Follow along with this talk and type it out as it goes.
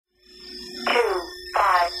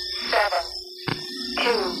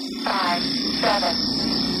7.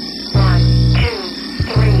 1, 2,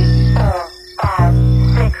 3, 4, 5,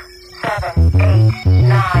 6, 7, 8,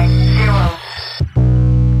 9,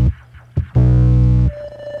 0.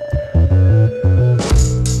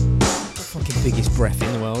 Fucking biggest breath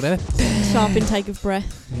in the world, eh? Sharp intake of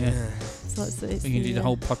breath. Yeah. So it's You can do the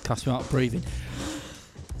whole podcast without breathing.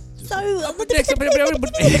 So How long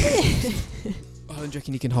do you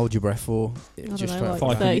reckon you can hold your breath for? I don't Just know, for like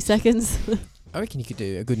 5 30 minutes. seconds. I reckon you could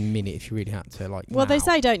do a good minute if you really had to. Like, Well, they now.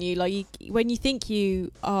 say, don't you? Like, when you think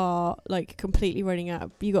you are like completely running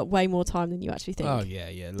out, you got way more time than you actually think. Oh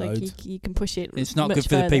yeah, like loads. you can push it. It's not much good for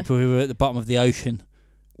further. the people who are at the bottom of the ocean.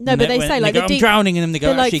 No, but they say like go, the I'm deep. drowning, and then they go,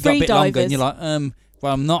 they're like actually got a bit free longer, and divers. you're like,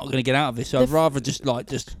 well, I'm not going to get out of this, so The I'd rather just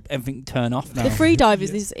everything turn off now. The free divers,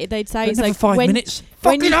 they'd say, it's Another like 5 when, minutes.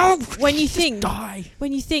 when Fucking you, hell! when you think Die.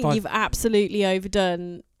 when you think Five. you've absolutely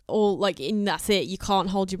overdone all, like, that's it, you can't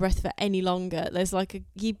hold your breath for any longer. There's like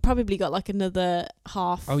you probably got like another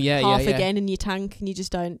half again in your tank, and you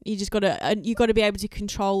just gotta be able to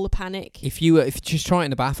control the panic. If you just try it in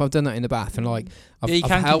the bath, I've done that in the bath, and like Yeah, you I've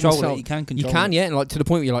can held control myself- it. You can You control can, it. yeah, and like to the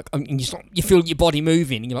point where you're like, and you feel your body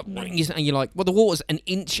moving, and you're like, and you're like, well, the water's an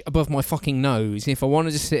inch above my fucking nose. If I want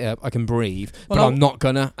to just sit up, I can breathe, but Well, I'm not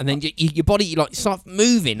gonna. And then your body, you like start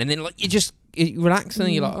moving, and then like you relax, and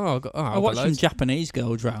then you're like, I watched some Japanese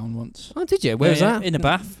girl drown once. Oh, did you? Where was that? In a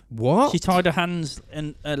bath. What? She tied her hands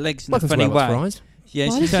and her legs in Welcome a to funny Robots way. Fries. Yeah,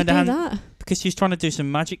 Why she did she turned do her hand that? because she was trying to do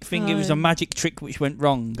some magic thing. It was Oh. a magic trick which went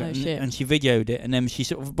wrong, Oh, shit. and she videoed it, and then she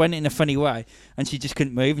sort of went in a funny way, and she just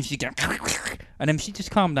couldn't move, and she going, and then she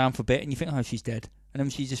just calmed down for a bit, and you think, oh, she's dead, and then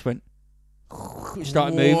she just went,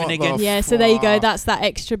 started moving What again. the Yeah, so there you go. fuck? That's that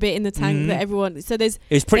extra bit in the tank that everyone. So there's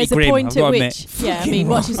It was pretty a grim. point I've at got to which, admit. yeah, I mean,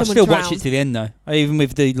 watching I someone still drown. watch it to the end though. Even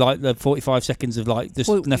with the 45 seconds of like just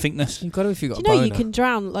Well, nothingness. You've got to if you've Do got you a know boner. you can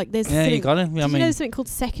drown? Like there's Yeah, you something, got it. I did you know mean, there's something called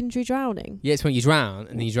secondary drowning? Yeah, it's when you drown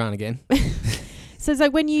and then you drown again. So it's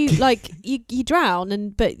like when you like you drown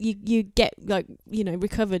but you get like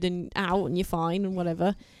recovered and out and you're fine and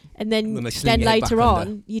whatever, and And then then they sling it later back on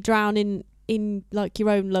under. you drown in like your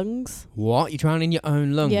own lungs. What? You drown in your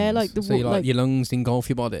own lungs? Yeah, like the so you, wa- like like- your lungs engulf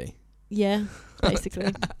your body. Yeah, basically.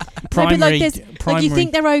 No, primary, but like there's like you primary-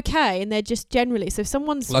 think they're okay and they're just generally. So if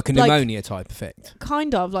someone's Like a pneumonia type effect.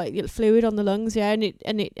 kind of like fluid on the lungs, yeah,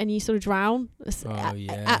 and you sort of drown Oh,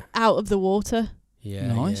 yeah. out of the water.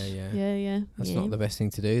 Yeah, Nice. yeah. Yeah. That's yeah. not the best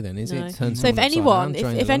thing to do then, is No. it? Turn So if someone upside anyone, down, drain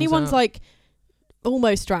if their lungs anyone's out. like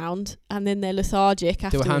almost drowned and then they're lethargic do a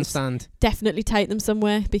afterwards, handstand. definitely take them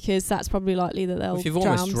somewhere because that's probably likely that they'll If you've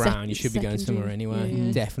drown. almost drowned, you should be going somewhere secondary- anyway.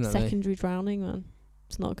 yeah. Definitely. Secondary drowning, man.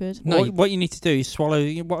 It's not good. No, what you need to do is swallow.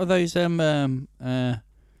 What are those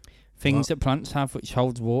things that plants have which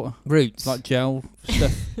holds water, Roots. like gel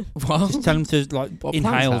stuff? what? Just tell them to like What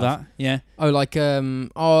inhale plants have? that. Yeah, like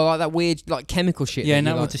that weird like chemical shit. yeah. that Now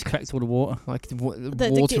you we'll like, just collect all the water. like the The-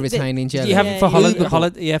 water retaining jelly. You have Yeah, it for yeah,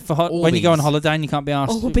 holiday. yeah. When you go on Orbeez. holiday and you can't be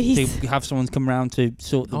asked Orbeez. to have someone come round to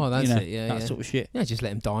sort the, Oh, that's it, yeah, that yeah. sort of shit. Yeah, just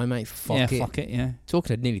let him die, mate. Fuck yeah, it. fuck it. Yeah,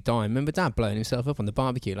 Talking of nearly dying. Remember Dad blowing himself up on the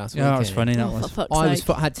barbecue last yeah, that was weekend? funny. That Oh, for was. fuck's I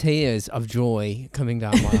sake. had tears of joy coming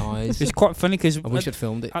down my eyes. It's quite funny because I wish I'd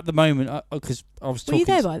filmed it. at the moment, because I was Were talking. you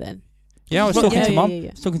there by then? Yeah, I was Well, talking yeah, to yeah, mum. yeah, yeah.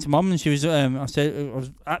 I was talking to mum, and she was. I said I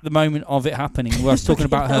was at the moment of it happening. I was talking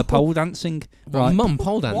about her pole dancing. Right. Mum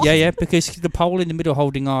pole dance. Yeah, yeah, because the pole in the middle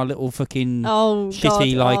holding our little fucking Oh,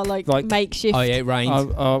 shitty, God, like- makeshift. Oh yeah, it rained.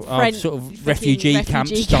 our French sort of fucking refugee camp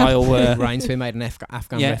refugee style. It rained, so we made an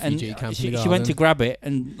Afghan yeah, refugee and camp. she, in the she went to garden. grab it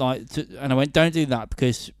and and I went, don't do that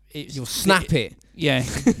because it's You'll snap it. Yeah,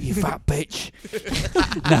 you fat bitch.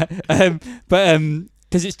 No, but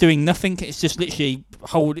because it's doing nothing. It's just literally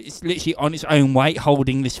it's literally on its own weight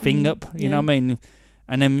holding this thing up. You know what I mean?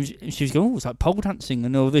 And then she was going, oh, it's like pole dancing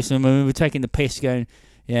and all this. And we were taking the piss, going,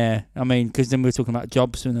 yeah. I mean, because then we were talking about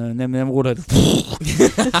jobs and then all of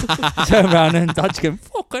turn around and Dad's going,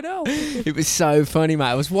 fucking hell. It was so funny, mate.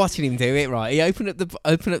 I was watching him do it. Right, he opened up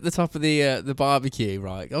the top of the barbecue.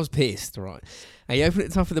 Right, I was pissed. Right, and he opened at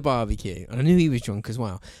the top of the barbecue, and I knew he was drunk as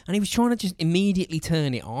well. And he was trying to just immediately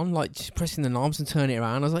turn it on, like just pressing the knobs and turn it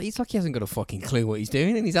around. I was like, it's like he hasn't got a fucking clue what he's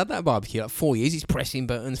doing. And he's had that barbecue like 4 years. He's pressing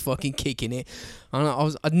buttons, fucking kicking it. And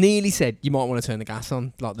I nearly said you might want to turn the gas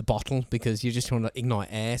on, like the bottle, because you're just trying to ignite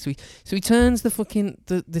air. So he turns the fucking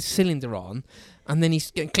the cylinder on. And then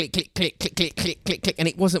he's going click, click, click, click, click, click, click, click, and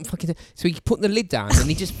it wasn't fucking. So he put the lid down and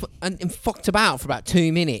he just and fucked about for about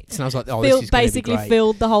 2 minutes. And I was like, oh, this is gonna be basically great.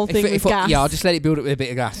 filled the whole thing with gas. Yeah, I'll just let it build up with a bit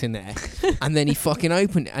of gas in there. And then he fucking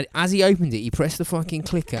opened it. And as he opened it, he pressed the fucking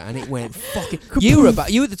clicker and it went fucking. You were at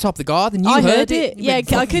the top of the garden. You I heard it. It Yeah,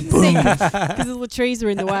 went I fucking couldn't see because all the trees were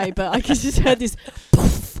in the way, but I just heard this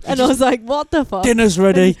poof, And I was like, what the fuck? Dinner's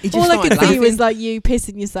ready. All I could see was like you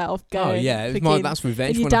pissing yourself. Oh yeah, that's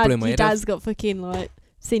revenge your when I blew my your head dad's off. got fucking like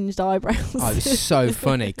singed eyebrows. Oh, it was so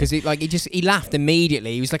funny because he laughed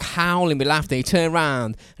immediately. He was like howling with laughter. He turned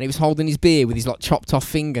around and he was holding his beer with his like chopped off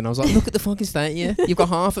finger. And I was like, look at the fucking state, yeah. You've got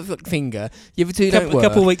half a finger. The other two don't work. A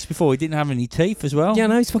couple of weeks before, he didn't have any teeth as well. Yeah,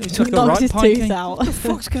 no, he's fucking took knocked his tooth out. What the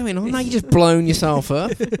fuck's going on? Now you just blown yourself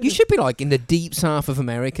up. You should be like in the deep south of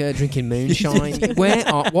America drinking moonshine.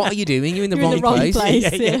 What are you doing? You're in the wrong place.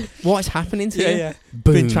 Yeah. What is happening to you? Yeah.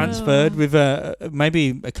 Boom. Been transferred with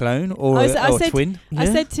maybe a clone or a twin.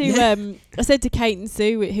 I said to Kate and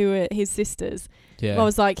Sue, who are his sisters, Yeah. I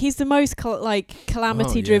was like, he's the most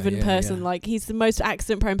calamity-driven person. Yeah. Like, he's the most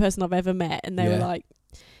accident-prone person I've ever met. And they were like,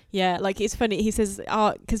 yeah, like, it's funny. He says,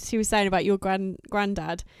 because she was saying about your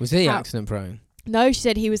granddad. Was he accident-prone? No, she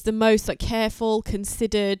said he was the most, like, careful,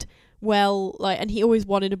 considered, and he always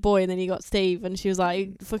wanted a boy, and then he got Steve, and she was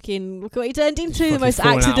like, fucking, look what he turned into, the most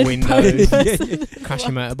accident-prone person.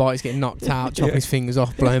 Crashing motorbikes, getting knocked out, chopping his fingers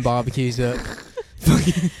off, blowing barbecues up.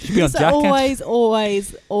 He's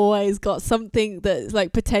always got something that's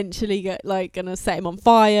like potentially gonna set him on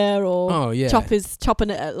fire or chopping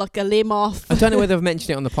like a limb off. I don't know whether I've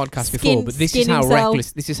mentioned it on the podcast before, but this is how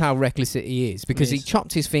reckless. This is how reckless he is because he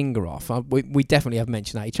chopped his finger off. We definitely have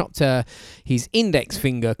mentioned that he chopped his index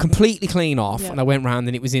finger completely clean off, and I went round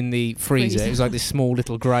and it was in the freezer. It was like this small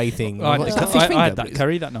little grey thing. I had that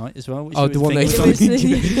curry that night as well. The one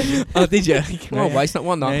that. Oh, did you? Well, waste not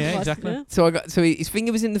one night. Yeah, exactly. So his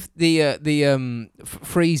finger was in the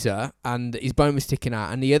freezer and his bone was sticking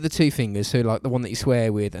out, and the other two fingers, so like the one that you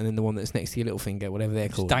swear with and then the one that's next to your little finger, whatever they're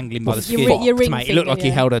called, dangling by the skin. Your ring mate, finger, it looked like he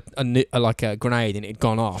held a grenade and it had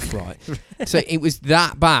gone off, right? So it was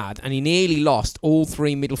that bad, and he nearly lost all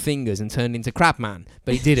three middle fingers and turned into Crabman,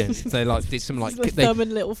 but he didn't. They did some thumb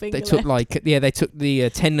and little finger. They took they took the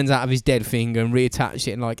tendons out of his dead finger and reattached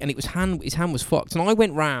it, and it was his hand was fucked. And I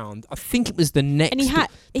went round. I think it was the next. And he had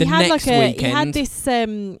weekend. he had this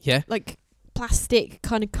like plastic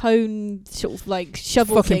kind of cone sort of like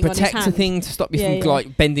shovel fucking thing on his hand. protector thing to stop you from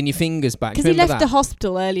like bending your fingers back. Because he left the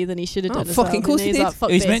hospital earlier than he should have done. Fucking course he did.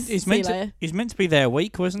 Like, he's meant to be there a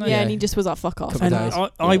week, wasn't he? Yeah, and he just was like, fuck off. And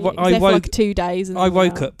I woke for like 2 days. And I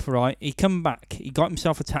woke up, right? He come back. He got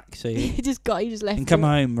himself a taxi. he just left. And come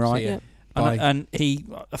home, right? Yeah. And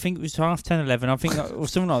I think it was 10:30, 11, I think, or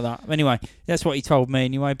something like that. Anyway, that's what he told me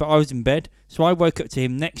anyway, but I was in bed. So I woke up to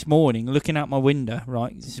him next morning looking out my window,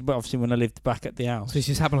 right? This is obviously when I lived back at the house. So this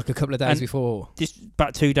just happened like a couple of days before? Just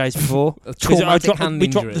about 2 days before. A traumatic hand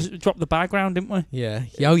injury. We dropped the bag round, didn't we? Yeah.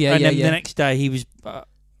 And then the next day he was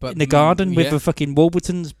in the garden with a fucking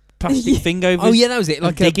Warburton's plastic thing over. Oh yeah, that was it.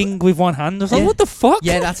 Like digging with one hand. I was like, what the fuck?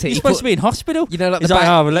 Yeah, that's it. You're supposed to be in hospital. You know, like he's like,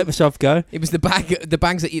 I'll let myself go. It was the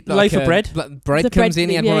bags that you loaf of bread. Bread comes in.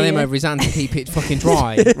 He had one of them over his hand to keep it fucking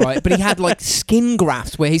dry, right? But he had like skin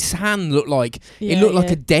grafts where his hand looked like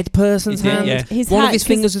like a dead person's hand. Yeah. One of his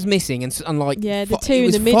fingers was missing, and like the two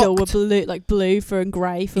in the middle were blue and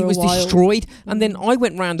grey for a while. He was destroyed, and then I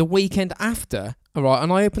went round a weekend after. All right,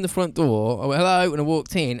 and I opened the front door. I went, hello, and I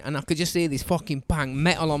walked in, and I could just hear this fucking bang,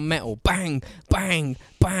 metal on metal, bang, bang,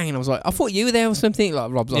 bang. And I was like, I thought you were there or something.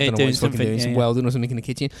 Like Rob's, I don't know what he's fucking doing, some welding or something in the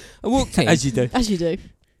kitchen. I walked in, as you do.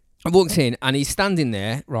 I walked in, and he's standing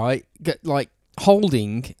there, right,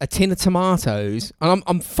 holding a tin of tomatoes, and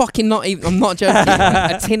I'm fucking not even. I'm not joking.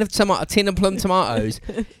 a tin of plum tomatoes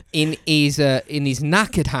in his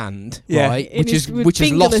knackered hand, right, which has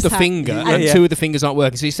lost a finger, and two of the fingers aren't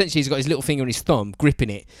working. So essentially, he's got his little finger and his thumb gripping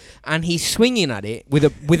it, and he's swinging at it with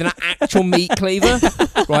an actual meat cleaver,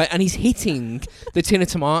 right, and he's hitting the tin of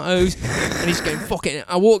tomatoes, and he's going fucking.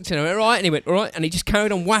 I walked in, I went right, and he went right, and he just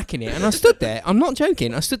carried on whacking it, and I stood there. I'm not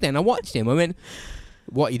joking. I stood there and I watched him. I went,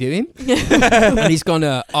 what are you doing? And he's gone,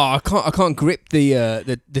 I can't grip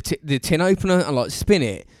the tin opener and like spin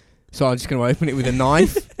it, so I'm just going to open it with a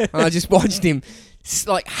knife. And I just watched him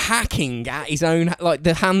like hacking at his own, like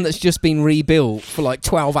the hand that's just been rebuilt for like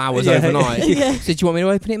 12 hours overnight. Yeah. So do you want me to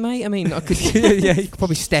open it, mate? I mean, I could, you could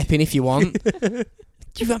probably step in if you want.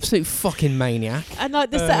 You absolute fucking maniac. And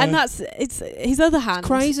like this, and it's his other hand. It's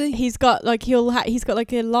crazy. He's got like he's got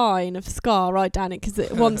like a line of scar right down it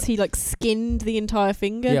because once he like skinned the entire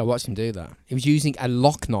finger. Yeah, I watched him do that. He was using a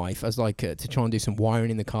lock knife as like to try and do some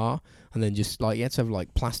wiring in the car, and then just like he had to have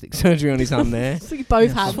like plastic surgery on his hand there. So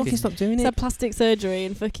both hands. Fucking stop doing it. Had plastic surgery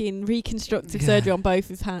and fucking reconstructive surgery on both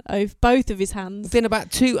of his hands. Then I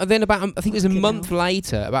think it was a month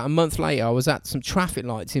later. About a month later, I was at some traffic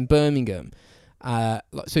lights in Birmingham.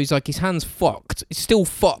 So he's like, his hand's fucked. It's still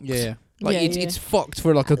fucked. Yeah. Like it's fucked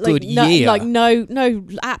for like a like good year. Like no,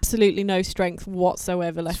 absolutely no strength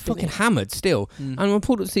whatsoever left. It's fucking in it. hammered still. And I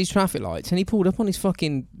pulled up to these traffic lights, and he pulled up on his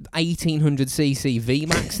fucking 1800cc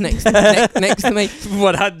VMAX next to me.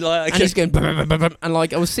 What had like? And he's going, and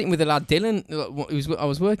like I was sitting with the lad Dylan, I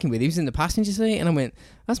was working with. He was in the passenger seat, and I went,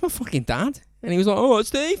 "That's my fucking dad." And he was like, "Oh, it's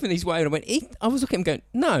Steve." And he's waving. I went, I was looking at him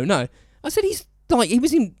going, "No." I said, "He's like he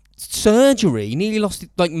was in surgery. He nearly lost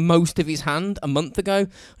like most of his hand a month ago."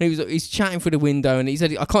 And he's chatting through the window, and he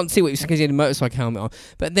said, "I can't see what he was because he had a motorcycle helmet on."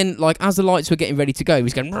 But then, like as the lights were getting ready to go, he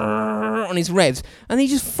was going on his revs, and he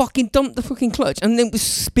just fucking dumped the fucking clutch, and then was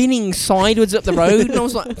spinning sideways up the road. And I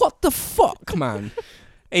was like, "What the fuck, man?"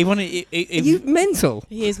 He wanted. Are you mental?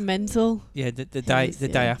 He is mental. Yeah, the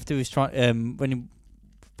day after he was trying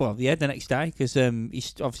the next day, because he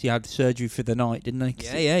obviously had surgery for the night, didn't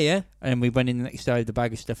he? Yeah. And we went in the next day with the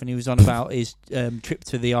bag of stuff, and he was on about his trip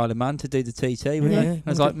to the Isle of Man to do the TT. I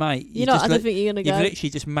was like, mate, I don't think you're gonna go. You've literally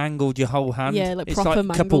just mangled your whole hand. Yeah, like it's proper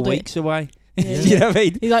like a couple of weeks away. Yeah. You know what I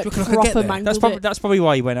mean? He's like proper mangled. That's probably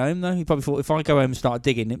why he went home though. He probably thought, if I go home and start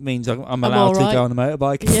digging, it means I'm allowed to go on the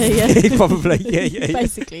motorbike. Yeah. Probably. Yeah.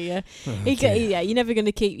 Basically, yeah. You're never going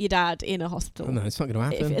to keep your dad in a hospital. Oh, no, it's not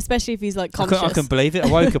going to happen. Especially if he's like conscious. I couldn't believe it. I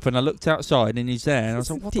woke up and I looked outside and he's there, and I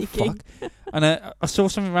was like, what the fuck? And I saw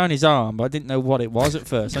something around his arm, but I didn't know what it was at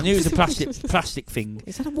first. I knew it was a plastic thing.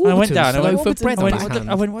 Is that a Warburton? I went down.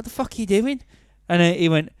 I went, what the fuck are you doing? And he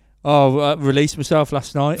went, "Oh, I released myself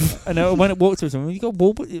last night." And I went and walked to him. You got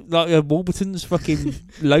Warburton's fucking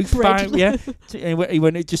loaf bag, yeah. And he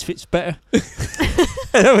went, "It just fits better."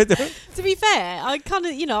 To be fair, I kind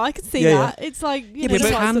of, I could see that. It's like, but his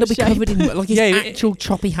hand will be covered in like his actual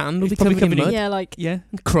choppy hand will be covered in mud. Yeah, like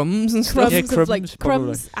crumbs and stuff.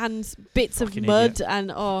 Crumbs and bits of mud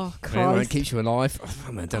and Christ. Yeah, it keeps you alive.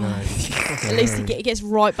 I don't know. At least he gets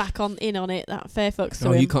right back on it. That fair fucks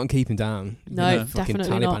to him. You can't keep him down. No, definitely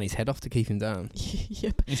Taliban not. His head off to keep him down.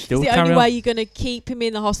 Yep. It's the only way you're going to keep him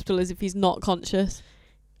in the hospital is if he's not conscious.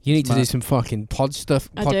 You need to do some fucking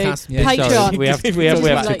podcast. Yeah, Patreon. We have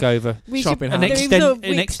to take over. We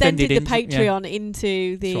extended the Patreon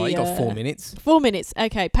into the. So you got 4 minutes. 4 minutes.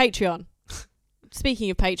 Okay, Patreon. Speaking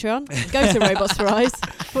of Patreon, go to Robots Rise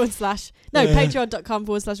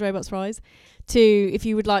patreon.com/Robots Rise if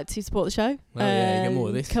you would like to support the show. You get more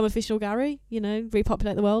of this. Become official Gary,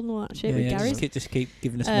 repopulate the world and all that shit with Gary. Just keep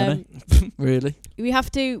giving us money. Really? We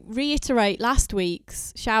have to reiterate last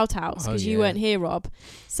week's shout outs because you weren't here, Rob.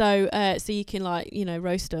 So you can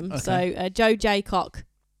roast them. Okay. So Joe Jaycock.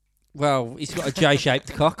 Well, he's got a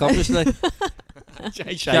J-shaped cock, obviously.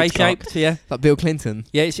 J-shaped, yeah. Like Bill Clinton.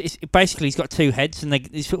 Yeah, it's basically he's got two heads and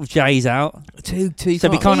they sort of J's out. Two. So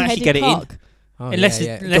we can't actually get it in. Oh, unless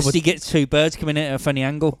he gets two birds coming in at a funny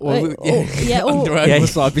angle. Under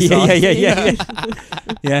side by side.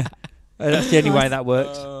 Yeah. That's the only way that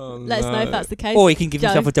works. Let us know if that's the case. Or he can give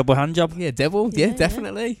himself a double hand job. Yeah, devil. Yeah,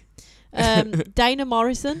 definitely. Dana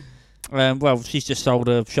Morrison. Well, she's just sold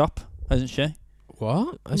a shop, hasn't she?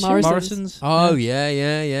 What? Morrison's. Oh,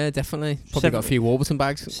 yeah, definitely. Probably got a few Warburton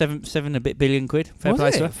bags. Seven a bit billion quid. Fair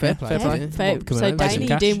play to her. Fair play. So, Dana,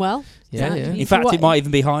 you're doing well. Yeah. In fact, it might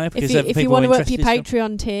even be higher because if you want to up your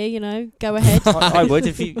Patreon tier, go ahead. I would.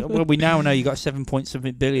 We now know you got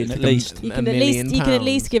 7.7 billion at least. You can at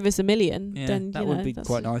least give us $1 million. Yeah, then that would be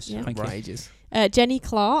quite nice. Yeah. Thank you. Jenny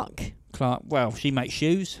Clark. Well, she makes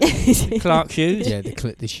shoes. Clark shoes. Yeah,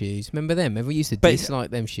 the shoes. Remember them? Everyone used to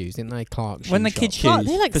dislike them shoes, didn't they? Clark shoes. When the kids' shoes. Clark,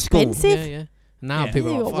 they're like expensive. Yeah. Now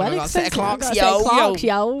people are like, well, set of Clarks,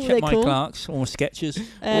 yo. Check my Clarks or Skechers.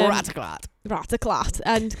 Rataclat.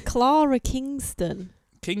 And Clara Kingston.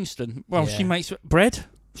 Well, she makes bread.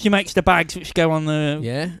 She makes the bags which go on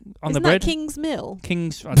the on the bread. Isn't that King's Mill? I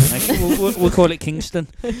don't know. we'll call it Kingston.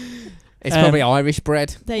 It's probably Irish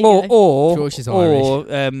bread. Or she's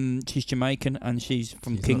Irish. She's Jamaican and she's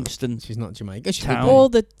from Kingston. She's not Jamaican. Or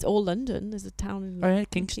London. There's a town in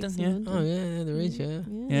Kingston, yeah. Oh yeah, there is, yeah.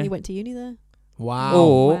 You went to uni there. Wow.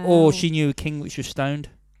 Or she knew a king which was stoned.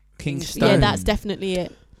 King Stone. Yeah, that's definitely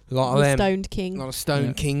it. A lot of them. Stoned king. A lot of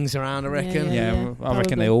stoned kings around, I reckon. Yeah, I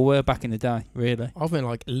reckon they all were back in the day, really. I've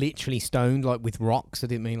been literally stoned, with rocks. I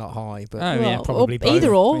didn't mean high, but probably both.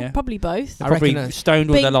 Either or, probably both. They're probably stoned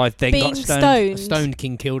all their life, then got stoned. A stoned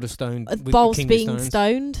king killed a stoned. Whilst being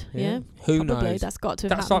stoned, Who probably knows? That's got to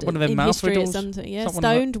have happened like one of them in mouth history riddles.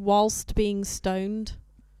 Stoned whilst being stoned.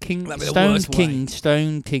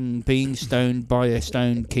 Stoned king being stoned by a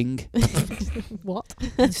stoned king. What?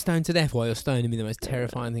 Stoned to death while you're stoned would be the most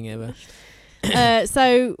terrifying thing ever.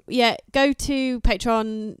 So yeah, go to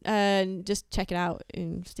Patreon and just check it out,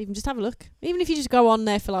 and just have a look. Even if you just go on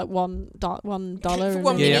there for like $1 For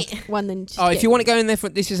 1 minute. Then just if you want to go in there for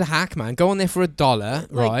this is a hack, man. Go on there for $1,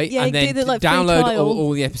 right? Yeah, and then do the, like, free download trial.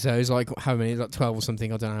 all the episodes, like how many, like 12 or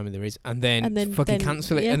something. I don't know how many there is, and then fucking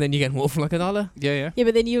cancel it, yeah. and then you get more for like $1. Yeah. Yeah,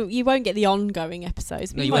 but then you won't get the ongoing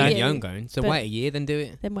episodes. No, you won't get the ongoing. So wait a year, then do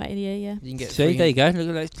it. Then wait a year, yeah. You can get. See, there you go.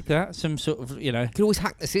 Look at that. Some sort of, You can always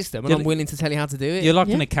hack the system, and I'm willing to tell you how to do it. You're like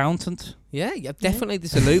an accountant. Yeah, definitely.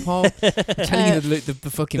 There's a loophole. I'm telling you the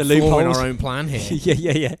fucking the flaw in loopholes. our own plan here.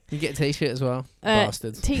 Yeah. You get a t-shirt as well,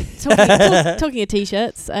 bastards. Talking of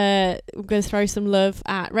t-shirts, we're going to throw some love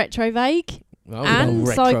at Retro Vague and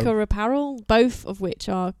Psycho Apparel, both of which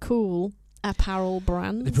are cool apparel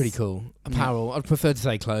brands. They're pretty cool. Apparel. I'd prefer to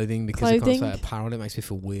say clothing because I can't say apparel. It makes me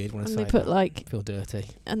feel weird when I say they put I feel dirty.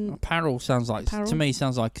 And apparel sounds like to me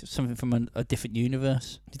sounds like something from a different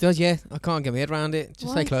universe. It does, yeah. I can't get my head around it.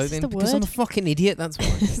 Just say clothing because I'm a fucking idiot. That's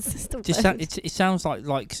why. It sounds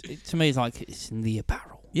like to me it's like it's in the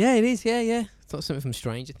apparel. Yeah, it is. Yeah. It's like something from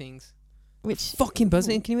Stranger Things. Which fucking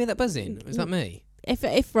buzzing? Can you hear that buzzing? Was that me?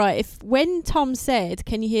 If when Tom said,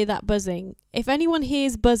 "Can you hear that buzzing?" If anyone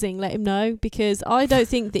hears buzzing, let him know, because I don't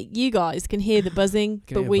think that you guys can hear the buzzing,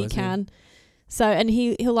 but we can. So, and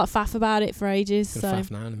he'll like faff about it for ages. Gonna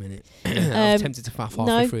faff now in a minute. I was tempted to faff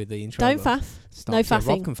halfway through the intro. Don't faff. Stopped. No faffing.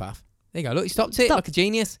 Rob can faff. There you go. Look, he stopped it like a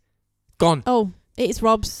genius. Gone. Oh, it's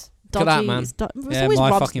Rob's dodgy. Look at that, man. It's yeah, always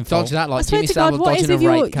my Rob's fucking fault. Dodge that like I swear Jimmy to God, Savile what is dodging if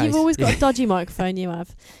a rape case. you've always got a dodgy microphone? You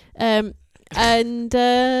have.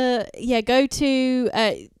 Go to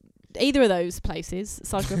either of those places,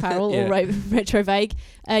 Psycho Apparel or Retro Vague.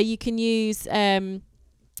 You can use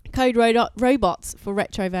code robots for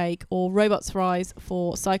Retro Vague or Robots Rise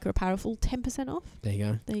for Psycho Apparel for 10% off. There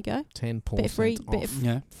you go. 10% Bit of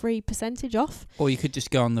off. free percentage off. Or you could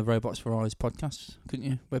just go on the Robots for Eyes podcast, couldn't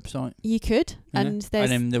you? Website. You could, and there's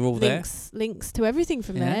then they're all links to everything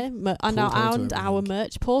from there, and our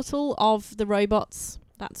merch portal of the robots.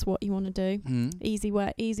 That's what you want to do. Easy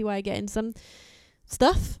way of getting some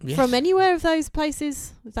stuff from anywhere of those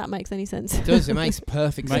places, if that makes any sense. It does. It makes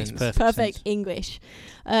perfect sense. Perfect sense. English.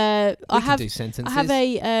 I have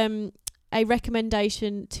a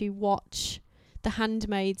recommendation to watch The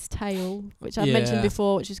Handmaid's Tale, which I mentioned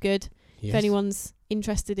before, which is good. Yes. If anyone's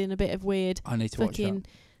interested in a bit of weird, I need to watch that.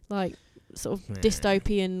 Like sort of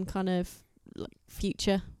dystopian kind of like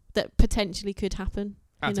future that potentially could happen.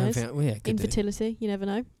 Who knows? Infertility, you never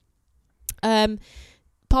know.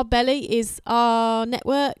 Podbelly is our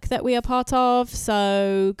network that we are part of,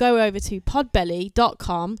 so go over to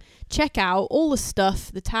podbelly.com, check out all the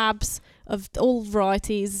stuff, the tabs of all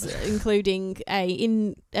varieties, including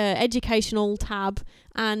a educational tab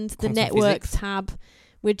and the network tab,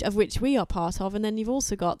 of which we are part of, and then you've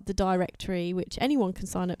also got the directory, which anyone can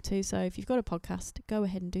sign up to. So if you've got a podcast, go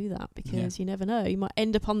ahead and do that, because you never know, you might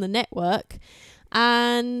end up on the network.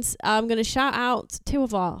 And I'm going to shout out two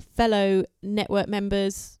of our fellow network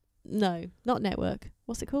members. No, not network.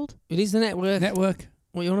 What's it called? It is the network. Network.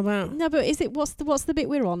 What are you on about? No, but is it? What's the bit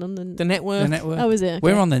we're on? The network. The network. Oh, is it? Okay.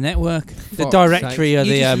 We're on the network. The directory of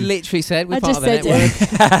the. You just literally said we're part of the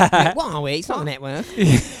network. What are we? It's not the network.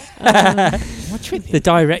 The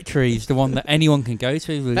directory is the one that anyone can go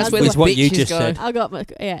to. That's what you just said. I got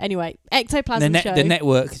anyway, Ectoplasm Show. The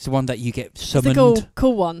network is the one that you get summoned. It's the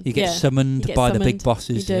cool one. You get summoned by the big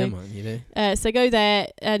bosses. You do. Yeah, man, you do. So go there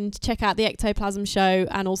and check out the Ectoplasm Show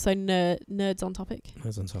and also Nerds on Topic.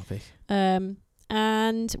 Nerds on Topic.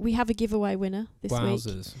 And we have a giveaway winner this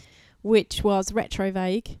week, which was Retro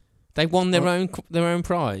Vague. They won their own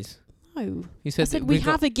prize. No, you said we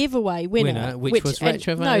have a giveaway winner, which was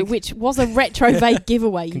Retro Vague. No, which was a Retro Vague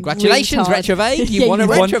giveaway. Congratulations, Retro Vague! You won a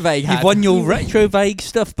Retro Vague. You've won your Retro Vague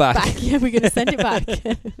stuff back. Yeah, we're going to send it back.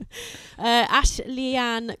 Ashley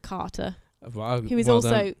Ann Carter. Who is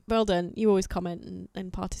well done. You always comment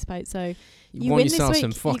and participate, so you win this week.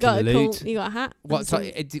 Some fucking loot. You got a hat. What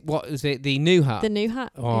was it? The new hat. The new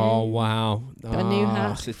hat. Oh wow! Got a new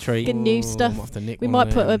hat. That's a treat. Good new stuff. We might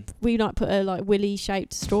put a like willy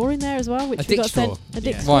shaped straw in there as well, which we got sent. A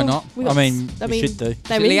dick straw. Why not? I mean, we should do. Is it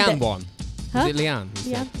Leanne one? Huh? Is it Leanne?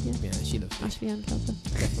 Yeah, she loves it. Ashley Ann Carter.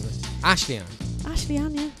 Definitely. Ashley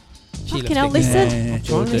Ann. Yeah. She fucking hell, listen.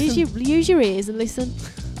 Use your ears and listen.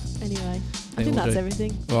 Anyway, I think that's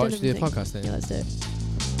everything. Well, let's do the podcast then. Yeah, let's do it.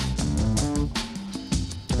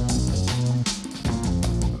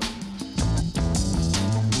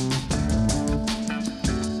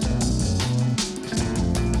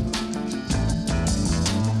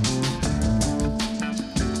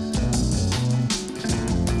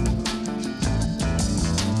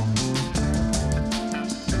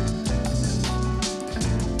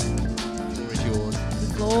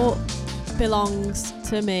 floor belongs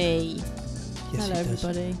to me. Yes, Hello, it does.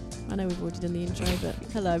 everybody. I know we've already done the intro, but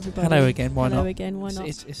hello, everybody. Hello again. Why Hello not? again. Why not?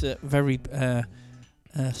 It's a very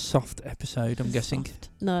soft episode. I'm guessing. Soft.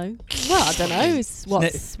 No. Well, I don't know. It's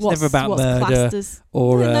what's never about what's murder classed as.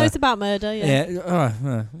 Or No, it's about murder.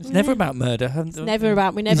 Yeah. it's never about murder. It's never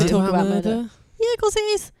about. We never Is it talk about murder. Yeah, of course it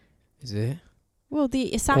is. Is it? Well,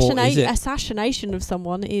 the Or is it? assassination of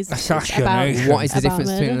someone is Assassination. about. What is the About difference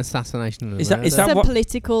between murder. an assassination and a Is that- murder? is There's that a what-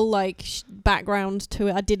 political background to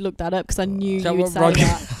it. I did look that up because I knew Is that you would what say Roger-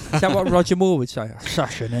 that. Is that what Roger Moore would say?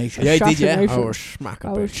 Assassination. Yeah, he did, yeah. Assassination. Oh, smack a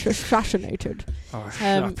I was bitch. assassinated. I'll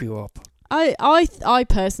slap you up. I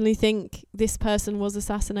personally think this person was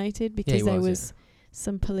assassinated because he there was, was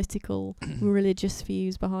some political, religious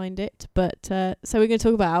views behind it. But so we're going to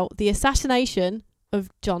talk about the assassination of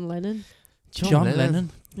John Lennon. John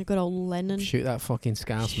Lennon. The good old Lennon. Shoot that fucking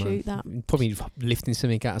scouse, man. Shoot that. Probably lifting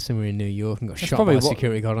something out of somewhere in New York and got That's shot probably by a what-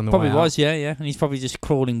 security guard on the Probably way was, yeah. And he's probably just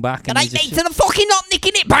crawling back. And And ain't he's to just, the fucking not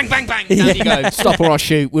nicking it. Bang, bang, bang. Down you go. Stop or I'll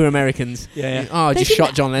shoot. We're Americans. yeah. Oh, I They just didn't-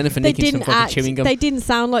 shot John Lennon for They nicking some didn't fucking act. chewing gum. They didn't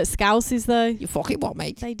sound like Scouses though. You fucking what,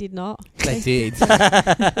 mate? They did not. They did.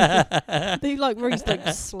 They like very like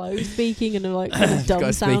slow speaking and like kind of dumb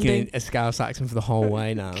Got sounding. speaking a Scouse accent for the whole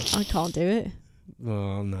way now. I can't do it.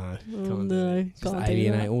 Oh no, Oh, can't do no, it. Just can't do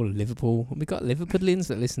alienate that. all of Liverpool. We got Liverpudlians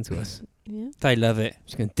that listen to us. Yeah. They love it.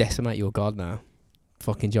 Just gonna decimate your god now.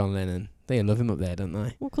 Fucking John Lennon. They love him up there, don't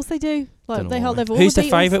they? Well, of course they do. Like Dunno they why. hold their Who's the Beatles.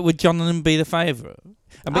 favourite? Would John Lennon be the favourite?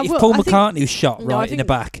 But if well, Paul I think- McCartney was shot No, I right in the think-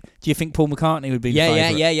 back, do you think Paul McCartney would be the Yeah,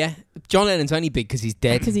 favourite? yeah. John Lennon's only big because he's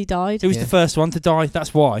dead. Because he died. He was Yeah. the first one to die.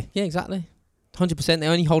 That's why. Yeah, exactly. 100%. They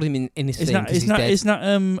only hold him in this thing Isn't that, because he's isn't that, dead. isn't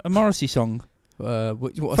that a Morrissey song?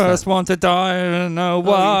 What's First that? one to die, I don't know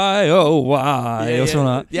why, oh why, or something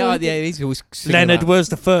like that. Yeah, he's always singing Leonard that. was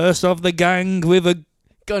the first of the gang with a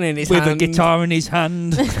gun in his with hand. a guitar in his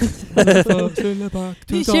hand. He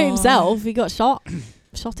didn't shoot himself. He got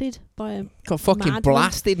shotted by a Got fucking Madman.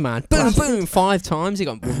 blasted, man. Boom, Blasted. boom, 5 times. He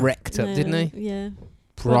got wrecked up, didn't he? Yeah.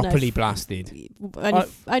 Properly no. blasted.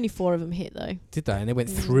 Only 4 of them hit though. Did they? And they went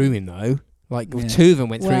through him though. Like Yeah. 2 of them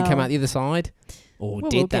went through and came Well. out the other side. Or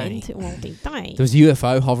Well, did we'll get they? into it. Well, did they? There was a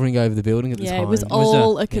UFO hovering over the building at the Yeah, time. it was Was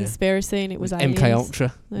all there? a conspiracy and it was MK aliens.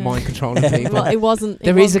 Ultra, Yeah. mind controlling people. Well, it wasn't.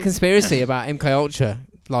 There is a conspiracy about MK Ultra,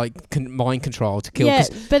 like mind control to kill. Yeah,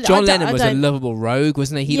 'cause but John I Lennon was a don't- lovable rogue,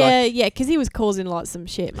 wasn't he? yeah, because he was causing like some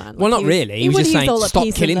shit, man. Well, Like, not really. He was just saying, all, like, stop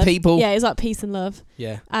peace and killing love. people. Yeah, it was like peace and love,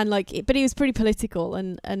 Yeah. and like, but he was pretty political,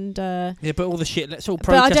 and Yeah, but all the shit. Let's all But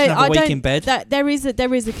I protest and don't. have I a week don't. in bed. That there is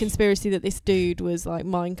a conspiracy that this dude was like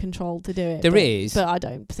mind controlled to do it. There but, is. but I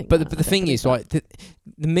don't think. But that. the I don't thing believe is, that. like,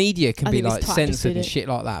 the media can I be think this like twat just censored did and it. shit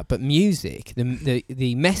like that. But music,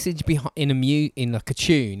 the message behind in like a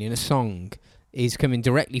tune in a song is coming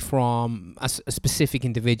directly from a specific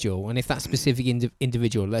individual. And if that specific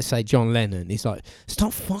individual, let's say John Lennon, is like,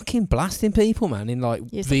 stop fucking blasting people, man, in like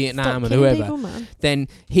Yeah, Vietnam stop and killing whoever. people, man. Then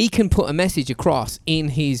he can put a message across in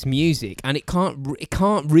his music, and it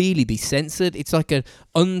can't really be censored. It's like an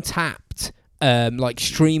untapped like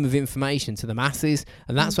stream of information to the masses,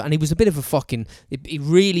 and that's what. And he was a bit of a fucking. It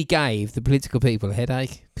really gave the political people a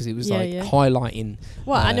headache because it was highlighting.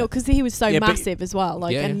 Well, I know because he was so yeah, but- massive as well.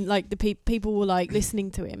 Like, Yeah. and like the people were like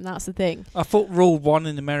listening to him. That's the thing. I thought rule 1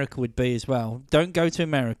 in America would be as well. Don't go to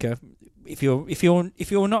America if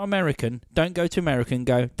you're not American. Don't go to America and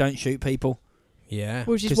go. Don't shoot people. Yeah,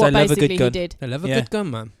 Which is 'Cause what they love a good basically he gun. did, they love a Yeah. good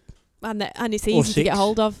gun, man. and it's Or easy to get 6.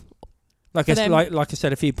 hold of. Like For I, them. like I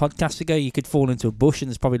said a few podcasts ago, you could fall into a bush and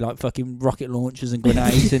there's probably like fucking rocket launchers and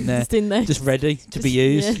grenades in there, Just in there, just ready to be Just-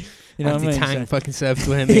 used. yeah. You know what I mean? Anti-tank fucking served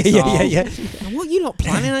to him. yeah. And what you lot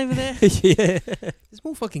planning over there? yeah. There's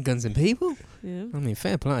more fucking guns than people. Yeah. I mean,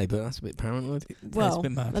 fair play, but that's a bit paranoid. Well, it's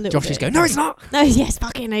been mad. a little Josh is bit. going, no, it's not. No, yes,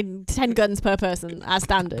 fucking 10 guns per person as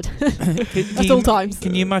standard. Can At you- all times.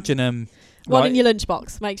 Can you imagine? One like, in your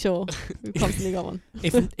lunchbox. Make sure we've constantly got one.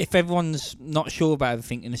 if everyone's not sure about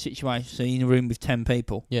everything in a situation, so you're in a room with 10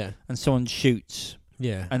 people Yeah, and someone shoots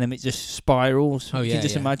yeah, and then it just spirals. Oh, you yeah, can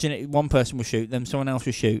just yeah. imagine it. One person will shoot, then someone else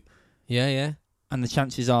will shoot, yeah. and the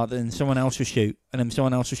chances are that then someone else will shoot, and then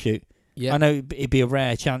someone else will shoot. Yeah. I know it'd be a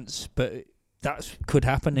rare chance, but that could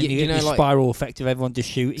happen, and Yeah, you you get know, this like- spiral effect of everyone just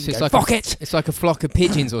shooting. So it's Go, like fuck a, it! It's like a flock of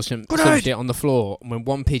pigeons or some shit on the floor. And when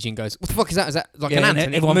one pigeon goes, "What the fuck is that? Is that like an Yeah, ant?" and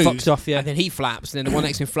And it everyone moves, fucks off, yeah. And then he flaps, and then the one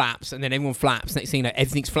next to him flaps, and then everyone flaps. Next thing you know,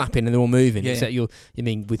 everything's flapping, and they're all moving. Yeah. Except you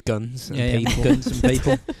mean with guns and Yeah, people. guns and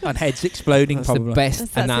people, and heads exploding. That's probably the best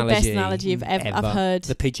That's analogy. the best analogy I've heard.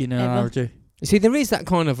 the pigeon Ever. analogy. See, there is that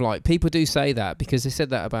kind of like people do say that because they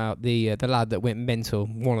said that about the lad that went mental.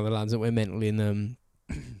 One of the lads that went mental in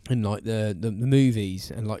like the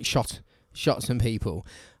movies and like shot shot some people,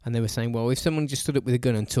 and they were saying, well, if someone just stood up with a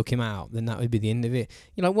gun and took him out, then that would be the end of it.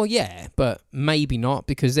 You're like, well, yeah, but maybe not,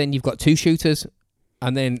 because then you've got 2 shooters,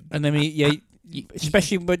 and then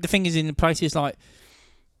especially, but the thing is, in places like,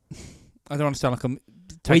 I don't want to sound like I'm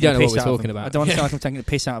taking we don't the know piss what we're out of talking them. about. I don't want to sound like I'm taking the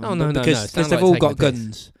piss out of them. No. Because Sound they've like all taking got the piss.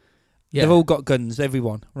 guns. Yeah. They've all got guns,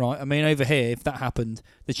 everyone, right? I mean, over here, if that happened,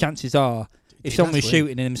 the chances are, if someone was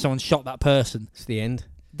shooting and someone shot that person, it's the end.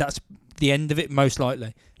 That's the end of it, most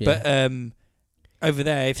likely. Yeah. But over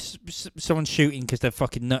there, if someone's shooting because they're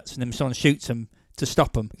fucking nuts, and then someone shoots them to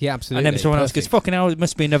stop them, Yeah, absolutely. and then someone else goes, "Fucking hell, it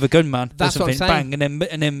must be another gunman." That's what I'm saying. Bang,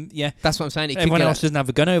 and then yeah, That's what I'm saying. everyone else doesn't have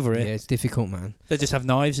a gun over Yeah, it. it's difficult, man. They just have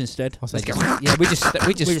knives instead. Yeah, we just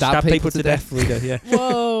stab people to death. We do, yeah.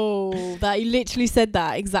 Whoa, that you literally said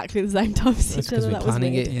that exactly at the same time as That's each other. 'cause we're That was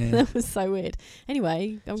planning weird. it. Yeah. That was so weird.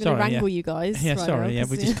 Anyway, I'm going to Sorry, wrangle yeah. you guys. Yeah, right sorry, now, yeah,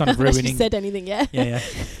 'cause we're just kind of unless you ruining- said anything yet. Yeah.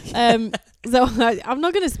 So I'm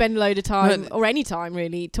not going to spend a load of time No. or any time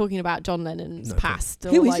really talking about John Lennon's No, past. Or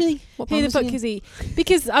Who is like, he? What Who band the was fuck he in? is he?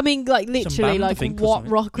 Because I mean, like literally, band, I like think, or what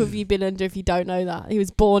something. rock have you been under if you don't know that? He was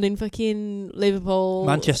born in fucking Liverpool,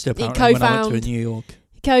 Manchester, He apparently, when I went co-found to New York.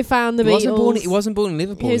 co-found the He Beatles. wasn't born in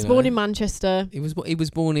Liverpool. He was you born know. in Manchester. He was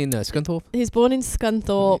born in Scunthorpe. He was born in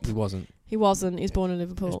Scunthorpe. He wasn't. He wasn't. He was born in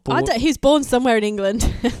Liverpool. born- He was born somewhere in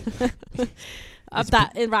England. He's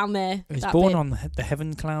That around there. He was that born bit. on the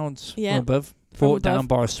heaven clouds Yeah, from above, from brought above. down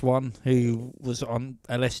by a swan who was on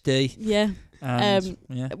LSD. Yeah. And,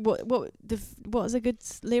 yeah. What was a good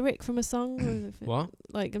lyric from a song? What?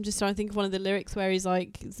 Like I'm just trying to think of one of the lyrics where he's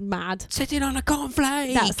like it's mad. Sitting on a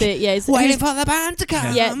cornflake. That's it. Yeah. Waiting for the band to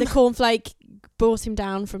come. Yeah, the cornflake brought him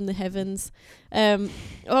down from the heavens.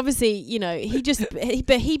 Obviously, you know,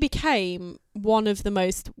 he became one of the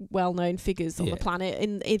most well-known figures on the planet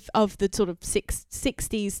of the sort of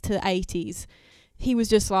 60s to 80s. He was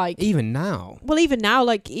just like Even now. well, even now,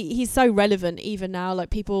 like he's so relevant. Even now,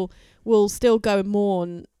 like people will still go and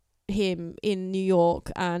mourn him in New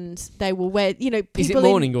York, and they will wear. You know, people Is it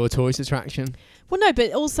mourning or a tourist attraction? well, no,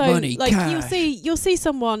 but also Money, like cash. you'll see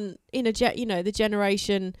someone in the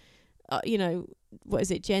generation, what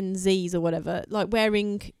is it, Gen Zs or whatever, like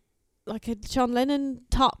wearing like a John Lennon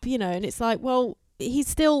top, and it's like, well,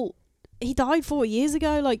 he died 4 years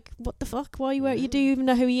ago. Like, what the fuck? Why you wear? You do even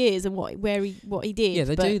know who he is and what he did? Yeah,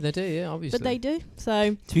 they do. Yeah, obviously. But they do.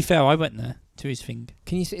 So To be fair, I went there to his thing.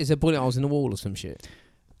 Can you see? Is there bullet holes in the wall or some shit?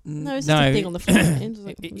 no, it's just a thing on the front. It's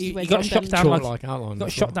like, He where got John shot Lennon- down Chalk like outline.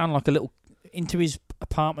 got shot down like a little into his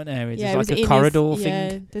apartment area. Yeah, it was There's like in a corridor his, thing.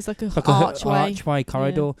 Yeah, there's like a Like archway.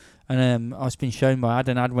 corridor, and I was being shown by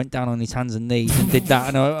Ad went down on his hands and knees and did that,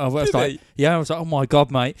 and I was like, yeah, I was like, oh my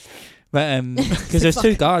god, mate. But because there's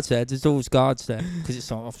 2 guards there, there's always guards there because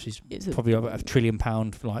it's like, obviously It's probably about $1 trillion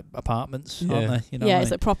like apartments, aren't they? You know yeah, what I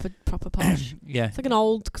it's mean? like proper posh. Yeah, It's like an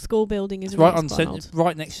old school building, it's isn't right it? on It's quite old.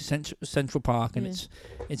 right next to Central Park, and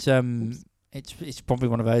Yeah. it's probably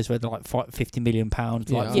one of those where they're like £50 million like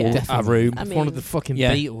Yeah, for yeah. a definitely. room. I If one of mean- the fucking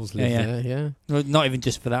Yeah. Beatles live Yeah, there. Yeah. Well, not even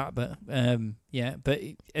just for that, but but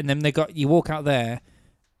and then you walk out there,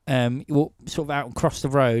 you walk sort of out and cross the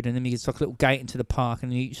road, and then you get like a little gate into the park,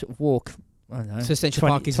 and you sort of walk. I don't know. So Central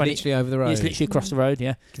 20 Park is literally over the road. It's literally across the road. Yeah,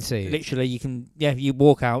 You can see it. literally you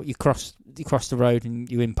walk out, you cross the road, and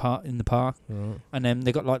you're in the park, Right. and then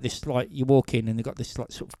they got like this, like you walk in, and they got this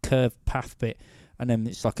like sort of curved path bit. And then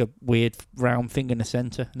it's like a weird round thing in the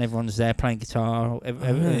centre, and everyone's there playing guitar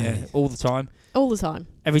all the time. All the time.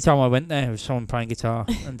 Every time I went there, there was someone playing guitar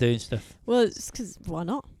and doing stuff. Well, it's because why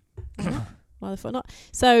not? Why the fuck not?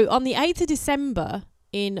 So on the 8th of December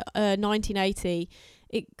in 1980,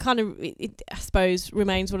 it kind of, I suppose,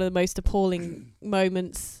 remains one of the most appalling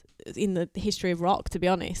moments in the history of rock, to be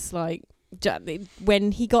honest. Like,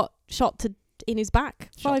 when he got shot in his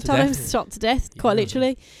back Shot 5 to times, death. shot to death, quite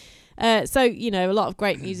literally. So, a lot of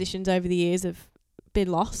great musicians over the years have been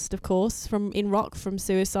lost, of course, in rock, from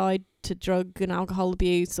suicide to drug and alcohol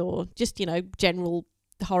abuse, or just, general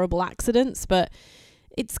horrible accidents. But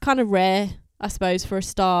it's kind of rare, I suppose, for a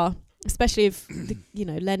star, especially of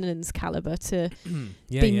Lennon's caliber, to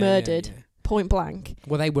be murdered point blank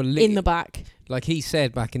Well, they were in the back. like he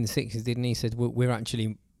said back in the 60s, didn't he? He said we're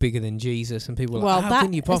actually bigger than Jesus, and people were Well, like, how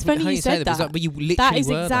can you it's possibly? funny How you you say said that? But it's that. like, but you literally That is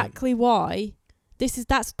were, though. exactly why.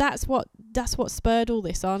 That's what spurred all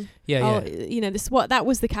this on. Yeah, That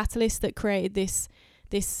was the catalyst that created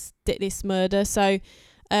this murder. So,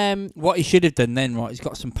 What he should have done then, right, he's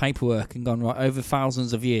got some paperwork and gone, right, over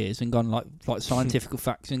thousands of years and gone like scientific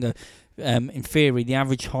facts and go, in theory, the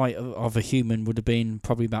average height of a human would have been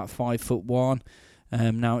probably about 5'1".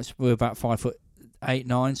 Now we're about 8,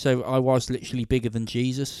 9, so I was literally bigger than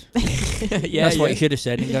Jesus. That's what you should have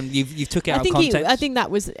said. And you've took it out of context. I think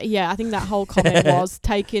that was I think that whole comment was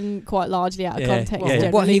taken quite largely out of context.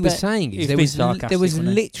 Well, what he was saying is there was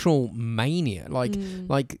literal mania.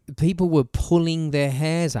 Like people were pulling their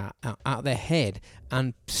hairs out their head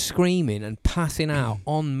and screaming and passing out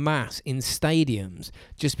en masse in stadiums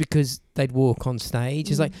just because they'd walk on stage.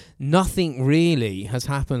 It's like nothing really has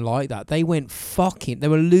happened like that. They went they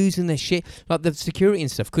were losing their shit. Like the security and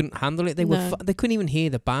stuff couldn't handle it. They couldn't even hear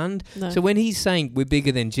the band. No. So when he's saying we're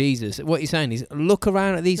bigger than Jesus, what he's saying is look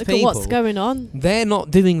around at these people. Look at what's going on. They're not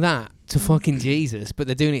doing that to fucking Jesus, but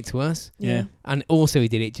they're doing it to us. Yeah. And also he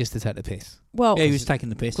did it just to take the piss. Well, he was taking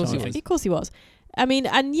the piss. Of course he was. I mean,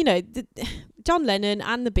 and you know, John Lennon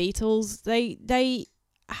and the Beatles, they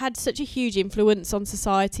had such a huge influence on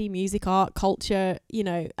society, music, art, culture, you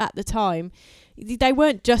know, at the time. They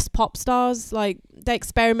weren't just pop stars. Like, they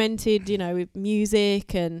experimented, you know, with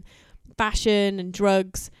music and fashion and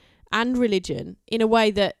drugs and religion in a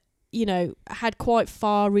way that, you know, had quite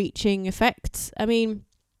far-reaching effects. I mean,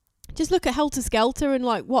 just look at Helter Skelter and,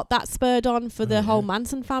 like, what that spurred on for the whole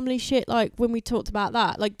Manson family shit, like, when we talked about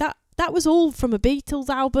that. Like, that was all from a Beatles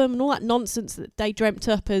album, and all that nonsense that they dreamt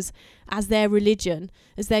up as their religion,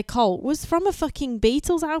 as their cult, was from a fucking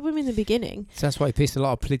Beatles album in the beginning. So that's why it pissed a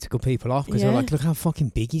lot of political people off, because they're like, look how fucking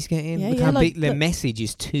big he's getting. Look how big their message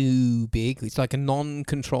is too big. It's like a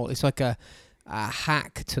non-control. It's like a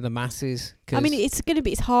hack to the masses. I mean,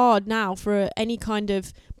 it's hard now for any kind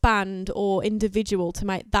of band or individual to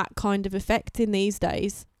make that kind of effect in these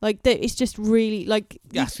days. Like, it's just really like.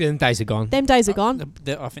 Yes, them days are gone. Them days are gone.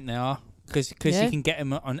 I think they are, because you can get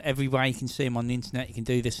them on every way. You can see them on the internet. You can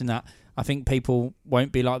do this and that. I think people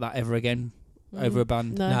won't be like that ever again over a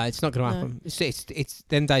band. No, it's not going to happen. It's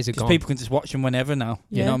them days are gone. People can just watch them whenever now.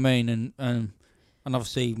 You know what I mean? And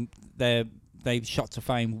obviously they shot to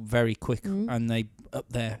fame very quick, and they up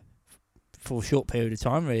there for a short period of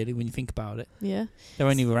time, really, when you think about it. Yeah. They were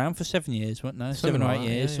only around for 7 years, weren't they? 7 or 8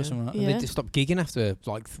 years or something like that. They just stopped gigging after,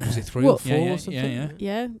 like, was it 3 or 4 or something?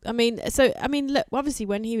 Yeah. I mean, look, obviously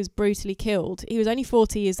when he was brutally killed, he was only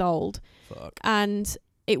 40 years old. Fuck. And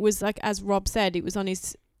it was, like, as Rob said, it was on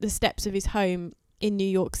the steps of his home in New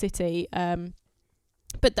York City.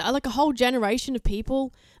 But like a whole generation of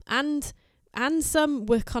people, and some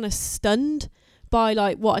were kind of stunned by,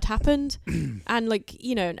 like, what had happened. And, like,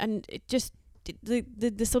 you know, and it just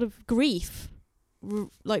the sort of grief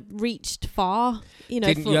like reached far, you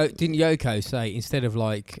know. Didn't Yoko say, instead of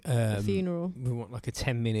like a funeral, we want like a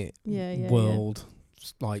 10-minute world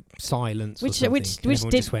like silence, which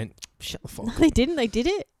just went, shut the fuck up. They didn't. They did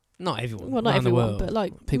it. Not everyone. Well, not everyone, but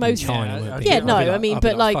like people most in China. I mean,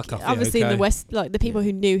 but like obviously in the West, like the people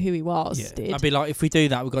who knew who he was did. I'd be like, if we do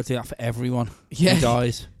that, we've got to do that for everyone who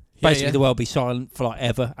dies. Basically, the world be silent for like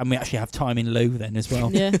ever, and we actually have time in lieu then as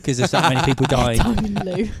well, because there's that many people dying. Time in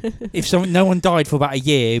lieu. If no one died for about a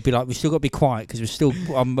year, it'd be like, we've still got to be quiet because we're still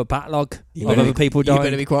on a backlog of other people dying. You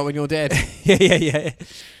better be quiet when you're dead. Yeah.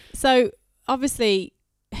 So obviously,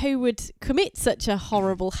 who would commit such a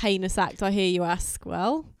horrible, heinous act? I hear you ask.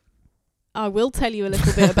 Well, I will tell you a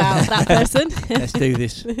little bit about that person. Let's do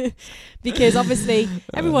this. Because obviously,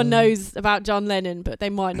 everyone knows about John Lennon, but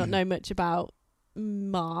they might not know much about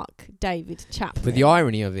Mark David Chapman. But the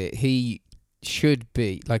irony of it, he should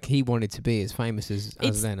be, like, he wanted to be as famous as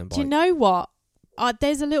Lennon. Do you know what?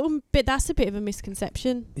 There's a little bit, that's a bit of a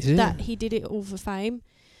misconception, that he did it all for fame.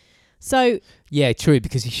 So yeah, true,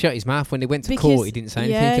 because he shut his mouth when they went to court. He didn't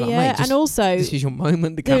say anything. Like, mate, and also this is your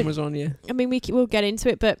moment. The camera's on you. I mean, we'll get into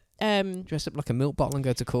it, but dress up like a milk bottle and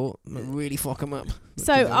go to court. Really fuck him up.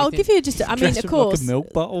 So I'll give you just. I mean, of course, like a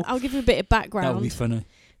milk bottle. I'll give you a bit of background. That would be funny.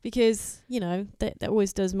 Because, you know, that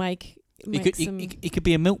always does make it could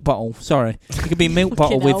be a milk bottle. Sorry, it could be a milk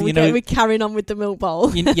bottle with, you know. We're carrying on with the milk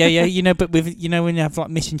bottle. Yeah, you know, but with, you know, when you have like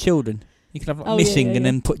missing children, you can have like missing and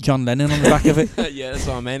then put John Lennon on the back of it. Yeah, that's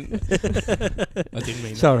what I meant. I didn't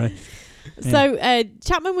mean. Sorry. So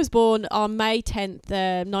Chapman was born on May 10th,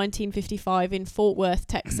 1955, in Fort Worth,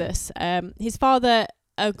 Texas. His father,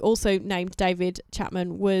 also named David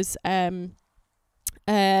Chapman, was a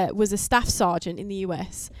staff sergeant in the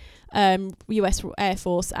US Air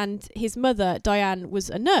Force, and his mother Diane was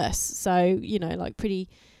a nurse. So, you know, like pretty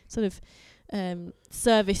sort of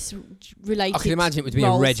service related. I can imagine it would be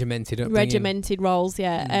a regimented roles.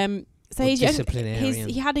 Yeah. So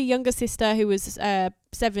he had a younger sister who was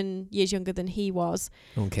 7 years younger than he was.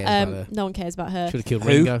 No one cares about her. No one cares about her. Should have killed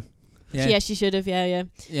Ringo. Yeah, she should have. Yeah,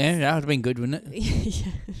 that would have been good, wouldn't it?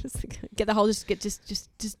 Yeah. Get the whole, just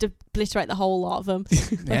obliterate the whole lot of them.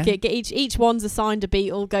 Like get each one's assigned a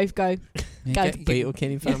Beatle. Go. Beetle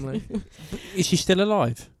killing family. Is she still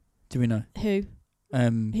alive? Do we know? Who?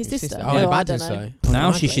 His sister. Oh, I I imagine don't know. so.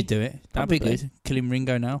 Now she Probably. should do it. That'd be Probably. good. Killing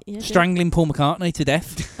Ringo now. Yeah, Strangling Paul McCartney to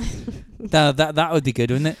death. that would be good,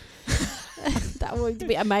 wouldn't it? That would be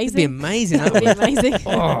It'd amazing. be amazing. That would be amazing.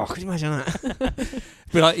 Oh, could you imagine that?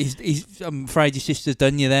 Be like, I'm afraid your sister's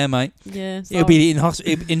done you there, mate. Yeah. He'll be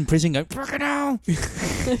in prison going, fucking hell.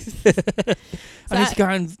 I need to go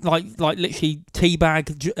and like literally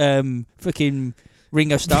teabag fucking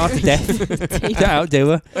Ringo Starr to death to outdo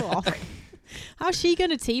her. Oh. How's she going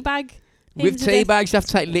to teabag? With tea bags, you have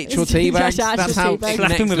to take literal tea bags. Josh That's how teabag.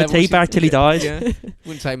 Slap him with a next tea level bag till he dies. Yeah.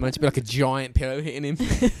 Wouldn't take much. It'd be like a giant pillow hitting him.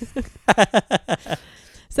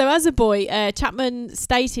 So as a boy, Chapman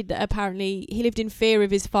stated that apparently he lived in fear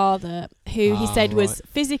of his father, who he said was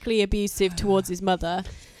physically abusive towards his mother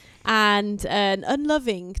and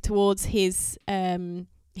unloving towards his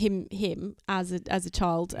him as a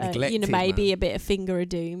child. Neglected, Maybe man. a bit of finger of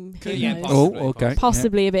doom. Who Yeah, knows? possibly. Oh, okay.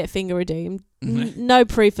 Possibly a bit of finger of doom. Mhm. No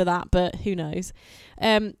proof of that, but who knows.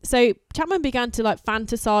 So Chapman began to like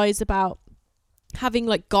fantasize about having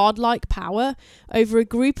like godlike power over a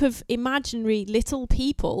group of imaginary little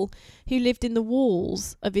people who lived in the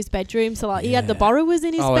walls of his bedroom. So like he had the Yeah. borrowers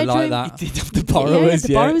in his Oh, I bedroom. like that. He did have the Yeah, borrowers.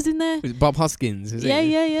 the borrowers in there. Was it Bob Hoskins? Is Yeah, it?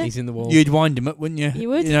 yeah, yeah. He's in the wall. You'd wind him up, wouldn't you? You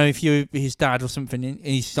would. You know, if you were his dad or something, and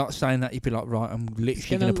he starts saying that, you'd be like, right, I'm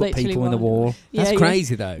literally going to put literally people in the wind him wall. That's Yeah,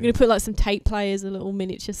 crazy though. You're gonna put like some tape players, a little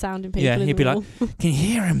miniature sounding people. Yeah, in he'd the be like, wall. can you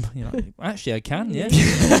hear him? You're like, actually, I can, yeah.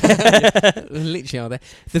 Literally are there.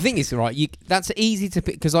 The thing is, right, that's easy to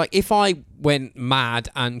pick because, like, if I went mad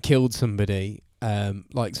and killed somebody,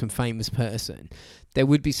 like some famous person, there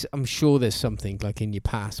would be. I'm sure there's something like in your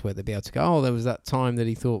past where they'd be able to go, oh, there was that time that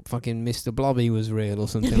he thought fucking Mr. Blobby was real or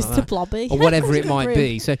something like Mr. that, Blobby or whatever it might Grim.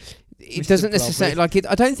 be. So it Mr. doesn't necessarily Blobby.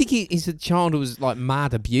 like. I don't think he's a child who was like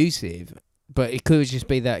mad abusive. But it could just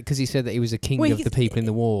be that because he said that he was a king Well, of the he's- people in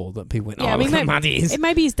the wall that people went, Yeah, oh, I mean, look how mad he is.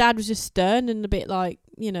 Maybe his dad was just stern and a bit like,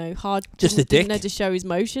 hard. Just a didn't dick. know to show his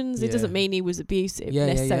emotions. It Yeah. doesn't mean he was abusive Yeah,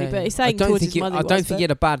 necessarily, yeah. but he's saying towards his mother. I don't think he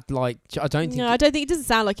had a bad like. I don't think. No, I don't think it doesn't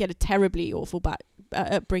sound like he had a terribly awful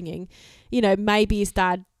upbringing. Maybe his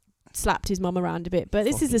dad slapped his mum around a bit, but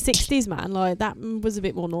this is the 60s, man. Like that was a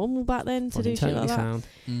bit more normal back then to do shit like that. Sound.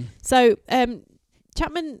 So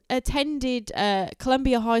Chapman attended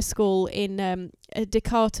Columbia High School in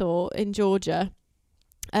Decatur in Georgia.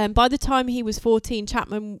 By the time he was 14,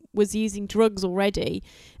 Chapman was using drugs already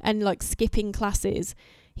and like skipping classes.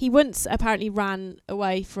 He once apparently ran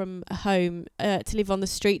away from home to live on the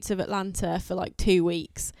streets of Atlanta for like 2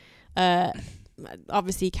 weeks.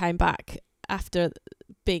 Obviously, he came back after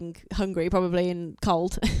being hungry, probably, and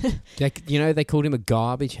cold. They called him a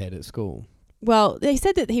garbage head at school. Well, they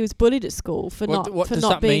said that he was bullied at school for What does not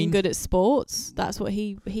that being mean? good at sports. That's what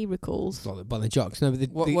he recalls. Like by the jocks. No, but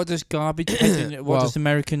What does garbage? What does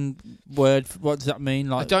American word? What does that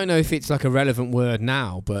mean? I Like, don't know if it's like a relevant word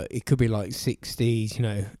now, but it could be like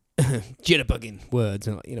 60s, jitterbugging words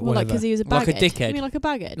and Well, like whatever. because he was a baghead. Like a dickhead. You mean like a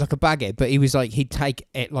baghead? Like a baghead, but he was like he'd take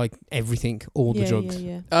it like everything, all the yeah, drugs.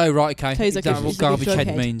 yeah, yeah. oh right, okay. So he's like Is that a- what he's like a garbage drug head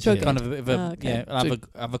head. means? Drug Kind of a bit of a Oh, okay. yeah.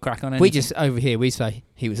 Have a crack on it. We just over here we say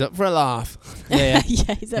he was up for a laugh. yeah.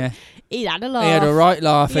 yeah, Yeah. He had a laugh. He had a right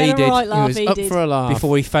laugh. He had a did. right laugh, he was he up did. for a laugh.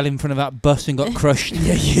 Before he fell in front of that bus and got crushed.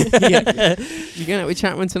 yeah. You going out with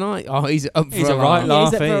Chapman tonight? Oh, he's up for He's a a right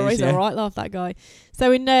laugh. laugh. He's yeah. a right laugh, that guy.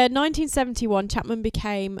 So in 1971, Chapman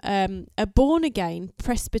became a born-again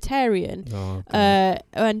Presbyterian, Oh, God.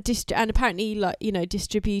 and apparently,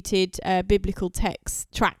 distributed biblical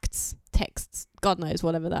tracts. God knows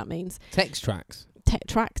whatever that means. Text tracks.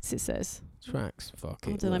 Tracts, it says. Tracks. Fuck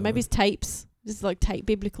I it. don't know. Maybe it's tapes. Just like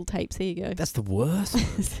biblical tapes. Here you go. That's the worst.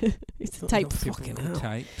 It's Not tapes. fucking hell.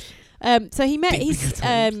 Tapes. So he met Biblical his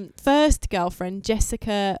tapes. first girlfriend,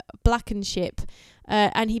 Jessica Blankenship,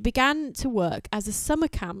 and he began to work as a summer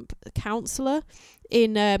camp counselor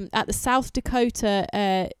in at the South Dakota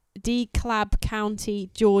DeKalb County,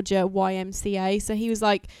 Georgia YMCA. So he was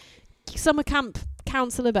like summer camp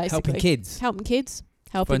counselor, basically Helping kids.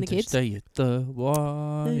 helping the kids. It's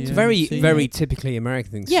a very, very typically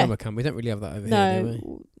American thing. Yeah. Summer camp. We don't really have that over here, do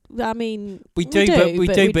we? No, I mean We do, but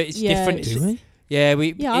it's yeah, different. it's- Do we? Yeah,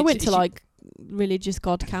 we. Yeah, I it's- went to it's- like religious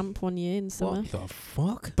God camp one year in summer. What the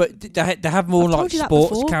fuck? But they have more I've like told you that sports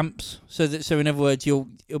before. camps. So in other words, it'll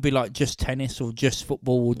be like just tennis or just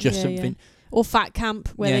football or just Yeah, something. Or fat camp,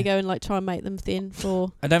 where Yeah. they go and like try and make them thin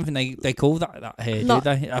for. I don't think they call that here, Not-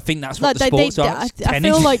 do they? I think that's Like what the sports are. I It's feel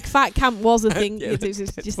tennis. like fat camp was a thing. Yeah. It was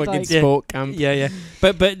just Fucking like sport camp. Yeah.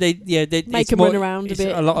 But they make it's them more, run around a it's-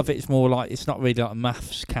 bit. A lot of it's more like it's not really like a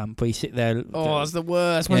maths camp where you sit there. Oh, it's the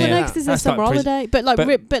worst. Yeah. Well, Yeah. next is a That's like summer holiday, but like but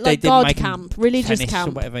but they like didn't God make 'em camp, religious tennis or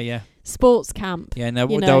camp, whatever. Yeah. sports camp. Yeah. And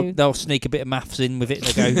You they'll know. they'll sneak a bit of maths in with it.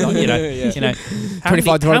 They go like, you know. Yeah. You know,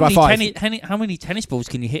 25 divided by 5. How many tennis balls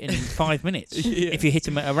can you hit in 5 minutes? Yeah. If you hit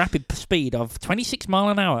them at a rapid speed of 26 mile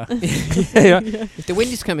an hour. If the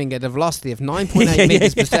wind is coming at a velocity of 9.8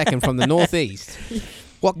 meters per second from the northeast,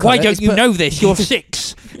 what Why colour don't is you put- know this? You're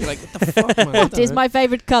 6. You're like, what the fuck, man? I It don't is know. my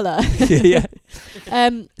favourite colour. Yeah.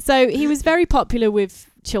 So he was very popular with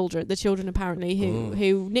the children apparently, Mm.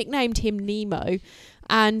 who nicknamed him Nemo,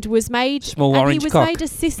 and was made Small and orange he was cock. made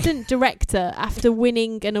assistant director after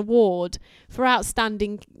winning an award for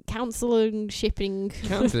outstanding counselling shipping.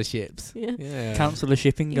 Counsellorships. Yeah. Yeah. Councillor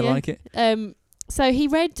shipping. I Yeah. like it. So he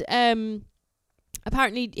read.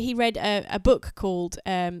 Apparently, he read a book called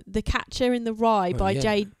 "The Catcher in the Rye" Oh, by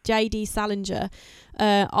yeah. J.D. Salinger,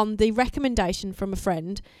 on the recommendation from a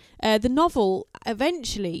friend. The novel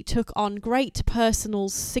eventually took on great personal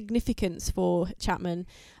significance for Chapman,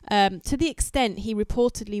 to the extent he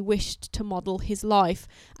reportedly wished to model his life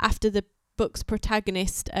after the book's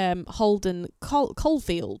protagonist, Holden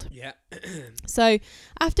Caulfield. Yeah. So,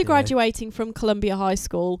 after Yeah. graduating from Columbia High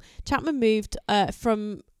School, Chapman moved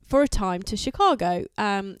for a time to Chicago,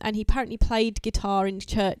 and he apparently played guitar in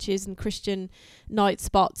churches and Christian night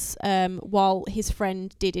spots, while his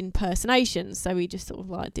friend did impersonations. So he just sort of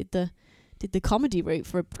like did the comedy route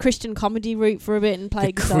for a Christian comedy route for a bit and The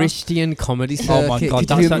played guitar. Christian comedy circuit. Oh my God, Could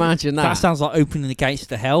that's you like- imagine that? That sounds like opening the gates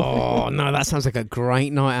to hell. Oh no, that sounds like a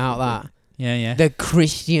great night out. That Yeah. the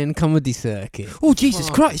Christian comedy circuit. Oh Jesus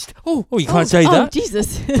Fuck. Christ! Oh, you can't say Oh that.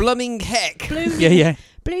 Jesus! Blooming heck. Yeah.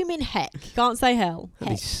 Blooming heck! Can't say hell.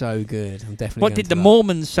 That'd be Heck. so good. I'm definitely. What going did to the that.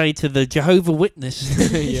 Mormons say to the Jehovah Witness?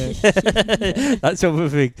 Yeah. That sort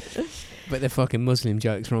of thing. But their fucking Muslim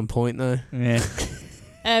jokes are on point though. Yeah.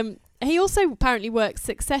 He also apparently worked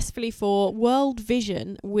successfully for World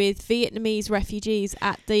Vision with Vietnamese refugees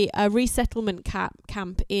at the resettlement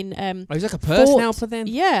camp in Oh, he's like a person Fort- helper then.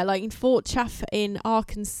 like in Fort Chaffee in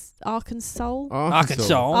Arkansas. Arkansas.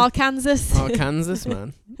 Arkansas.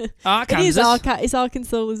 Man. It is it's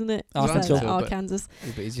Arkansas, isn't it? You say Arkansas, that, but- Arkansas.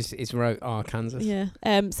 But it's wrote Arkansas. Yeah.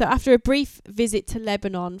 So after a brief visit to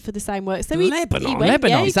Lebanon for the same work, so he Lebanon? went,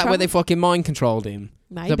 Lebanon? yeah, he Is that where they travelled- fucking mind controlled him?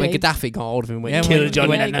 Maybe. Is that where Gaddafi got hold of him and went, Yeah, kill when- John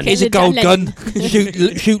when- Lennon? Here's a John gold gun.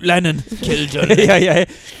 shoot Lennon. Kill John yeah.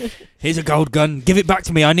 Here's a gold gun. Give it back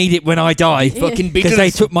to me. I need it when I die. Yeah. Fucking Because they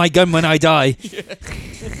took my gun when I die.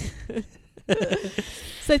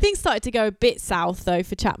 So things started to go a bit south though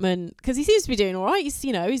for Chapman, because he seems to be doing all right. He's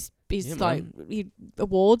Yeah, like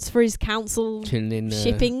awards for his council Chilling in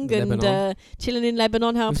shipping and Lebanon. chilling in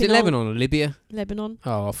Lebanon, helping Was it out- Lebanon or Libya? Lebanon.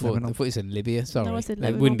 Oh, I thought Lebanon. you said Libya. Sorry. I said It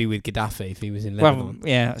Lebanon. wouldn't be with Gaddafi if he was in Well, Lebanon.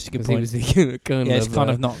 yeah, that's a good 'Cause he point. was the colonel Yeah, it's of, kind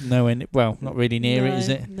of not knowing. Well, not really near it, is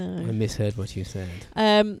it? I No. misheard what you said.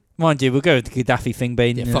 Mind you, we'll go with the Gaddafi thing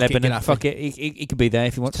being Yeah, in fuck it, Lebanon. Gaddafi. Fuck it, he could be there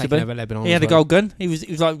if he wants to Taking be. over Lebanon. He had a as well. gold gun. He was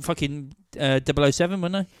like fucking 007,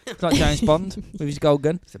 wasn't he? It's like James Bond with his gold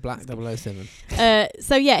gun. It's a black 007.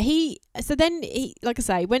 So then he, like I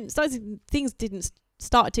say, things didn't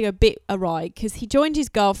start to go a bit awry, because he joined his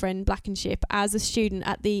girlfriend Blankenship as a student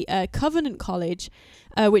at the Covenant College,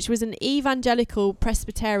 which was an evangelical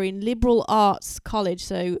Presbyterian liberal arts college.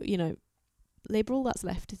 So liberal, that's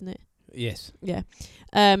left, isn't it? Yes. Yeah.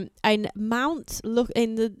 In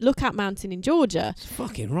the Lookout Mountain in Georgia. It's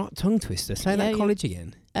fucking right tongue twister. Say Yeah, that yeah. college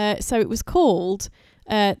again. So it was called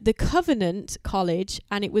the Covenant College,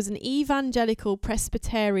 and it was an evangelical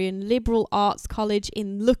Presbyterian liberal arts college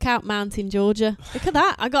in Lookout Mountain, Georgia. Look at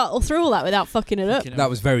that. I got through all that without fucking it up. That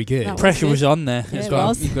was very good. That was Pressure good. was on there. Yeah, as it well.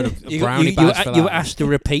 was. You've got a You, brownie badge for that. you were asked to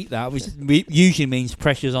repeat that, which usually means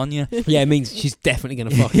pressure's on you. Yeah, it means she's definitely going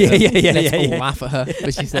to fuck Yeah, it up. yeah, Let's yeah, all yeah. laugh at her,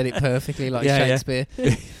 but she said it perfectly like Yeah, yeah. Shakespeare.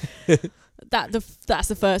 That's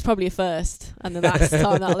the first, probably a first, and the last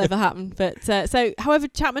time that'll ever happen. But however,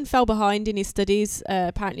 Chapman fell behind in his studies.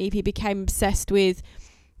 Apparently, he became obsessed with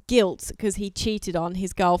guilt because he cheated on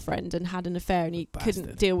his girlfriend and had an affair, and he couldn't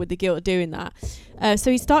Bastard. deal with the guilt of doing that.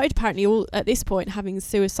 So he started apparently at this point having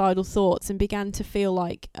suicidal thoughts and began to feel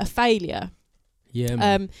like a failure. Yeah,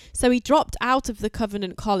 man. So he dropped out of the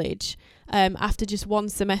Covenant College after just one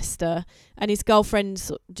semester, and his girlfriend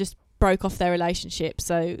just broke off their relationship,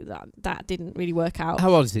 so that didn't really work out.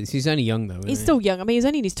 How old is he? He's only young though. Isn't He's he? still young. I mean, he was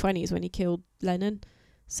only in his 20s when he killed Lennon.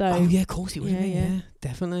 So of course it would have been. Yeah,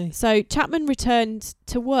 definitely. So Chapman returned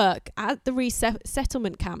to work at the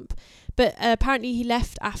resettlement camp, but apparently he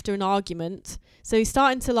left after an argument. So he's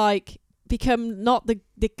starting to like become not the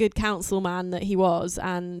good councilman that he was,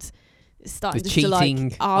 and starting to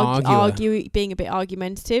like argue, being a bit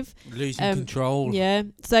argumentative, losing control. Yeah.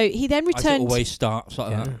 So he then returned. As it always starts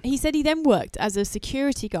like that. He said he then worked as a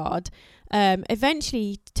security guard,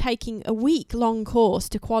 eventually taking a week-long course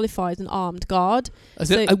to qualify as an armed guard.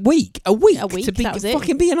 So a week to be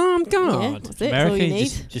fucking be an armed guard. Yeah, that's it. That's all you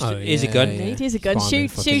need. Here's a gun. Here's a gun.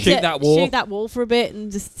 Shoot that wall for a bit, and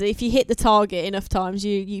just if you hit the target enough times,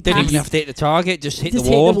 you don't pass. even have to hit the target. Just hit the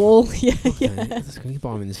wall. wall. Yeah. That's going to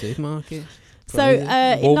buy them in the supermarket. So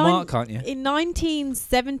Walmart, can't you? In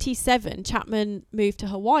 1977, Chapman moved to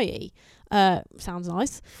Hawaii. Sounds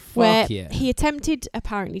nice. He attempted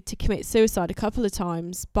apparently to commit suicide a couple of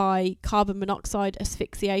times by carbon monoxide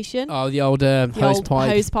asphyxiation. Oh, the old hose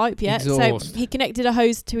pipe. Yeah. Exhaust. So he connected a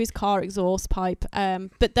hose to his car exhaust pipe,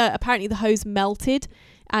 but apparently the hose melted,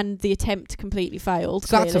 and the attempt completely failed.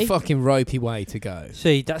 So that's a fucking ropey way to go.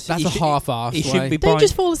 See, that's a half-assed way. Don't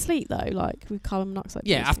just fall asleep though, like with carbon monoxide.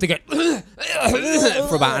 Yeah, have to go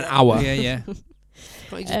for about an hour. Yeah.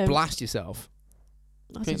 Can't you just blast yourself?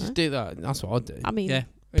 I Can you just do that? That's what I'd do. I mean, yeah.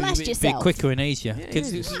 blast yourself. A bit quicker and easier.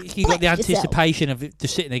 Because you got the anticipation of it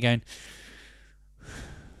just sitting there going...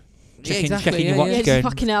 Checking your watch going...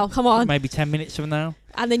 fucking hell, come on. Maybe 10 minutes from now.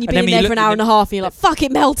 And then you've been there for an hour and a half and you're like, fuck,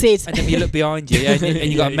 it melted. And then you look behind you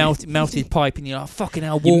and you got a melted pipe and you're like, fucking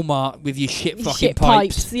hell, Walmart with your shit fucking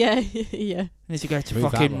pipes. Yeah. And as you go to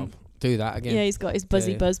Move fucking... do that again. Yeah, he's got his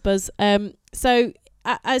buzz. So...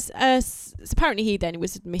 As apparently he then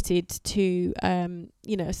was admitted to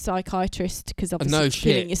a psychiatrist, because obviously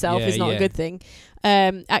killing yourself is not a good thing,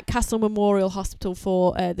 at Castle Memorial Hospital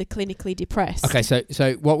for the clinically depressed. Okay,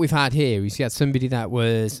 so what we've had here is you had somebody that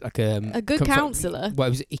was like a good counsellor.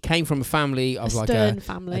 Well, he came from a family of like stern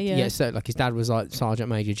family. So like his dad was like Sergeant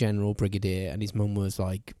Major General Brigadier, and his mum was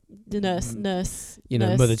like the nurse.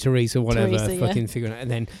 Mother Teresa, whatever, fucking figuring it.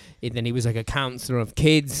 And then he was like a counsellor of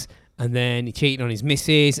kids. And then he cheated on his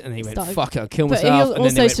missus, and then he went, fuck it, I'll kill myself. And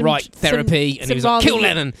then they went, therapy, and he was like, kill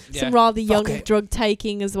Lennon. Some rather young drug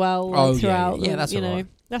taking as well throughout. Yeah, that's all right.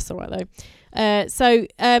 That's all right, though. So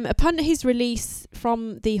upon his release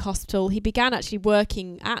from the hospital, he began actually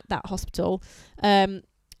working at that hospital. And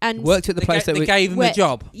worked at the place that they gave him a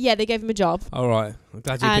job. Yeah, they gave him a job. All right. I'm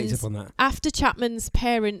glad you picked up on that. After Chapman's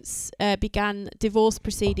parents began divorce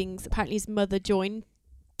proceedings, apparently his mother joined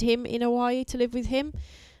him in Hawaii to live with him.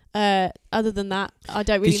 Other than that, I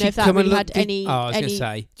don't really know if that really had any... I was going to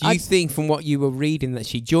say, do you think from what you were reading that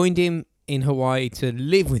she joined him in Hawaii to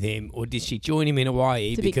live with him, or did she join him in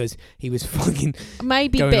Hawaii because he was fucking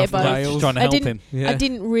maybe a bit of both? Trying to help him. I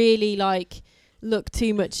didn't really look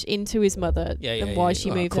too much into his mother and why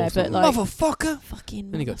she moved there, but motherfucker,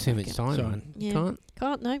 fucking only got too much time, man. Yeah.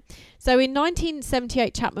 Can't no. So in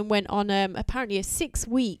 1978, Chapman went on apparently a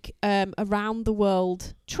 6-week around the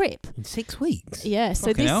world trip. In 6 weeks? Yeah.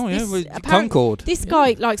 So this Concorde. This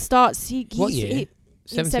guy starts. What year?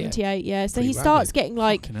 78. Yeah. So Pretty he starts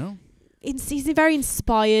getting he's very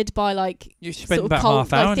inspired by you spend about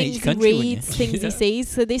half hour in each country, he reads, things he sees.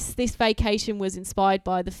 So this vacation was inspired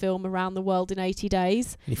by the film Around the World in 80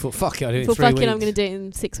 Days. And he thought, fuck it, I'll do it in 3 weeks. I'm going to do it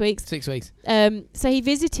in 6 weeks. 6 weeks. So he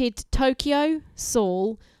visited Tokyo,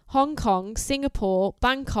 Seoul, Hong Kong, Singapore,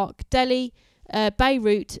 Bangkok, Delhi,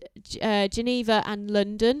 Beirut, Geneva, and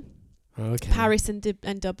London. Okay. Paris and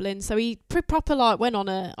Dublin. So he proper went on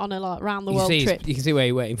a round the world trip. You can see where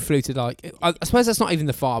he went. He flew to I suppose that's not even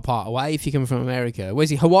the far part away if you come from America. Where's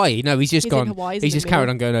he? Hawaii? No, he's just gone. He's just carried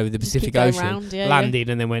on going over the Pacific Ocean, landed,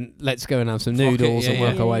 and then went, let's go and have some noodles and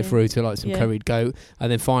work our way through to some curried goat,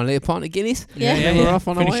 and then finally a pint of Guinness. We're off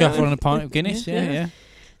on finish off on a pint of Guinness. Yeah.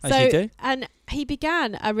 As you do. And he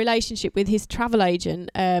began a relationship with his travel agent,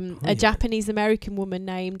 a Japanese-American woman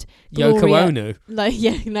named Gloria, Yoko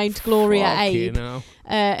Ono. Named Gloria Abe,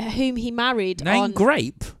 whom he married named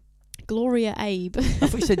Grape? Gloria Abe. I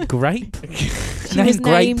thought you said Grape. She was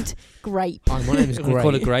named Grape. Hi, my name is Grape.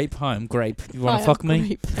 Call her Grape. Hi, I'm Grape. You want to fuck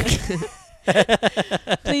me?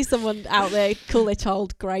 Please, someone out there, call their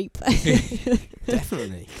child Grape.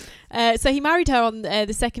 Definitely. So he married her on the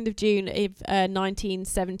 2nd of June of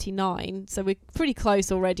 1979. So we're pretty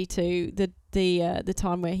close already to the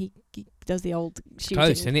time where he does the old shooting.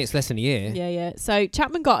 Close, and it's less than a year. Yeah. So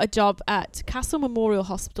Chapman got a job at Castle Memorial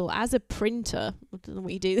Hospital as a printer. I don't know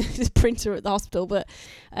what you do as a printer at the hospital, but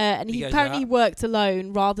and he apparently worked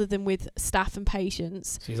alone rather than with staff and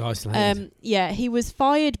patients. So he's isolated. He was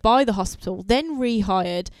fired by the hospital, then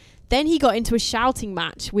rehired, Then he got into a shouting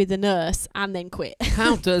match with a nurse and then quit.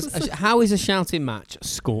 How is a shouting match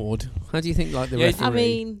scored? How do you think, like, the referee? I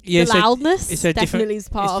mean, the loudness definitely is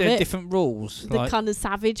part of it. Different rules. The kind of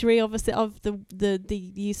savagery of the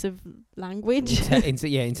use of language.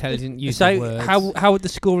 Intelligent use of words. So how would the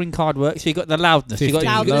scoring card work? So you got the loudness. You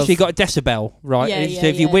got a decibel, right? Yeah, so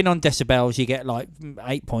if you win on decibels, you get like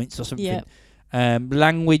 8 points or something. Yep.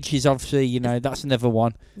 Language is obviously, that's another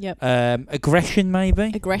one. Yep. Aggression,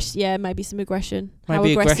 maybe. Maybe some aggression.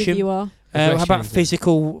 Maybe how aggressive you are. How about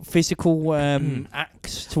physical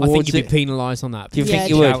acts towards I think you'd it? be penalised on that. Do you think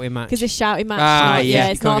you would? Because it's shouting match.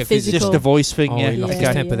 It's not physical. It's just a voice thing. He lost his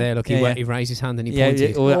temper there. Look, he raised his hand and he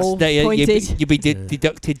pointed. Pointed. You'd be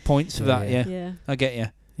deducted points for that. Yeah. I get you.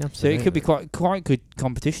 Absolutely. So it could be quite good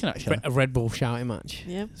competition actually. A Red Bull shouting match.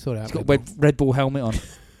 Yeah. Sort out. It's got Red Bull helmet on.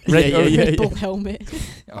 Red Bull helmet.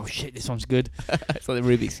 Oh shit, this one's good. It's like the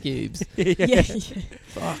Rubik's cubes. yeah.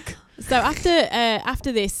 Fuck. So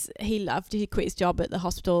after this, he quit his job at the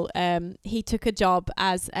hospital. He took a job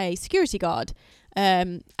as a security guard,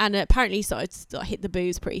 and apparently he started to hit the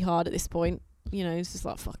booze pretty hard at this point. It's just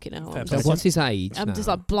like fucking hell. So what's his age? I'm just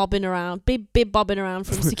like blobbing around, bib bobbing around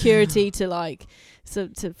from security to like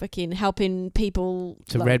to fucking helping people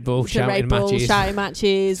to like, Red Bull shouting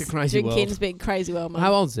matches. It's a crazy drinking. world. It's a bit crazy world, man.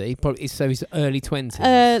 How old is he? Probably so he's early 20s.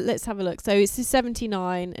 Let's have a look. So it's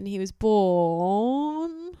 79, and he was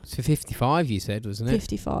born. So 55, you said, wasn't it?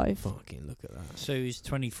 55. Fucking look at that. So he's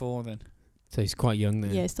 24 then. So he's quite young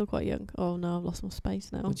then. Yeah, he's still quite young. Oh no, I've lost my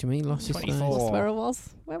space now. What do you mean lost your space? 24. Lost where I was.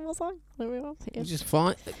 Where was I? There we are. It's just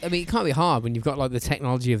fine. I mean, it can't be hard when you've got like the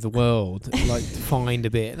technology of the world, like to find a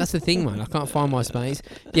bit. That's the thing, man. I can't find my space.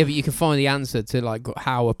 Yeah, but you can find the answer to like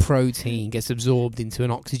how a protein gets absorbed into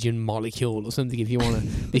an oxygen molecule or something if you want to.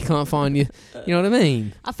 But you can't find you know what I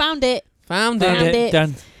mean? I found it. Found it.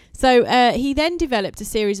 Done. So he then developed a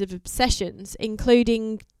series of obsessions,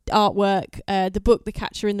 including artwork, the book The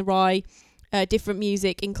Catcher in the Rye, different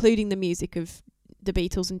music, including the music of the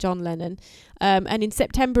Beatles and John Lennon. And in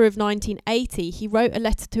September of 1980, he wrote a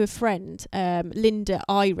letter to a friend, Linda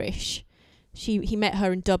Irish. He met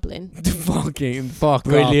her in Dublin. Fucking fuck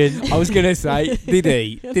brilliant. Off. I was going to say, did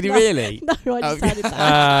he? Did he really? No, I just added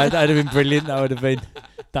that. That would have been brilliant. That would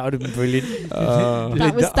have been brilliant.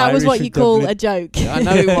 That was what you call a joke. Yeah, I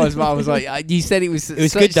know it was, but I was like, you said it was. It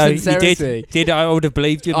was good though. Sincerity. You did. I would have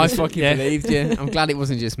believed you. I fucking believed you. I'm glad it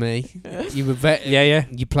wasn't just me. You were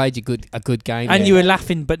You played a good game, and you were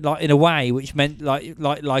laughing, but like in a way which meant like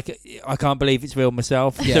I can't believe it's real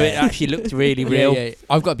myself. Yeah. So it actually looked really real. Yeah.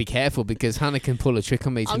 I've got to be careful because Hannah can pull a trick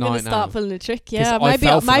on me tonight. I'm going to start pulling a trick. Yeah, maybe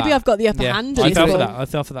I've got the upper hand. I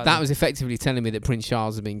fell for that. That was effectively telling me that Prince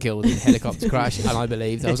Charles had been killed in a helicopter crash, and I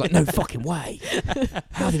believed. I was like, no fucking way.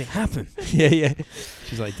 How did it happen? Yeah.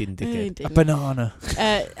 She's like, didn't dickhead. A banana.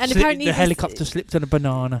 And apparently the helicopter slipped on a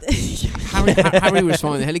banana. Harry was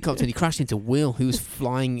flying the helicopter and he crashed into Will, who was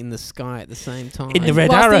flying in the sky at the same time. In the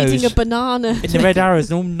Red Arrows. Eating a banana. In the Red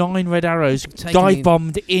Arrows, all 9 Red Arrows dive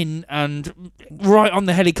bombed in and right on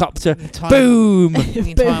the helicopter. Boom!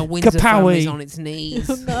 The entire Windsor family's on its knees.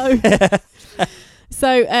 Oh, no.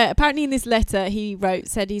 So apparently in this letter he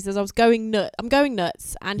says I'm going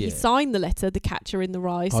nuts, and he signed the letter The Catcher in the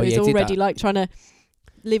Rye. So he's already like trying to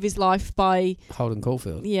live his life by Holden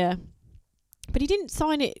Caulfield. Yeah. But he didn't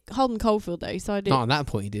sign it Holden Caulfield though. So not on that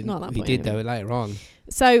point he didn't. Not on that he point, did though later on.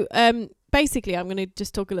 So basically I'm going to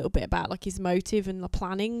just talk a little bit about like his motive and the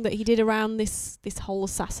planning that he did around this whole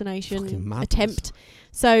assassination attempt.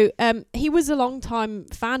 So he was a long time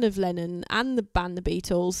fan of Lennon and the band The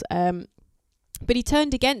Beatles, but he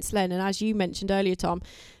turned against Lennon, as you mentioned earlier, Tom,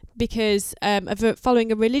 because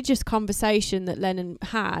following a religious conversation that Lennon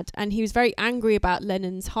had, and he was very angry about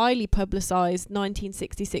Lennon's highly publicised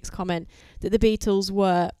 1966 comment that the Beatles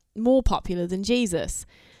were more popular than Jesus.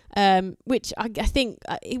 Which I think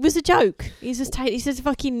it was a joke. I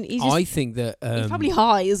think that he's probably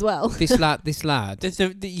high as well. This lad.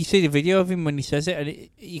 You see the video of him when he says it, and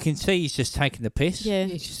you can see he's just taking the piss. Yeah,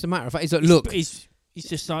 it's just a matter of fact. He's like, look, He's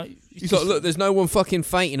just like... He's like, look, there's no one fucking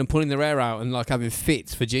fainting and pulling their hair out and like having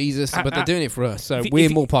fits for Jesus, but they're doing it for us, so we're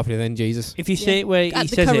more popular than Jesus. If you see it where he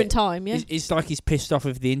says it... At the current time, yeah. It's like he's pissed off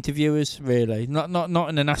with the interviewers, really. Not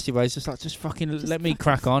in a nasty way, it's just like, let me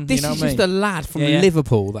crack on, this you know what I mean? This is just a lad from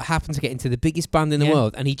Liverpool that happened to get into the biggest band in the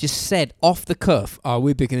world, and he just said, off the cuff,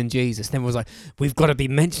 we're bigger than Jesus. Then was like, we've got to be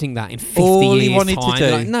mentioning that in 50 All years' he wanted time. to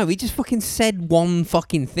do... Like, no, he just fucking said one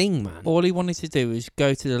fucking thing, man. All he wanted to do was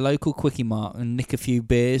go to the local Quickie Mart and nick a few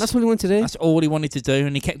beers. That's what he wanted to do. That's all he wanted to do,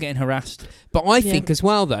 and he kept getting harassed. But I think as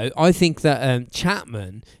well, though, I think that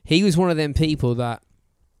Chapman, he was one of them people that,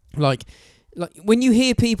 like, like when you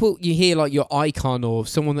hear people, you hear like your icon or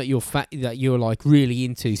someone that you're like really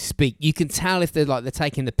into speak. You can tell if they're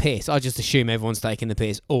taking the piss. I just assume everyone's taking the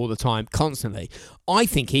piss all the time, constantly. I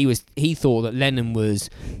think he thought that Lennon was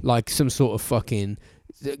like some sort of fucking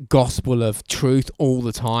gospel of truth all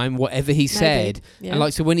the time, whatever he said. Yeah. And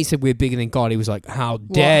like, so when he said we're bigger than God, he was like, how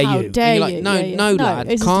dare how you? Dare and you're like, you? no,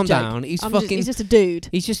 lad, calm down. He's just a dude.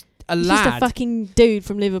 He's just a He's lad. just a fucking dude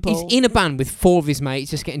from Liverpool. He's in a band with 4 of his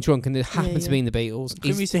mates just getting drunk, and they happen to be in the Beatles.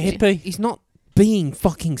 He's a hippie. He's not being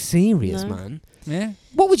fucking serious, No. man. Yeah.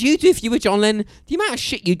 What would you do if you were John Lennon? The amount of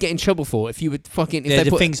shit you'd get in trouble for if you would fucking... If Yeah, they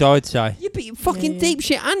the things I'd say. You'd be fucking Yeah. deep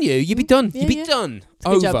shit, and you'd be done. Yeah, You'd be yeah. done. It's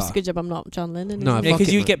Over. a good job I'm not John Lennon. No, isn't it? Yeah, fuck because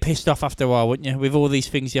it, you'd man. get pissed off after a while, wouldn't you? With all these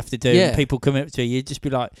things you have to do, Yeah. and people come up to you, you'd just be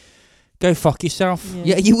like, "Go fuck yourself."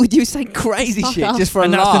 Yeah, you would. You say crazy Fuck shit off. just for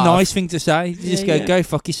And a that's laugh. the nice thing to say. You just Yeah, go, yeah. "Go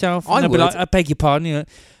fuck yourself." I And I'd be would. like, "I beg your pardon." You know,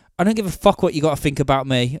 I don't give a fuck what you got to think about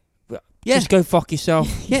me. Yeah. Just go fuck yourself.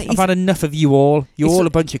 Yeah, I've had enough of you all. You're It's all like-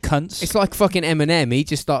 a bunch of cunts. It's like fucking Eminem. He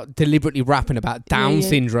just started deliberately rapping about Down Yeah.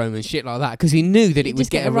 syndrome and shit like that because he knew that He'd it would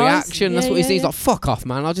just get get a a rise. reaction. That's Yeah, what he yeah, said. He's yeah. like, fuck off,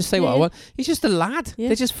 man. I'll just say what I Yeah. want. He's just a lad. Yeah.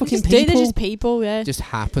 They're just fucking Just people. They're just people, yeah. Just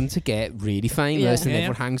happen to get really famous Yeah. and Yeah.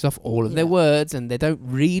 everyone hangs off all of their Yeah. words and they don't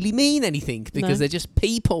really mean anything because No. they're just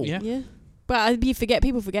people. Yeah. Yeah. But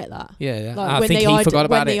people forget that. Yeah. Like I when think they he forgot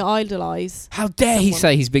about when it. they idolise. How dare he someone.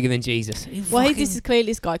 say he's bigger than Jesus? Well,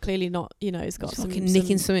 this guy clearly not, he's got He's some fucking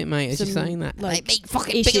nicking something, mate, as you're some, saying that. like, me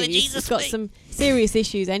fucking issues. bigger than Jesus, He's got mate. some serious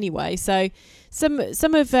issues anyway. So some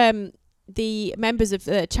of the members of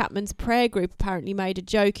Chapman's prayer group apparently made a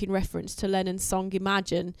joke in reference to Lennon's song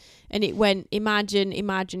Imagine, and it went, imagine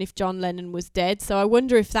if John Lennon was dead. So I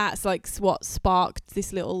wonder if that's like what sparked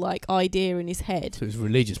this little like idea in his head. So it's a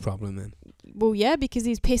religious problem then. Well, yeah, because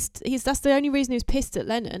he's pissed. That's the only reason he was pissed at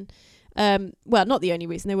Lennon. Well, not the only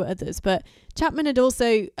reason. There were others, but Chapman had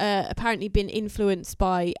also apparently been influenced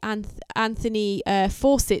by Anthony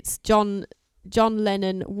Fawcett's John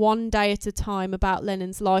Lennon One Day at a Time about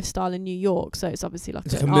Lennon's lifestyle in New York. So it's obviously like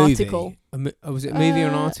It's like an a movie. article. Was it a movie or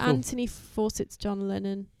an article? Anthony Fawcett's John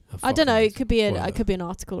Lennon. Oh, I fuck don't know. knows. It could be Whatever. it could be an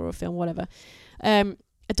article or a film, whatever.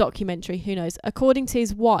 A documentary. Who knows? According to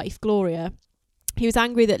his wife Gloria, he was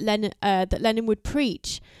angry that Lennon would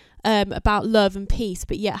preach about love and peace,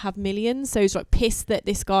 but yet have millions. So he's like pissed that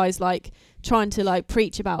this guy's like trying to like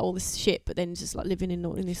preach about all this shit, but then just like living in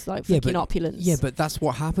this like freaking opulence. Yeah, but that's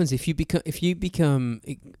what happens if you become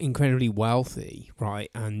incredibly wealthy, right?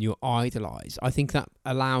 And you're idolized. I think that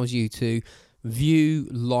allows you to view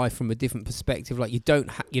life from a different perspective. Like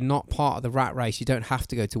you're not part of the rat race. You don't have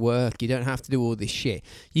to go to work. You don't have to do all this shit.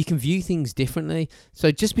 You can view things differently.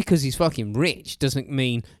 So just because he's fucking rich doesn't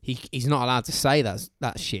mean he's not allowed to say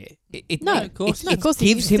that shit. Of course it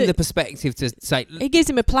gives him the perspective to say. It gives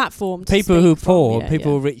him a platform. To People who are speak poor, from,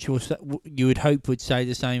 people who are rich, you would hope would say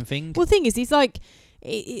the same thing. Well, the thing is, he's like,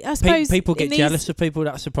 I suppose people get in these- jealous of people.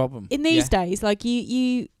 That's the problem. in these days. Like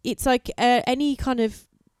it's like any kind of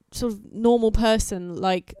sort of normal person.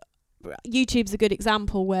 Like YouTube's a good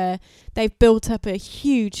example where they've built up a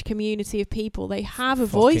huge community of people. They have a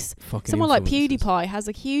voice. Someone like PewDiePie has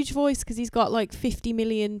a huge voice because he's got like 50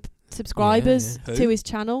 million subscribers Yeah. to his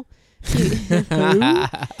channel.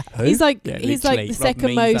 He's like Yeah, he's like literally. the second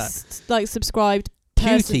Rob means most like subscribed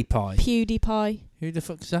person. PewDiePie. PewDiePie. Who the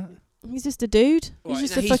fuck's that? He's just a dude. He's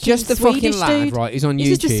just a he's fucking just a Swedish fucking lad, dude. right? He's on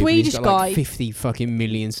He's YouTube. just a and he's Swedish got like guy. 50 fucking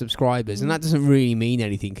million subscribers, and that doesn't really mean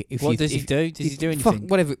anything. What does he do? Does he do anything?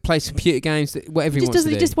 Whatever, plays computer games, whatever he Just wants does to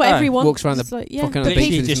do. just whatever he wants. Walks around Just the like, yeah. fucking But beach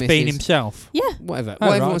Literally with his just being missus. himself. Yeah. Whatever Oh,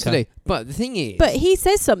 he right, wants to okay. do. But the thing is, But he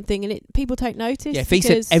says something and people take notice. yeah, if he said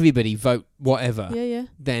because- everybody vote whatever, Yeah.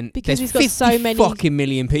 then Because there's he's got 50 so many- fucking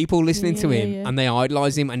million people listening to Yeah, him, yeah. and they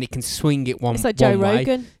idolise him, and it can swing it one It's like Joe one way.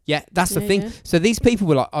 Rogan. Yeah, that's the Yeah, thing. yeah. So these people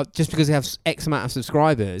were like, just because they have X amount of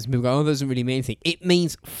subscribers, people go, oh, that doesn't really mean anything. It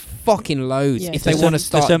means fucking loads. Yeah. If they For want to some-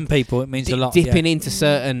 start for some people, it means a lot. dipping yeah. into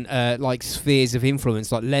certain like spheres of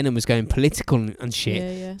influence, like Lennon was going political and shit.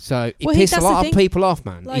 Yeah. So it Well, pissed a that's the lot of thing. people off,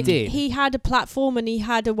 man. Like he did. he had a platform and he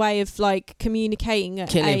had a way of like communicating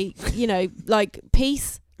Kill like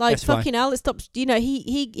peace. Like That's fine. fucking hell, it stops.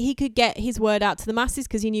 He could get his word out to the masses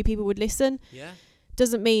because he knew people would listen. Yeah.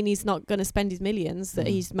 Doesn't mean he's not going to spend his millions that Mm.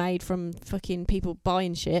 he's made from fucking people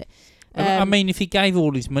buying shit. I mean, if he gave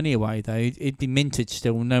all his money away, though, it'd be minted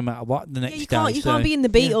still, no matter what. The next you day, can't be in the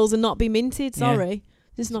Beatles and not be minted. Yeah. Sorry,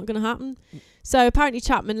 it's not going to happen. So apparently,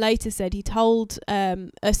 Chapman later said he told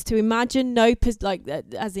us to imagine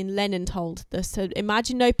as in Lennon told us to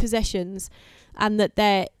imagine no possessions, and that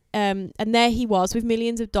there he was with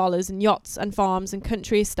millions of dollars and yachts and farms and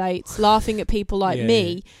country estates, laughing at people like Yeah,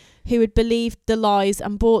 me, who had believed the lies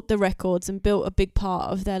and bought the records and built a big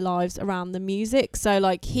part of their lives around the music. So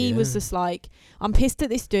like he was just like, I'm pissed at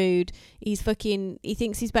this dude. He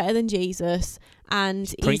thinks he's better than Jesus,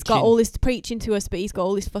 and he's got all this preaching to us, but he's got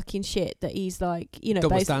all this fucking shit that he's like,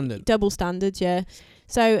 double standards, yeah.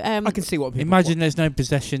 So I can see what people imagine. There's no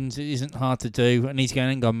possessions. It isn't hard to do, and he's going,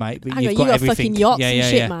 "Hang on, mate, but you've got everything. Fucking yachts and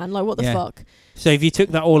shit, man. Like what the fuck?" So if you took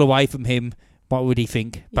that all away from him, what would he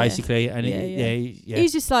think, basically? And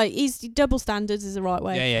he's just like, he's double standards is the right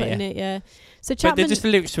way of putting it. Yeah. So Chapman, but they're just the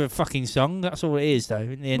lyrics to a fucking song. That's all it is, though.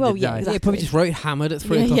 In the end of the day, exactly. He probably just wrote hammered at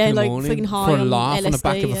 3 o'clock in the morning for a laugh on the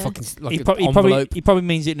back of a fucking envelope. He probably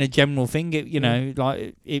means it in a general thing.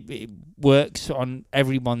 Like it works on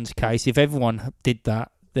everyone's case. If everyone did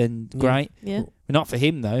that, then great. Yeah. Not for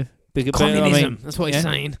him though. Communism. That's what he's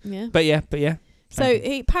saying. Yeah. But yeah. So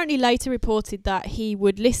he apparently later reported that he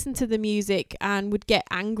would listen to the music and would get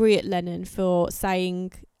angry at Lennon for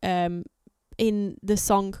saying in the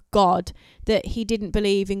song God that he didn't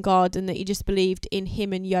believe in God and that he just believed in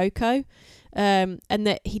him and Yoko, and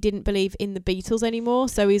that he didn't believe in the Beatles anymore.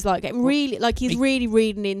 So he's like really really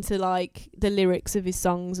reading into like the lyrics of his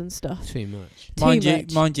songs and stuff. Too much. Mind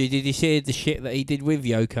you, did he see the shit that he did with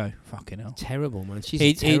Yoko? Fucking hell. Terrible, man. She's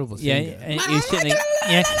a terrible singer. He was sitting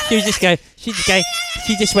there, she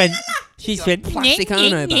just went Plastic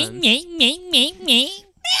Ono band.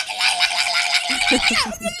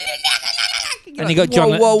 And you got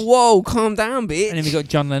John. Whoa! Calm down, bitch. And then we got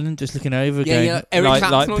John Lennon just looking over, Eric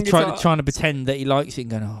Clapton on guitar. trying to pretend that he likes it,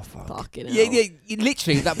 and going, "Oh fuck." Fucking hell. Yeah.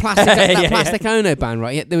 Literally, that Plastic Ono band,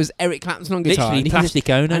 right? Yeah, there was Eric Clapton on guitar. Literally, Plastic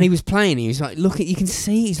Ono, and he was playing. He was like, you can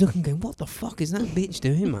see he's looking, going, "What the fuck is that bitch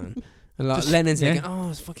doing, man?" And like Lennon's like, "Oh,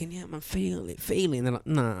 it's fucking man, feeling." And they're like,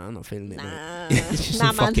 "Nah, I'm not feeling it." Nah, it's just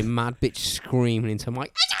some fucking mad bitch screaming into a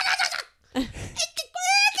mic.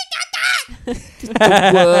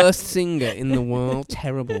 The worst singer in the world.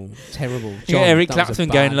 Terrible. John, Eric Clapton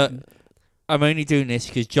going, "Look, I'm only doing this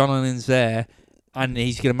because John Lennon's there, and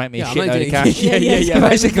he's going to make me a shitload of cash." Yeah.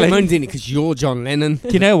 Basically, I'm only doing it because you're John Lennon.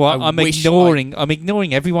 You know what? I'm ignoring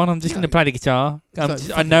everyone. I'm just going to play the guitar.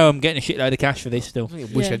 I know I'm getting a shitload of cash for this still. I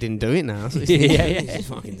wish I didn't do it now. It's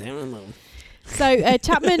fucking terrible. So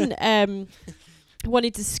Chapman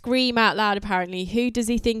wanted to scream out loud, apparently. Who does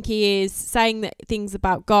he think he is? Saying that things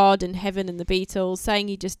about God and heaven and the Beatles, saying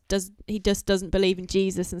he just doesn't believe in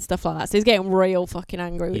Jesus and stuff like that. So he's getting real fucking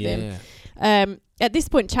angry with him. At this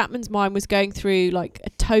point, Chapman's mind was going through like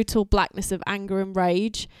a total blackness of anger and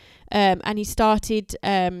rage, and he started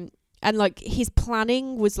and like his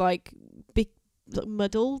planning was like becoming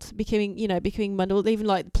muddled. Even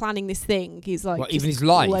like planning this thing, he's like even his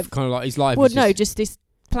life, kind of like his life. Well, no, just this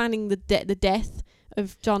planning the death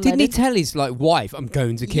of John Lennon. Didn't he tell his like wife, "I'm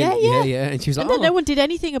going to kill you"? Yeah. And she was like, and then no one did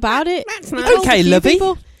anything about it. That's nice. Okay, lovey.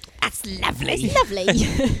 That's lovely. It's lovely.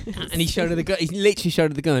 And he showed her the gun. He literally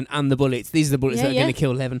showed her the gun and the bullets. These are the bullets that are going to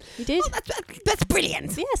kill Levin. He did. Oh, that's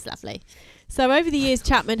brilliant. Yes, lovely. So over the years,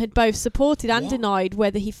 Chapman had both supported and denied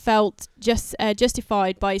whether he felt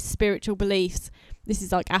justified by his spiritual beliefs. This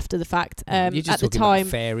is like after the fact, You're just at the talking time,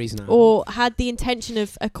 about fairies now. or had the intention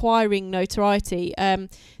of acquiring notoriety.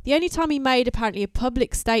 The only time he made apparently a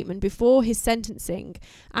public statement before his sentencing,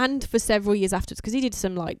 and for several years afterwards, because he did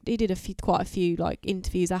quite a few like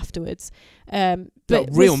interviews afterwards. But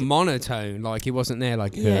real monotone, like he wasn't there,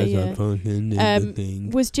 like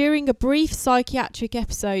was during a brief psychiatric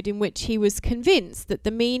episode in which he was convinced that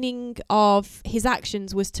the meaning of his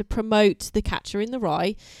actions was to promote The Catcher in the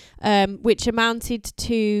Rye, which amounted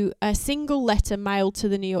to a single letter mailed to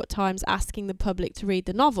the New York Times asking the public to read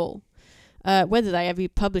the novel. Whether they ever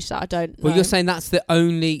published that, I don't know. Well, you're saying that's the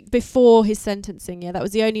only... Before his sentencing, yeah. That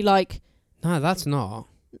was the only, like... No, that's not.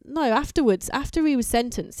 No, afterwards. After he was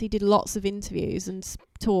sentenced, he did lots of interviews and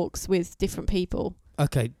talks with different people.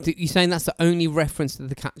 Okay, you're saying that's the only reference to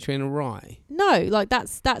The Catcher in the Rye? No, like,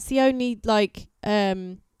 that's the only, like...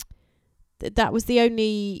 that was the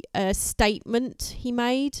only statement he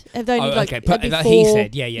made. That he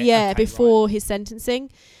said, okay, before his sentencing.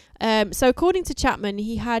 So according to Chapman,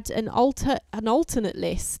 he had an alternate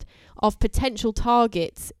list of potential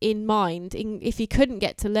targets in mind if he couldn't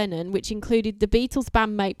get to Lennon, which included the Beatles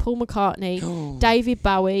bandmate Paul McCartney, David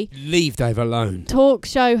Bowie, leave Dave alone, talk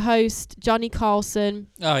show host Johnny Carlson,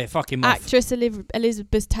 fuck him off, actress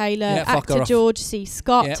Elizabeth Taylor, actor George C.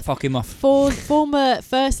 Scott, fuck him off, former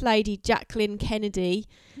First Lady Jacqueline Kennedy.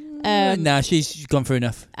 She's gone through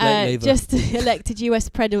enough. Just elected US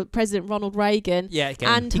President Ronald Reagan,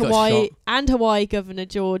 and Hawaii Governor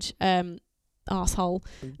George arsehole.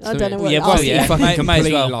 I don't know what. He fucking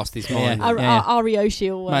completely lost his mind. Ariyoshi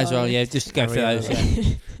or whatever. Might as well, just go for those.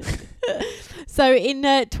 So in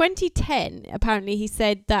 2010, apparently he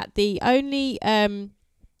said that the only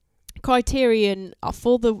criterion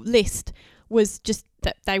for the list was just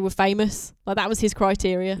that they were famous. Like that was his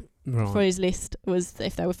criteria for his list, was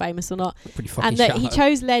if they were famous or not. Pretty fucking and that shallow. he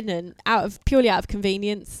chose Lennon purely out of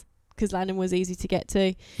convenience, because Lennon was easy to get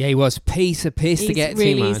to. Yeah, he was piece of piss to get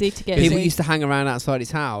really to, man. easy to get People to. used to hang around outside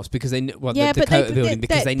his house because they knew, the but Dakota building,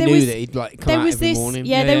 because they knew that he'd like come out every morning.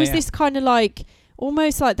 There was this kind of like,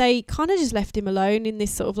 almost like they kind of just left him alone in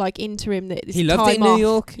this sort of like interim. That this he loved time it in New off.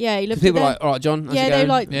 York. Yeah, he loved it. People there. were like, all right, John. How's yeah, it they going?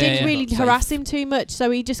 like didn't really Safe. harass him too much, so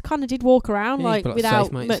he just kind of did walk around like safe,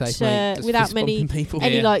 without mate, much, safe, mate. Just without fist many bumping people.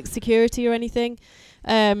 any like security or anything.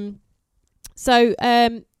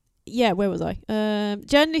 Yeah, where was I?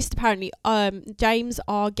 Journalist apparently, James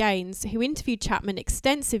R. Gaines, who interviewed Chapman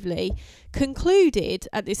extensively, concluded,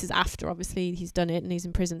 this is after obviously he's done it and he's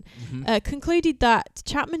in prison, concluded that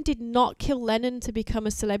Chapman did not kill Lennon to become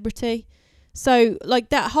a celebrity. So like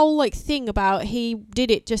that whole like thing about he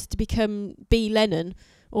did it just to be Lennon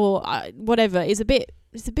or whatever is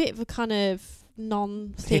it's a bit of a kind of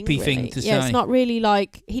non-thing, hippie really. thing to Yeah, say. it's not really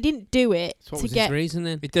like he didn't do it So what to was get his reason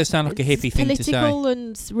then? It does sound like a hippie thing to say. political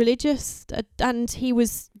and religious, and he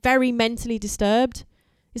was very mentally disturbed.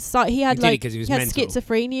 It's like he had He did it 'cause he was mental.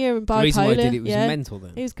 schizophrenia and bipolar. The reason why he did it was yeah. mental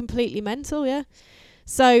then. He was completely mental, yeah.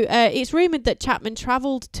 So it's rumoured that Chapman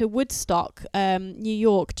travelled to Woodstock, New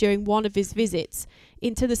York, during one of his visits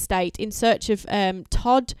into the state in search of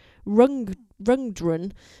Todd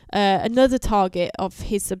Rundgren, another target of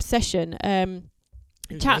his obsession.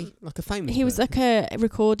 Like a famous He was person. like a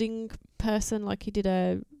recording person, like he did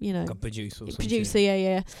like a producer or something. producer,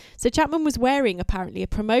 yeah. So Chapman was wearing apparently a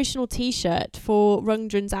promotional T-shirt for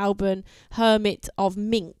Rundgren's album Hermit of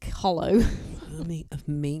Mink Hollow. Hermit of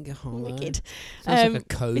Mink Hollow. Wicked. Sounds like a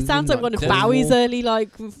code. It sounds like one of Cornwall. Bowie's early like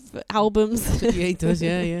albums. Yeah, it does.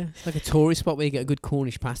 Yeah. It's like a tourist spot where you get a good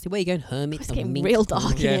Cornish pasty. Where you going, Hermit It's of getting Mink real Hollow.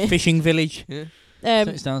 dark. Yeah, Yeah. fishing village. Yeah. That's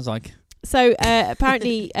what it sounds like. So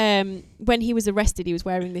apparently, when he was arrested, he was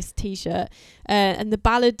wearing this T-shirt, and the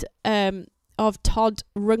ballad of Todd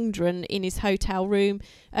Rundgren in his hotel room.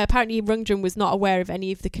 Apparently, Rundgren was not aware of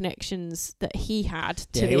any of the connections that he had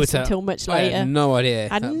to this until much I later. had no idea.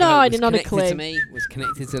 Had That no bloke idea, was not a connected clue. To me, was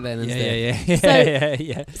connected to Lennon's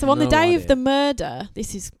Yeah. So on the No day idea. of the murder,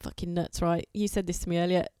 this is fucking nuts, right? You said this to me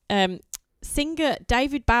earlier. Singer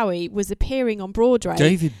David Bowie was appearing on Broadway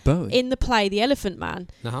David Bowie. in the play The Elephant Man.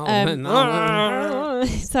 No.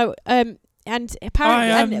 So and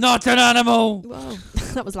apparently I am not an animal. Whoa,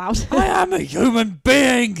 that was loud. I am a human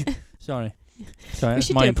being. Sorry, We that's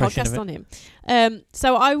should my do a impression podcast of it. on him.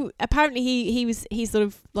 So apparently he sort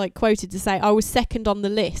of like quoted to say I was second on the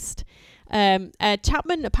list.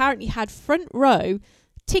 Chapman apparently had front row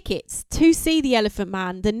tickets to see The Elephant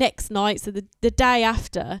Man the next night, so the day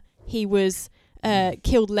after he was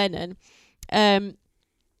killed Lennon.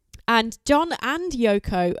 And John and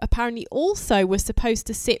Yoko apparently also were supposed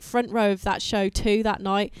to sit front row of that show too that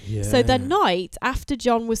night. Yeah. So the night after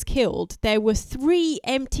John was killed, there were 3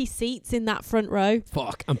 empty seats in that front row.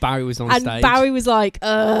 Fuck. And Barry was on And stage. Barry was like,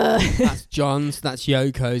 That's John's. That's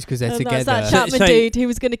Yoko's because they're and together. that's that Chapman So- dude who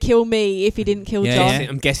was going to kill me if he didn't kill Yeah, John. yeah.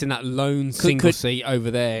 I'm guessing that lone single could- seat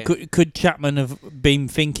over there. Could Chapman have been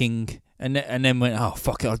thinking and then went, oh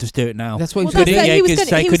fuck it, I'll just do it now? That's what Well, he was that's going it. to He do.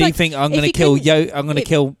 was gonna- he was could he like, think I'm if going to he kill couldn't- I'm going to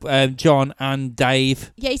kill John and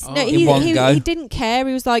Dave? Yeah, in one go. he didn't care.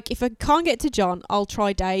 He was like, if I can't get to John, I'll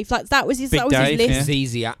try Dave. Like that was his Big his Dave, list. yeah. It's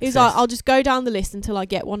easy access. He was like, I'll just go down the list until I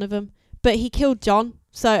get one of them. But he killed John.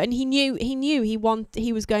 So and he knew he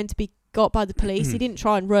was going to be got by the police. He didn't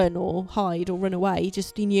try and run or hide or run away.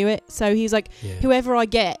 He knew it. So he was like, Yeah. whoever I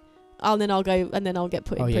get, and then I'll go and then I'll get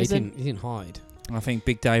put in He prison. didn't hide. I think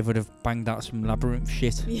Big Dave would have banged out some labyrinth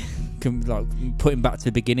shit. Yeah. Put him back to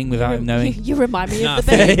the beginning without him knowing. You remind me of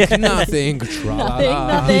the bit. Nothing.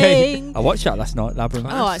 Nothing. I watched that last night, Labyrinth.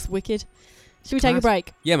 Oh, it's wicked. Should we take a Class.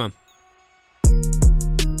 break? Yeah, man.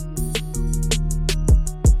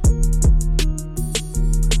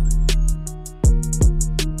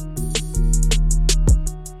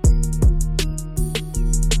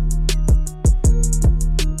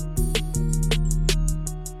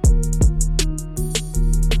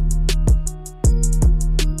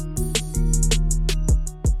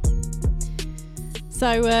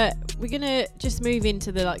 So we're gonna just move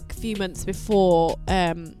into the few months before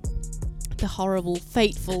the horrible,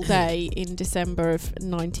 fateful day in December of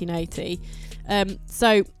 1980.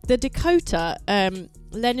 So the Dakota,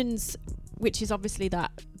 Lennon's, which is obviously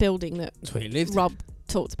that building that That's where he lived. Rob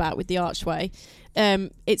talked about with the archway.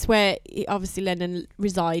 It's where obviously Lennon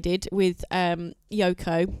resided with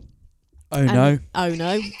Yoko. Oh no. Oh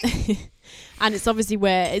no. and it's obviously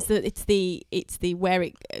where it's the where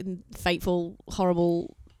it fateful,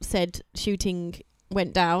 horrible said shooting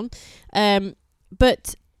went down.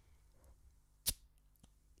 But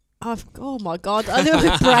oh my god, I know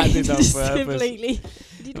my brain just completely.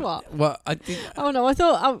 Did what? Well, I did. Oh no, I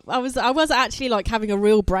thought I was actually like having a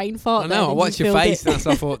real brain fart. I know. I watched your face, and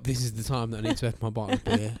so I thought this is the time that I need to have my bottle of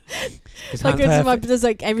beer. There's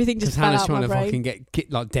like everything just fell Hannah's out trying my to brain. fucking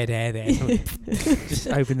get like dead air there. Just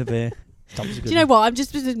open the beer. Do you know what? I'm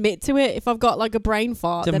just going to admit to it. If I've got like a brain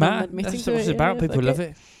fart, then I'm admitting That's to what it. it's about. People love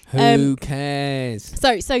it. Who cares?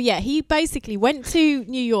 So yeah, he basically went to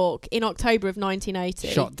New York in October of 1980.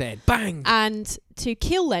 Shot dead. Bang. And to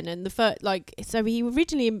kill Lennon, so he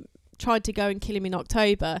originally tried to go and kill him in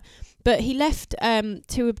October, but he left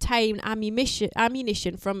to obtain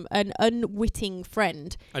ammunition from an unwitting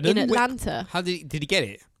friend in Atlanta. How did he get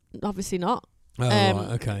it? Obviously not. Oh, right,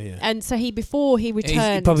 okay, yeah. And so before he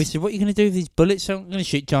returned, He probably said, "What are you going to do with these bullets? I'm going to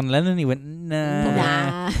shoot John Lennon." He went,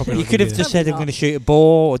 "Nah." You could have just said, "I'm going to shoot a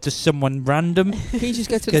boar or just someone random." Can you just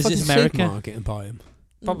go to the fucking supermarket and buy them?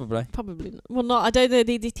 Probably. Probably not. Well, not. I don't know.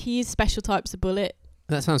 He used special types of bullet.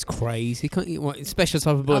 That sounds crazy. Can't you, what, special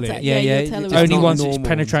type of bullet? Yeah. Only ones which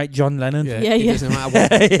penetrate John Lennon. Yeah. It doesn't matter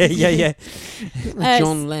what. yeah.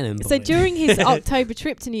 John Lennon bullet. So during his October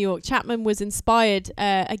trip to New York, Chapman was inspired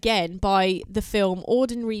again by the film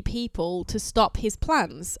Ordinary People to stop his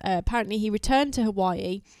plans. Apparently, he returned to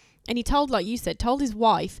Hawaii, and he told his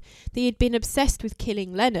wife that he had been obsessed with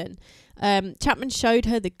killing Lennon. Chapman showed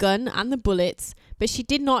her the gun and the bullets, but she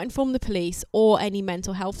did not inform the police or any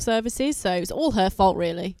mental health services, so it was all her fault,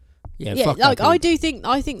 really. Yeah, like I think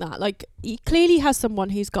that like he clearly has someone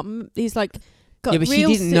who's got yeah, but she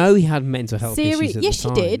didn't know he had mental health issues at Yes, the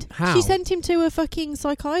time. she did. How? She sent him to a fucking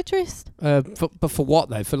psychiatrist. But for what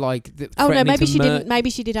though? For like maybe she didn't.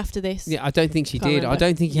 Maybe she did after this. Yeah, I don't think she Can't did. remember. I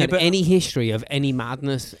don't think he had any history of any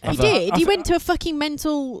madness. He did. He went to a fucking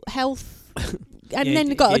mental health and then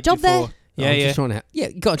got a job there. Just trying to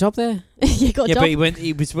you got a job there. You got a job. But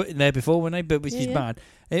he was there before, wasn't he? But which is bad.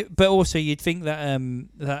 But also, you'd think that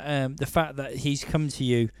the fact that he's come to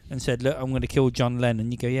you and said, "Look, I'm going to kill John Lennon,"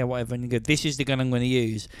 you go, "Yeah, whatever," and you go, "This is the gun I'm going to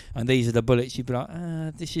use, and these are the bullets." You'd be like,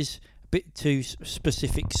 "This is a bit too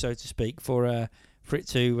specific, so to speak, for it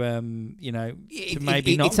to to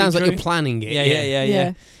maybe not." It sounds be like true. you're planning it.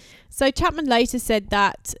 Yeah. So Chapman later said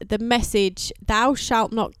that the message "Thou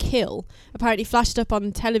shalt not kill" apparently flashed up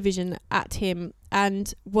on television at him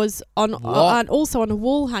and was on and also on a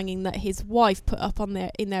wall hanging that his wife put up on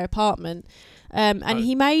in their apartment. And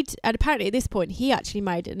apparently at this point he actually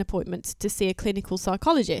made an appointment to see a clinical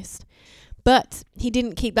psychologist. But he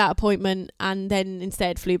didn't keep that appointment and then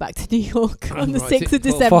instead flew back to New York on the 6th of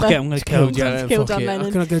December. Fuck it, I'm going to kill John Lennon.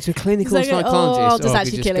 I'm going to go to a clinical He's like, psychologist. I'll just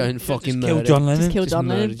actually kill him. Go and fucking kill John Lennon. Just kill John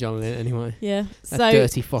Lennon. Murder John Lennon anyway. Yeah. That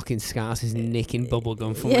dirty fucking scouse is nicking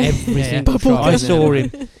bubblegum from Yeah. every Yeah. single shop. I saw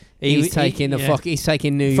him. He's taking He's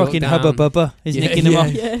taking New York fucking down. Hubba Bubba. He's nicking him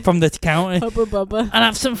off from the counter. Hubba Bubba. And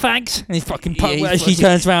have some fags. And he's fucking he's she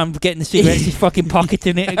turns around getting the cigarettes. He's fucking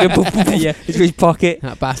pocketing it. Yeah, it's his pocket.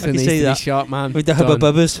 That bastard needs to be shot, man. With the Hubba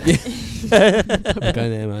Bubbas. I'm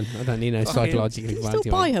going there, man. I don't need no psychologically. Can you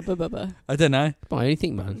still buy Hubba Bubba? I don't know. Buy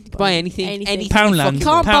anything, man. Buy anything. Poundland.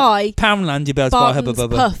 Can't buy Poundland, you'll be able to buy Hubba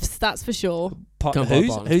Barton's Bubba. Puffs, that's for sure.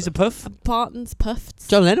 Who's a puff? Barton's Puffs.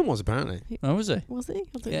 John Lennon was apparently. Oh, was he? Was he?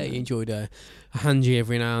 Yeah, he enjoyed a hangy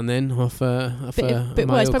every now and then off a bit male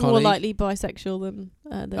worse, probably more colleague. likely bisexual than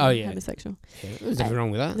homosexual. Yeah, there's nothing wrong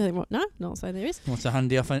with that. No, not saying there is. What's a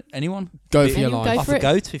handy off anyone? Go for your life. Off a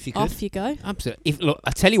goat if you could. Off you go. Absolutely. Look, I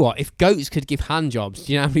tell you what, if goats could give hand jobs,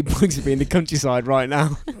 do you know how many bugs would be in the countryside right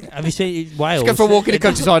now? Have you seen Wales? Let's go for a walk in the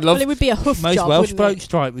countryside, love. Well, it would be a hoof Most job. Welsh wouldn't blokes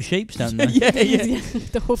strike with sheep, don't they? yeah.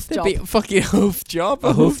 The hoof It'd job. be a fucking hoof job.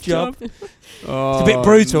 A hoof job. Oh, It's a bit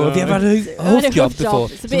brutal. no. Have you ever had a hoof job before?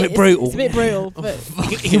 It's a bit brutal. It's a bit brutal, but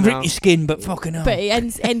You can rip your skin, but fucking hell. but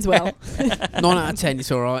it ends well. 9 out of 10,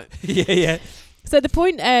 it's all right. Yeah. So the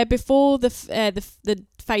point before the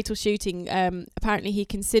fatal shooting, apparently he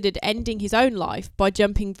considered ending his own life by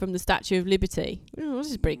jumping from the Statue of Liberty. Oh,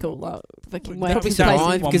 this is pretty cool. Like, fucking way Probably to so place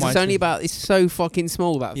high it. because it's so fucking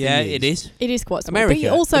small. That Yeah, thing it is. It is quite small. America,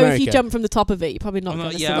 But also, if you America. jump from the top of it, you're probably not I'm going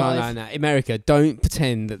not- to yeah, survive. No. America, don't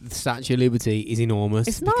pretend that the Statue of Liberty is enormous.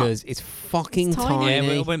 It's not. Because it's fucking It's tiny. tiny.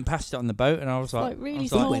 Yeah, we went past it on the boat, and I was like, like really I was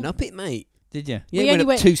small. I went up it, mate. did you? Yeah, We went only up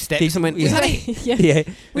went- 2 steps and went, Did- is that it? Yeah. Yeah.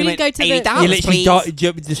 We didn't go to the. $80. You literally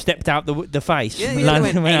please. just stepped out the face. Yeah, and yeah,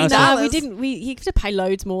 landed they went, when I was $80. like, No, we didn't. You have to pay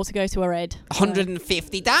loads more to go to our head.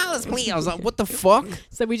 $150, please. I was like, what the fuck?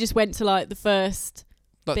 So we just went to like the first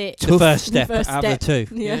bit. The first step first out step. of the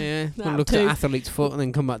two. Yeah. Out Look of at two. athlete's foot and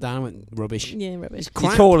then come back down and went, rubbish. Yeah, rubbish.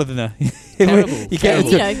 You're taller than her. Terrible. You get up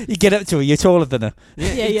You to know. you get up to her. You're taller than her.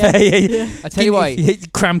 Yeah. I tell you what, you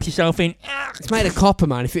cramp yourself in. it's made of copper,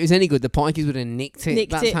 man. If it was any good, the Pikers would have nicked it.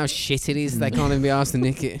 Nicked That's it. how shit it is. They can't even be asked to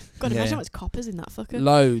nick it. God, Yeah. imagine how much copper's in that fucker.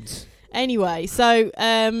 Loads. Anyway, so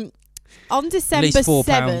on December least £4.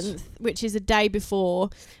 7th, which is a day before,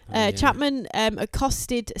 Yeah. Chapman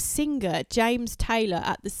accosted singer James Taylor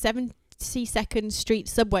at the 72nd Street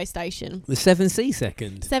subway station. The 7C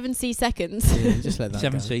second. 70 seconds. Yeah, just let that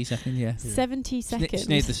 7C second, yeah. 70 seconds. It's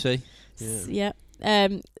near the sea. Yeah.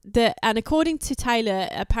 And according to Taylor,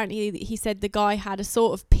 apparently he said the guy had a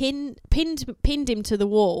sort of pinned him to the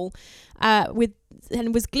wall,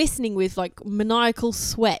 and was glistening with like maniacal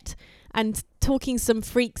sweat and talking some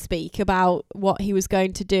freak speak about what he was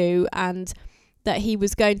going to do and that he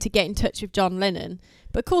was going to get in touch with John Lennon.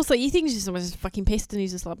 But of course, like you think he's just fucking pissed and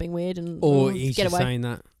he's just like being weird and Or he's get just away. saying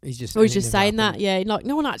that. He's just saying that, yeah. Like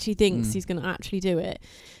no one actually thinks he's going to actually do it.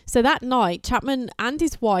 So that night, Chapman and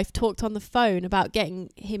his wife talked on the phone about getting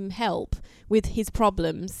him help with his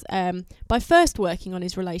problems by first working on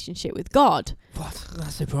his relationship with God. What?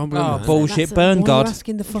 That's the problem. Oh, man. bullshit. That's a- Burn Why are God. you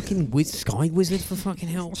asking the fucking Sky Wizard for fucking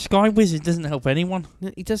help? Sky Wizard doesn't help anyone.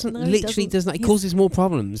 No, he doesn't. No, he Literally doesn't. does not. He He's- causes more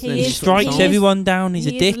problems. he than He is- strikes he is- everyone down. He's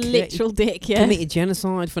a He dick. is a literal dick, yeah. Committed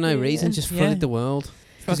genocide for no Yeah. reason. Just Yeah. flooded the world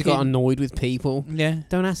because he got Fucking- annoyed with people. Yeah.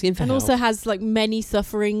 Don't ask him for And help. also has like many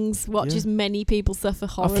sufferings, watches many people suffer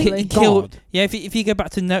I think horribly. he God. killed. Yeah, if you go back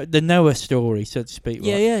to the Noah story, so to speak, right?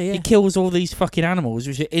 Yeah. He kills all these fucking animals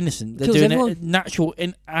which are innocent. They're Kills doing everyone. natural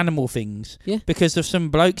animal things Yeah. because of some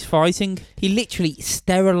blokes fighting. He literally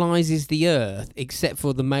sterilizes the earth except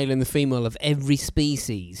for the male and the female of every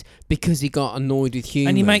species because he got annoyed with humans.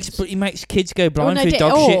 And he makes kids go blind Or, through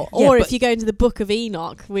dog shit. or Yeah, if you go into the Book of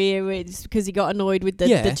Enoch, where it's because he got annoyed with the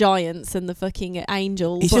Yeah. giants and the fucking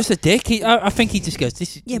angels. He's just a dick. I think he just goes,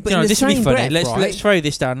 "This, Yeah, but you know, in the this will be same funny. breath, Let's right? throw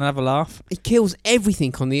this down and have a laugh." He kills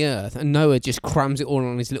everything on the earth, and Noah just crams it all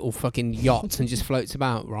on his little fucking yacht and just floats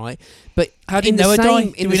about, right? But How did in the Noah die?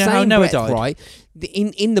 same, Do in we the know how same Noah breath, died? right?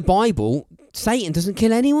 In the Bible, Satan doesn't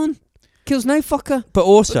kill anyone. Kills no fucker. But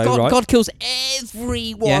also, God, right? God kills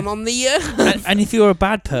everyone Yeah. on the earth. and if you're a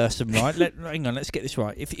bad person, right? Hang on, let's get this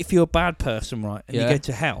right. If you're a bad person, right, and you Yeah. go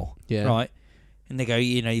to hell, Yeah. right, and they go,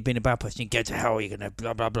 you know, you've been a bad person, you go to hell, you're gonna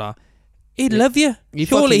blah blah blah. He'd Yeah. love you. You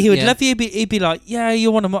Surely fucking- he would yeah. love you. He'd be like, yeah,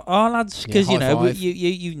 you're one of our lads, because Yeah, you know, high five.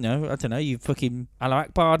 you know, I don't know, you fucking Allah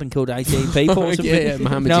Akbar and killed 18 people or something. Yeah,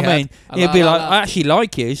 Muhammad You know what I mean? Jihad. He'd be Allah, like, Allah. I actually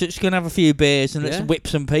like you, so just gonna have a few beers and let's Yeah. whip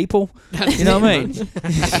some people. That's You know it, what I mean?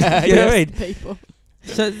 man. You know what I mean? people.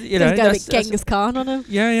 So you know, Go that's, with Genghis Khan on him.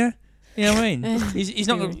 yeah. You know what I mean? Yeah. He's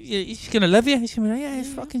not. Gonna, he's gonna love you. He's gonna be like, yeah, it's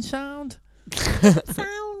fucking sound.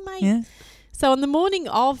 Sound, mate. Yeah. So on the morning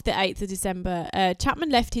of the 8th of December,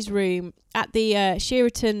 Chapman left his room at the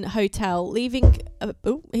Sheraton Hotel, leaving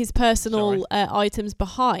his personal items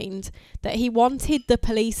behind that he wanted the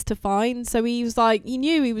police to find. So he was like, he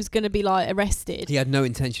knew he was going to be like arrested. He had no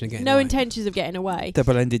intention of getting No away. intentions of getting away.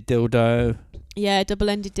 Double-ended dildo. Yeah,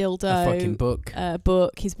 double-ended dildo. A fucking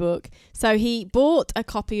book. His book. So he bought a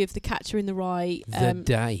copy of The Catcher in the Rye, The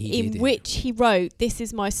day he in did it. which he wrote, "This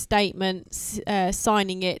is my statement,"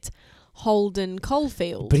 signing it, Holden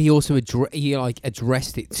Caulfield. But he also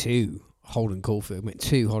addressed it to Holden Caulfield. Went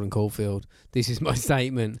to Holden Caulfield. This is my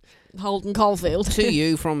statement Holden Caulfield. to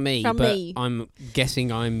you from me. From but me. I'm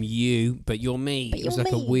guessing I'm you, but you're me. But It was you're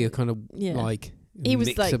like a me. weird kind of Yeah. like He was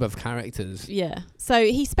mix like- up of characters. Yeah. So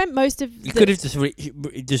he spent most of You could have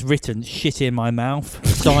just written "shit in my mouth,"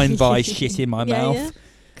 signed by "shit in my mouth." Yeah.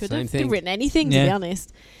 Could Same have thing. written anything, to Yeah. be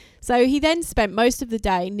honest. So he then spent most of the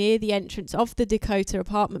day near the entrance of the Dakota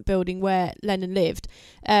apartment building where Lennon lived,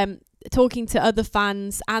 talking to other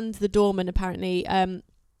fans and the doorman, apparently.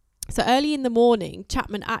 So early in the morning,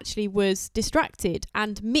 Chapman actually was distracted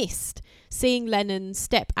and missed seeing Lennon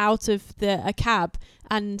step out of a cab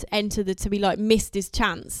and enter missed his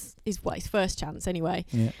chance, his first chance anyway.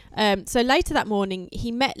 Yeah. So later that morning,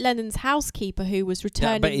 he met Lennon's housekeeper who was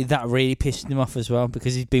returning. That really pissed him off as well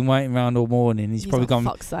because he's been waiting around all morning. He's probably like, gone.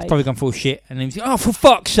 "Fuck's sake." Probably gone full shit, and he's oh for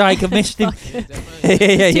fuck's sake, I missed him. Fuck. yeah,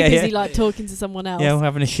 Too busy yeah. like talking to someone else. Yeah, we're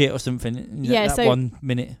having a shit or something. in Yeah, that so 1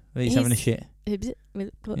 minute that he's having a shit.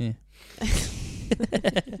 Yeah.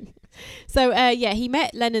 So he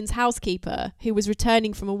met Lennon's housekeeper who was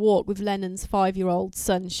returning from a walk with Lennon's 5-year-old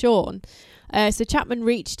son Sean. So Chapman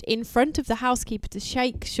reached in front of the housekeeper to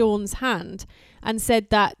shake Sean's hand and said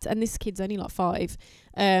that, and this kid's only like 5,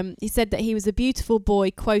 he said that he was a beautiful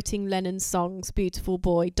boy, quoting Lennon's songs, "Beautiful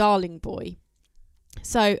Boy, Darling Boy."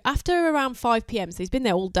 So after around 5 p.m, so he's been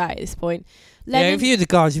there all day at this point. Yeah, if you're the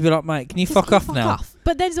guys, you'd be like, mate, can you fuck off now?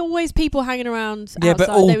 But there's always people hanging around. Yeah, outside.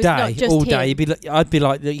 but all There was not day, just all him. day. I'd be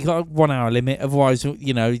like, you got a 1 hour limit, otherwise,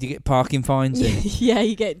 you know, you get parking fines. Yeah,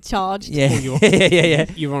 you get charged. Yeah, yeah.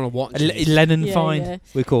 You're on a watch. Lennon Yeah, fine, yeah.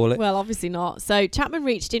 we call it. Well, obviously not. So Chapman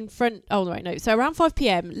reached in front. Oh no. So around 5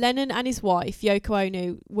 p.m, Lennon and his wife Yoko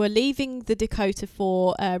Ono were leaving the Dakota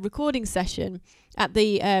for a recording session at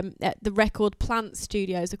the Record Plant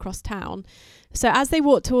Studios across town. So as they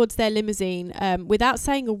walked towards their limousine, without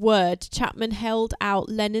saying a word, Chapman held out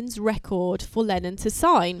Lennon's record for Lennon to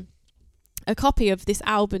sign, a copy of this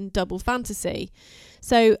album, Double Fantasy.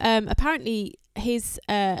 So apparently his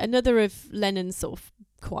another of Lennon's sort of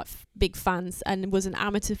quite big fans and was an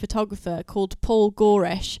amateur photographer called Paul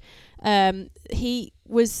Goresh. He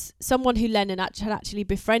was someone who Lennon had actually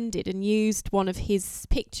befriended and used one of his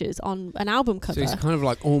pictures on an album cover. So he's kind of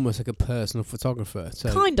like almost like a personal photographer.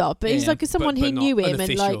 So kind of, but he's like someone who knew him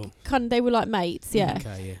and like they were like mates, yeah.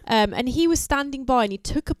 Okay, yeah. And he was standing by and he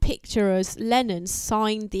took a picture as Lennon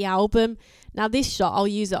signed the album. Now this shot, I'll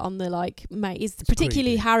use it on the it's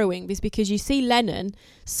particularly harrowing because you see Lennon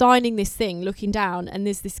signing this thing, looking down, and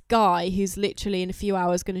there's this guy who's literally in a few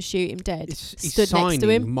hours going to shoot him dead. He's stood next to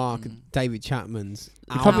him. Mark David Chapman's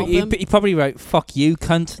He probably wrote "fuck you,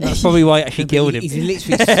 cunt." That's probably why he actually killed him. He's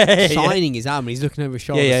literally signing his album. He's looking over his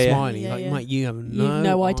shoulder, smiling. Yeah, He's like, mate, you have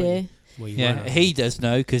no idea. Well, he does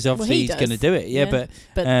know because obviously he's going to do it. Yeah, but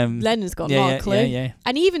Lennon's got no clue. Yeah.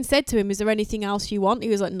 And he even said to him, "Is there anything else you want?" He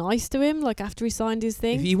was like nice to him, like after he signed his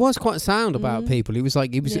thing. He was quite sound about people. He was a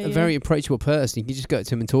very approachable person. You could just go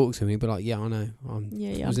to him and talk to him. He'd be like, "Yeah, I know. I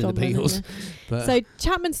was in the Beatles." But so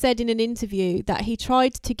Chapman said in an interview that he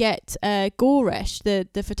tried to get Goresh, the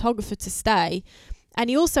photographer, to stay. And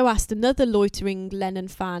he also asked another loitering Lennon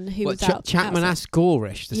fan who was out. Chapman asked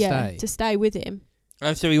Goresh to stay with him.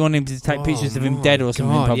 Oh, so he wanted him to take pictures of him dead or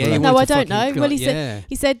something? Probably. Yeah, no, I don't know. Well, he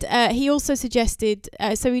said he also suggested.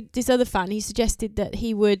 This other fan, he suggested that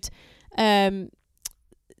he would.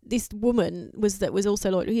 This woman was also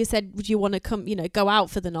loyal. He said, "Would you want to come? Go out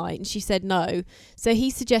for the night?" And she said no. So he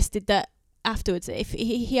suggested that afterwards, if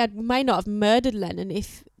he may not have murdered Lennon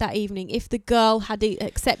if the girl had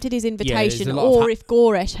accepted his invitation, or if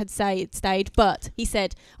Goresh had stayed, but he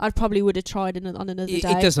said I probably would have tried on another day.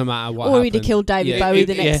 It doesn't matter what or happened. he'd have killed David Bowie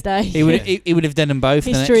the next day. He would have done them both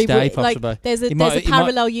the next day, possibly. There's a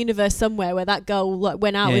parallel universe somewhere where that girl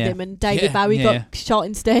went out with him and David Bowie got shot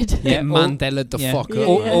instead. Yeah, Mandela the fuck up.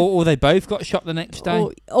 Or they both got shot the next day.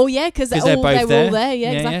 Because they were all there.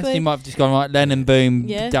 Yeah, exactly. So he might have just gone right, Lennon boom,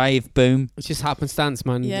 Dave boom. It's just happenstance,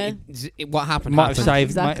 man. Yeah. What happened might have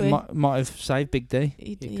saved. Exactly. Might have saved Big D.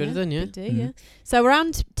 He could have done, yeah. Big D, yeah. So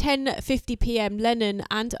around 10:50 p.m, Lennon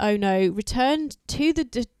and Ono returned to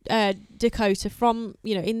the Dakota from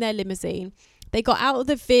in their limousine. They got out of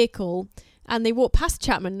the vehicle and they walked past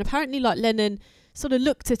Chapman. And apparently, Lennon sort of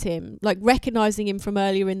looked at him, recognizing him from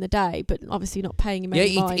earlier in the day, but obviously not paying him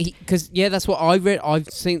any mind. Because that's what I read. I've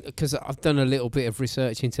seen, because I've done a little bit of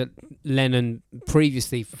research into Lennon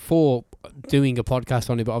previously before doing a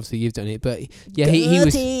podcast on it, but obviously you've done it. But yeah, he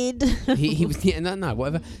was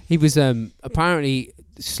whatever. He was apparently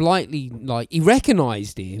slightly he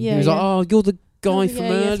recognised him. He was like, "Oh, you're the guy from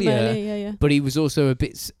earlier." But he was also a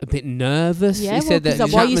bit nervous. Yeah, he said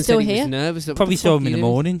that why are you still here? He was nervous. Probably saw him in the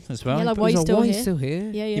morning as well. Yeah, why are you still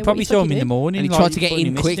here? Yeah, you probably saw him in the morning. And he tried to get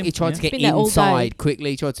in quick. He tried to get inside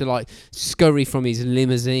quickly. He tried to scurry from his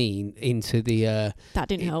limousine into the. That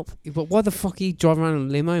didn't help. But why the fuck are you driving around in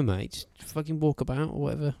a limo, mate? Just fucking walk about or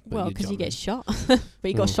whatever. Well, because you get shot. But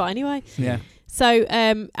he got shot anyway. Yeah. So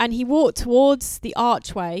and he walked towards the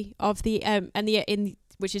archway of the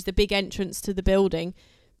which is the big entrance to the building.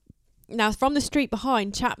 Now, from the street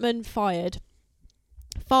behind, Chapman fired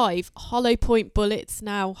 5 hollow point bullets.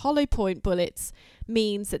 Now, hollow point bullets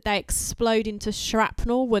means that they explode into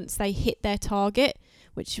shrapnel once they hit their target,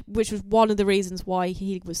 which was one of the reasons why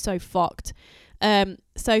he was so fucked.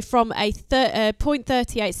 So from a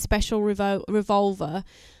 .38 special revolver.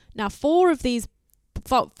 Now, 4 of the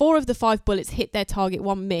 5 bullets hit their target,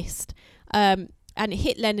 1 missed. And it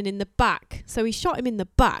hit Lennon in the back. So he shot him in the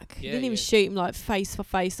back. He didn't even shoot him face for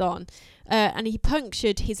face on. And he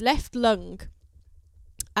punctured his left lung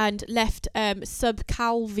and left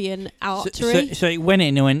subclavian artery. So it went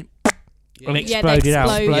in and went and exploded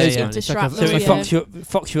out. Into shrapnel. So it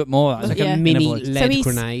fucks you up more. It's like a mini lead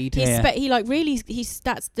grenade. He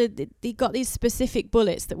got these specific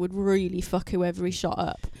bullets that would really fuck whoever he shot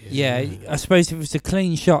up. Yeah, I suppose if it was a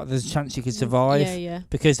clean shot, there's a chance you could survive. Yeah.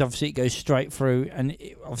 Because obviously it goes straight through and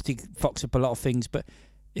it obviously fucks up a lot of things. But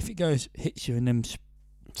if it hits you and then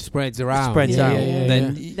spreads around.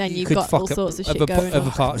 Then Then you you've could got fuck all up sorts of shit other, going other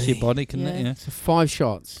on. parts of your body, couldn't it? Yeah. So 5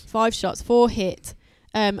 shots. 5 shots, 4 hit.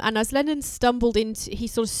 And as Lennon he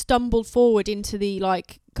sort of stumbled forward into the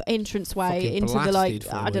like entranceway, Fucking into the like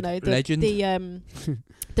blasted I don't know, the Legend.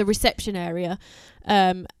 the reception area,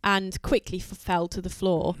 and quickly fell to the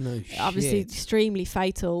floor. No shit. Obviously, extremely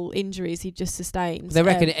fatal injuries he just sustained. They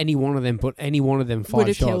reckon any one of them 5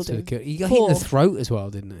 Would've shots killed would have him. killed. He got hit in the throat as well,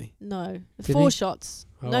 didn't he? No, Did 4 he? shots.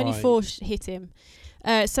 Oh, Only right. 4 hit him.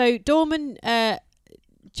 So Dorman,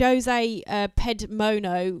 Jose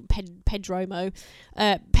Pedromo,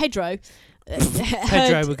 Pedro.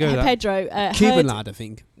 Pedro, we'll go with that. Pedro Cuban lad, I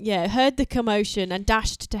think. heard the commotion and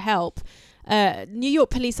dashed to help. New York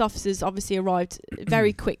police officers obviously arrived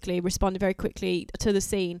responded very quickly to the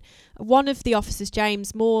scene. One of the officers,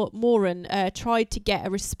 James Moran, tried to get a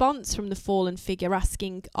response from the fallen figure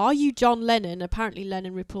asking, "Are you John Lennon?" Apparently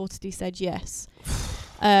Lennon reportedly said yes.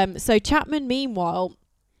 So Chapman, meanwhile,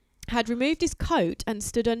 had removed his coat and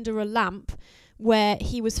stood under a lamp where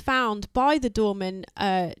he was found by the doorman,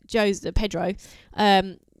 Pedro,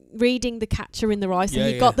 reading The Catcher in the Rye. So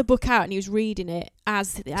he got the book out and he was reading it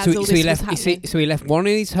as all this was happening. So he left one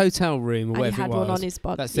in his hotel room or And whatever he had it was. one on his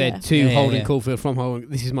body. That said yeah. to Holden Caulfield from Holden,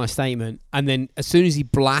 this is my statement. And then as soon as he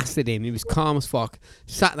blasted him, he was calm as fuck,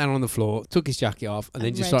 sat down on the floor, took his jacket off, and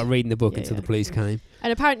then just started reading the book until the police came.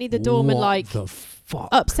 And apparently the doorman,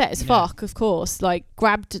 upset as fuck, of course,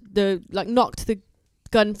 knocked the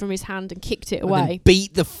gun from his hand and kicked it away. And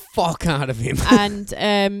beat the fuck out of him. And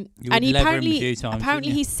he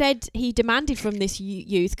apparently he said he demanded from this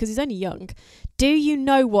youth, because he's only young, "Do you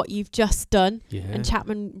know what you've just done?" Yeah. And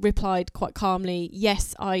Chapman replied quite calmly,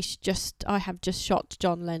 "Yes, I have just shot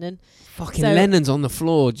John Lennon." Fucking Lennon's on the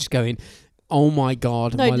floor just going, "Oh my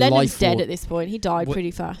God, no, my Lennon's life dead at this point. He died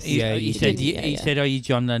pretty fast. He said, "Are you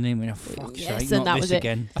John Lennon?" He fuck's Yes, sake, and not that this was it.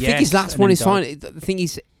 again. I think his last one is fine. I think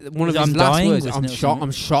he's one of his I'm last dying, words. wasn't it, or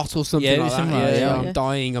I'm shot or something like something that. like that, Yeah, yeah. I'm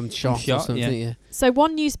dying. I'm shot or something. Yeah. So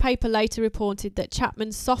one newspaper later reported that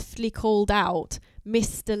Chapman softly called out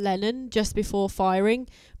Mr. Lennon just before firing,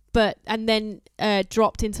 and then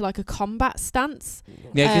dropped into like a combat stance.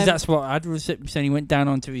 Yeah, because that's what Ad was saying. He went down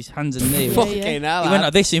onto his hands and knees. Fucking hell. He went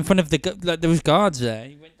like this in front of there was guards there.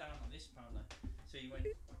 He went down like this, apparently. So he went.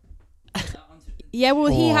 Yeah, well,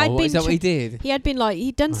 he had been. Is that what he did? He had been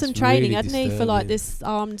he'd done some training, hadn't he, for like this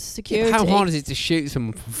armed security. How hard is it to shoot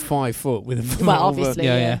someone from 5 foot with a revolver? Well, obviously,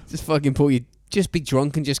 yeah. Just fucking just be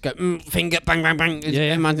drunk and just go finger bang bang bang.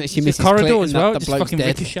 Yeah. Imagine she The misses corridor clit as and well. that Just bloke's fucking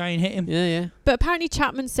dead. ricochet and hit him. Yeah. But apparently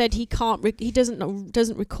Chapman said he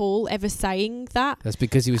doesn't recall ever saying that. That's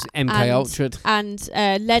because he was MK Ultra'd. And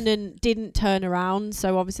Lennon didn't turn around,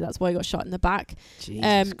 so obviously that's why he got shot in the back.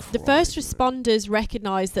 The first responders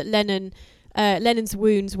recognised that Lennon's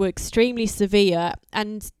wounds were extremely severe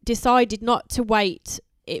and decided not to wait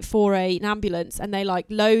for an ambulance, and they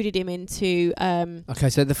loaded him into okay,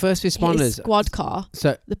 so the first responders, his squad car,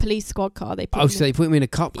 so the police squad car. They put they put him in a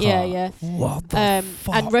cop car. Yeah. What the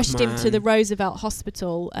fuck, and rushed man? him to the Roosevelt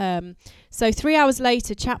Hospital. So 3 hours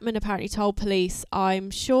later, Chapman apparently told police,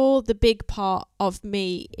 "I'm sure the big part of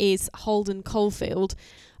me is Holden Caulfield,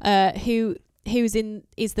 who is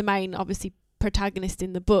the main, obviously, protagonist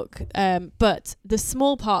in the book, but the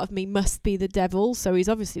small part of me must be the devil." So he's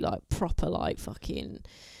obviously proper fucking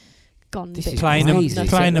gone. This is playing him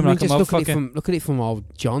like a motherfucker. Look at it from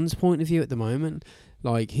old John's point of view at the moment.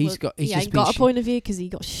 He's ain't got a point of view because he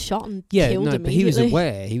got shot and killed immediately. But he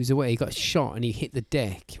was aware. He got shot and he hit the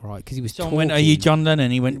deck, right? Because he was Someone talking. went, "Are you John Lennon?"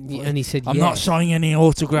 He went, and he said, "I'm not signing any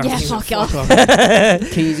autographs." Yeah, fuck off.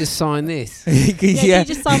 Can you just sign this? Can you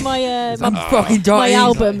just sign my I'm fucking my dying.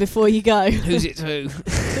 album before you go? Who's it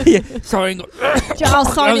to? Sorry, I'll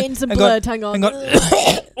sign it in some blood. Hang on.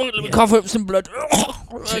 Let me cover up some blood.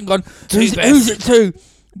 Hang on. Who's it to?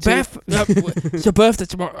 Beth, it's a birthday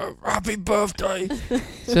tomorrow. Happy birthday.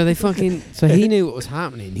 So he knew what was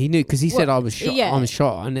happening. He knew because he said I was shot. yeah. I'm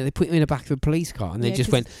shot, and then they put him in the back of a police car, and they just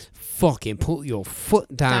went, "Fucking put your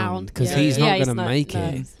foot down," because he's not going to make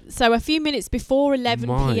it. So a few minutes before 11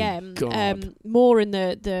 My p.m., God. Moore and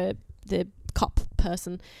the cop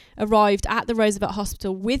person arrived at the Roosevelt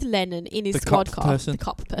Hospital with Lennon in his squad car. The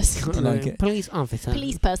cop person. I like it. Police officer.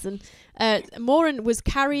 Police person. Moran was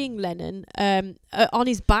carrying Lennon on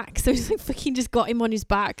his back, so he's fucking just got him on his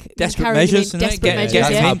back. Desperate measures, desperate measures.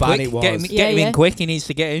 That's Yeah. how bad it was. Get him in quick. He needs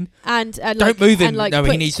to get in. And Don't move him. And, No,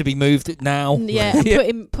 he needs to be moved now. Yeah,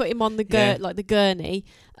 and put him on the the gurney,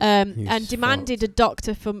 and He's demanded a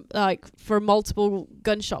doctor for a multiple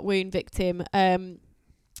gunshot wound victim.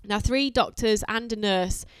 Now 3 doctors and a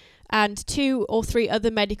nurse and 2 or 3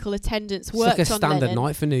 other medical attendants It's worked like a on standard Lennon.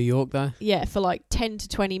 night for New York, though. Yeah, for like 10 to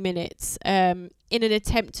 20 minutes in an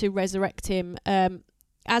attempt to resurrect him.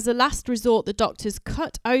 As a last resort, the doctors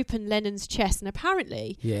cut open Lennon's chest, and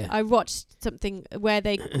apparently, I watched something where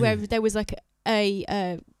there was like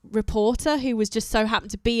a reporter who was just so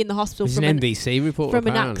happened to be in the hospital from an NBC reporter from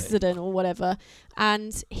an accident or whatever,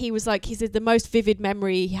 and he said the most vivid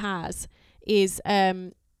memory he has is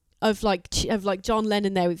of John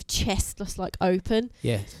Lennon there with chest just like open.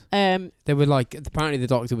 Yes. They were like, apparently the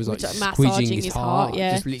doctor was like squidging his heart.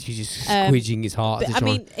 Yeah. Just literally just squidging his heart. I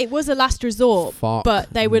mean, it was a last resort,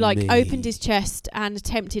 but they were like me. opened his chest and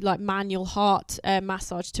attempted like manual heart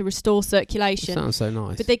massage to restore circulation. Sounds so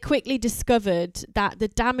nice. But they quickly discovered that the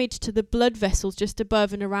damage to the blood vessels just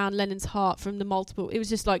above and around Lennon's heart from the multiple, it was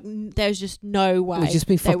just like, there's just no way. It was just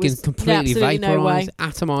been fucking completely vaporised.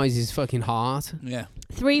 Atomised his fucking heart. Yeah.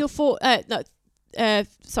 4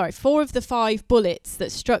 of the 5 bullets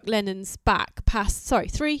that struck Lennon's back passed.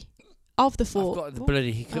 3 of the 4. I've got the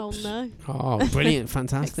bloody hiccups. Oh no! Oh, brilliant,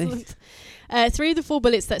 fantastic. 3 of the 4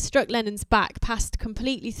 bullets that struck Lennon's back passed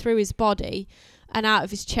completely through his body and out of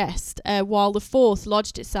his chest, while the 4th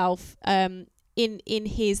lodged itself in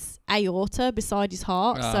his aorta beside his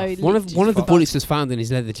heart. So one of the bullets was found in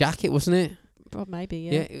his leather jacket, wasn't it? Oh, maybe,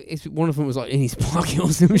 yeah. Yeah, one of them was like in his pocket or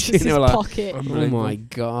some shit. His like, pocket. Oh my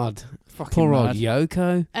god, fucking poor old mad.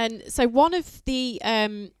 And Yoko. so one of the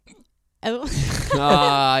You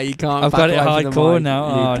can't. I've got it hardcore now.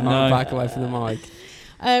 Oh no! Back away from the mic.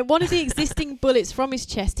 one of the existing bullets from his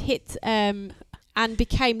chest hit and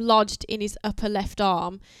became lodged in his upper left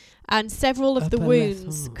arm. And several of the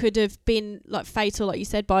wounds could have been like fatal, like you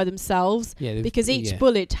said, by themselves, because each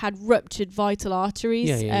bullet had ruptured vital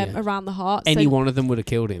arteries around the heart. Any one of them would have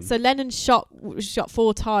killed him. So Lennon was shot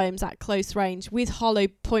 4 times at close range with hollow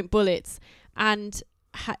point bullets, and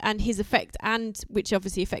his effect, and which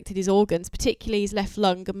obviously affected his organs, particularly his left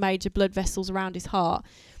lung and major blood vessels around his heart.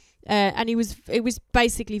 And it was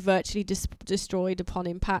basically virtually destroyed upon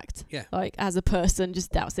impact. Yeah, like as a person,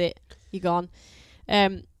 just that was it. You're gone.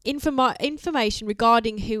 Information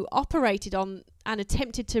regarding who operated on and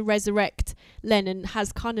attempted to resurrect Lennon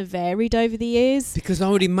has kind of varied over the years. Because I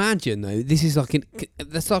would imagine, though, this is like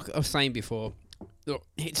that's like I was saying before.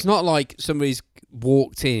 It's not like somebody's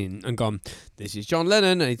walked in and gone, "This is John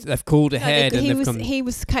Lennon," and they've called ahead. He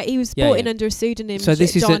was brought in under a pseudonym. So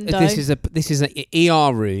this is John Doe. this is an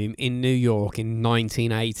ER room in New York in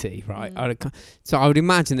 1980, right? So I would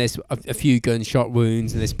imagine there's a few gunshot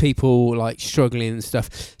wounds and there's people like struggling and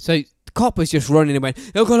stuff. So the cop was just running and went,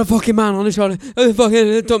 "I've got a fucking man on the shoulder,"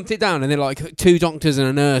 fucking dumped it down, and then like 2 doctors and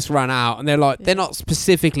a nurse ran out, and they're like, they're not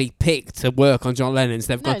specifically picked to work on John Lennon.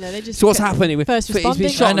 So they just so what's happening? First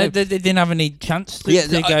responding. They didn't have any chance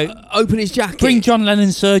to go open his jacket. Bring John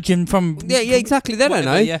Lennon's surgeon from. Yeah, exactly. They don't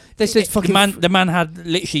know. Yeah. They said fucking the man had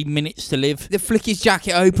literally minutes to live. They flick his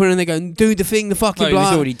jacket open and they go, "Do the thing, the fucking." Well, he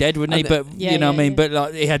was already dead, wouldn't he? But you know what I mean. But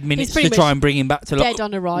like, he had minutes to try and bring him back to life. Dead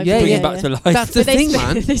on arrival. Bring him back to life. That's the thing,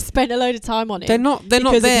 man. They spent a load of time on it. They're not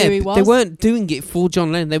there. They weren't doing it for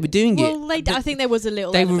John Lennon. They were doing it. Well, I think there was a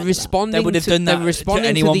little. They were responding. They would have done that. They were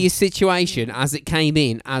responding to the situation as it came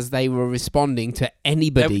in, as they were responding to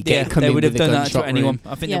anybody coming. They would have with done a that to gunshot anyone. room.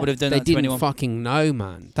 I think they would have done They that to anyone. didn't fucking know,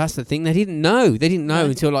 man. That's the thing. They didn't know. They didn't know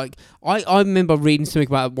until like I remember reading something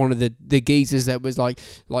about one of the geezers that was like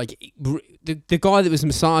the guy that was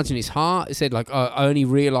massaging his heart said like I only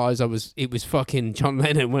realised it was fucking John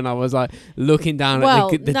Lennon when I was like looking down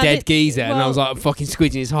at the dead geezer and I was like fucking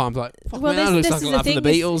squidging his heart. I was like, fuck man, that looks like a lad from the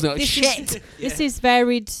Beatles. And like, shit. This is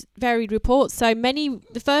varied reports. So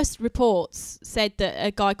the first reports said that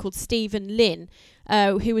a guy called Stephen Lynn,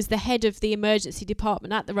 who was the head of the emergency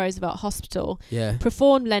department at the Roosevelt Hospital,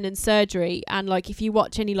 performed Lennon's surgery. And like, if you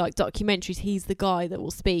watch any like documentaries, he's the guy that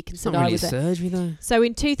will speak. And it's not really a surgery though. So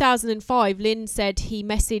in 2005, Lynn said he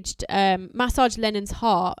massaged Lennon's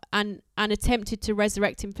heart and attempted to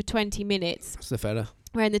resurrect him for 20 minutes. That's the fella.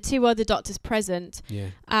 Wherein the 2 other doctors present,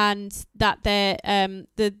 and that they're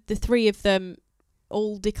the 3 of them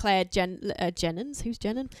all declared Jennings. Who's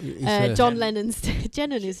Jennon? John Lennon's.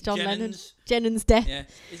 Jennon is John Lennon. Jennings' death. Yeah,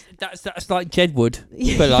 that's like Jedwood,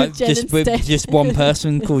 but like just with just one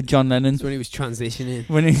person called John Lennon. That's when he was transitioning.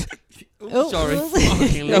 When he. Sorry,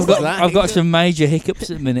 I've got some major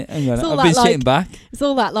hiccups at the minute. Hang on, I've been sitting back. It's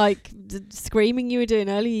all that like screaming you were doing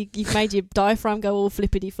earlier. You've made your diaphragm go all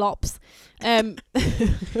flippity flops.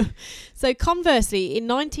 So conversely, in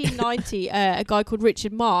 1990, a guy called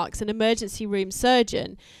Richard Marks, an emergency room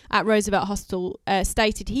surgeon at Roosevelt Hospital,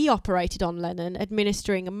 stated he operated on Lennon,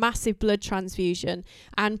 administering a massive blood transfusion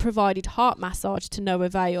and provided heart massage to no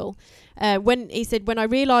avail. When I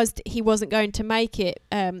realised he wasn't going to make it,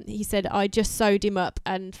 he said, I just sewed him up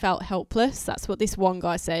and felt helpless. That's what this one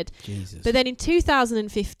guy said. Jesus. But then in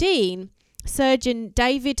 2015, surgeon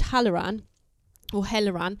David Halloran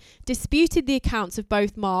disputed the accounts of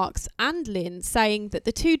both Marks and Lynn, saying that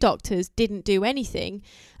the two doctors didn't do anything.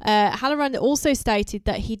 Halloran also stated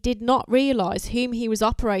that he did not realise whom he was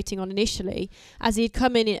operating on initially, as he had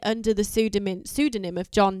come in under the pseudonym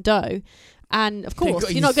of John Doe. And of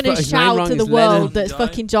course, you're not going to shout to the world that it's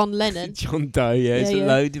fucking John Lennon. John Doe, it's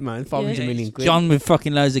loaded, man. 500 million quid. John with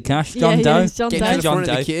fucking loads of cash. John Doe. John Doe. Get to the front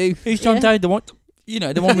of the queue. Who's John Doe? The one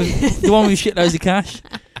with the one with shitloads of cash.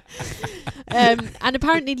 And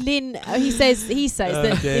apparently Lynn, he says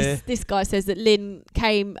that this guy says that Lynn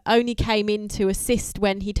only came in to assist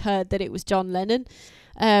when he'd heard that it was John Lennon.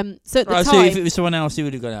 So at the time, so if it was someone else, he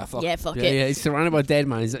would have gone, fuck it. Yeah, he's surrounded by dead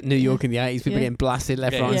man. He's at New York in the 80s. People getting blasted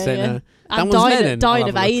left, right, and centre. And died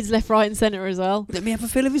of AIDS left, right, and centre as well. Let me have a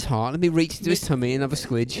feel of his heart. Let me reach into his tummy and have a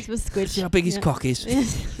squidge. It's a squidge. See how big his cock is.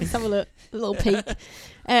 Let's have a look. A little peek.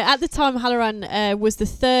 At the time, Halloran was the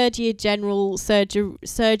third-year general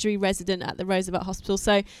surgery resident at the Roosevelt Hospital.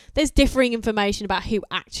 So there's differing information about who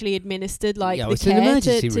actually administered the it's care an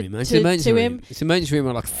emergency room. It's an emergency room. It's an emergency room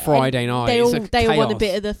on like Friday night. They all want a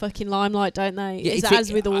bit of the fucking limelight, don't they? Yeah,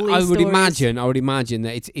 as with all these stories. I would imagine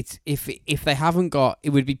that it's if they haven't got,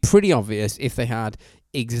 it would be pretty obvious if they had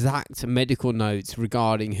exact medical notes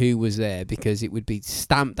regarding who was there, because it would be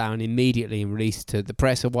stamped down immediately and released to the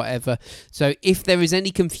press or whatever. So if there is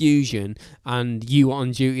any confusion and you were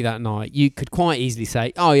on duty that night, you could quite easily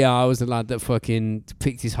say, oh yeah, I was the lad that fucking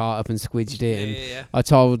picked his heart up and squidged it, and I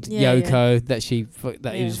told Yoko that he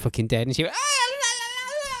was fucking dead, and she went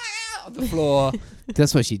on the floor.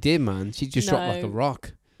 That's what she did, man. She just dropped like a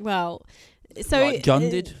rock. Well, so like John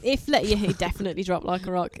did. He definitely dropped like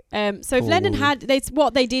a rock. So if Lennon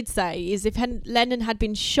what they did say is if Lennon had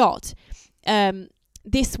been shot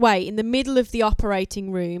this way in the middle of the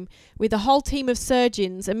operating room with a whole team of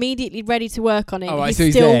surgeons immediately ready to work on it,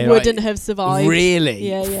 he still wouldn't have survived. Really?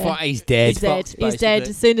 Yeah. He's dead. He's dead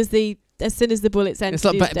as soon as the bullets entered. It's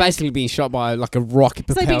like basically being shot by like a rocket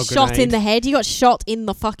propelled grenade. It's like being shot in the head. You got shot in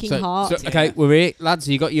the fucking heart. So, okay, we're here, lads.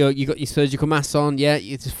 You got your surgical mask on. Yeah,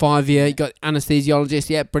 it's 5 year. You got anaesthesiologist.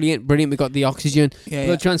 Yeah, brilliant. We got the oxygen,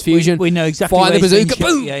 blood transfusion. We know exactly. Fire the bazooka.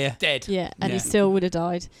 Boom. Dead. Yeah, and he still would have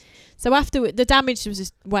died. So after the damage was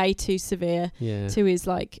just way too severe to his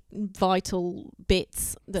like vital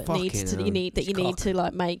bits that you need to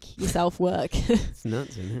like make yourself work. It's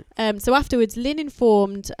nuts, isn't it? So afterwards, Lynn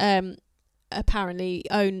informed apparently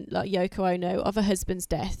Yoko Ono of her husband's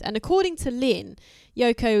death, and according to Lynn,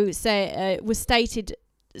 Yoko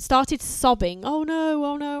started sobbing, oh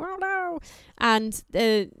no, and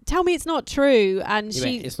tell me it's not true. And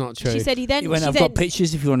it's not true. She said I've got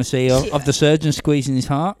pictures if you want to see of the surgeon squeezing his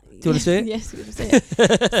heart. Do you want to see it? Yes, we want to see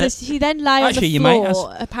it. So she then lay on the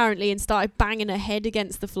floor apparently and started banging her head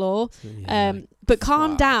against the floor, but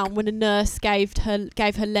calmed down when a nurse gave her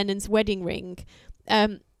Lennon's wedding ring.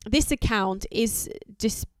 This account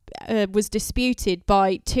was disputed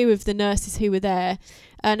by two of the nurses who were there,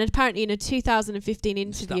 and apparently in a 2015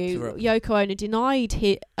 interview, Yoko Ono denied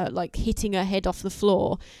hitting her head off the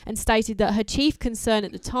floor and stated that her chief concern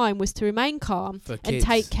at the time was to remain calm and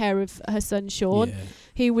take care of her son Sean,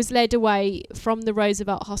 who was led away from the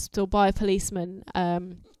Roosevelt Hospital by a policeman.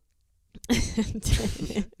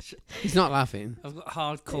 He's not laughing. I've got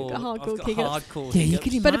hardcore Yeah, you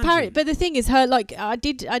can imagine. But the thing is, her I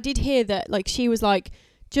did hear that she was like,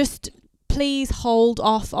 just please hold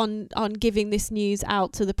off on giving this news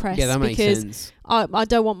out to the press. Yeah, that makes sense. I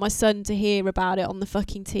don't want my son to hear about it on the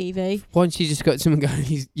fucking TV. Why don't you just got someone going,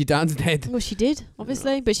 your dad's dead? Well, she did,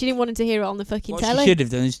 obviously, but she didn't want him to hear it on the fucking telly. What she should have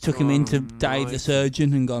done is took him into Dave the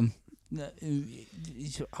surgeon and gone,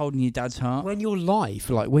 he's holding your dad's heart. When your life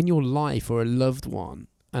or a loved one,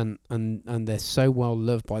 and they're so well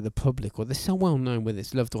loved by the public, or they're so well known, whether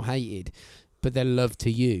it's loved or hated, but they're loved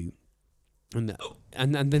to you, and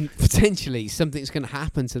then potentially something's going to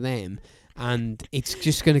happen to them, and it's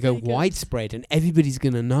just going to go widespread, and everybody's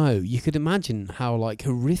going to know. You could imagine how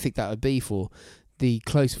horrific that would be for the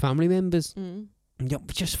close family members. Yeah,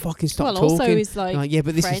 just fucking stop talking. Also is yeah,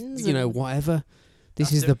 but this is whatever.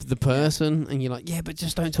 This is the person, and you're like, yeah, but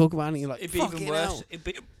just don't talk about it. You're like, it'd be even worse.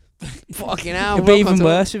 Fucking hell. It'd be even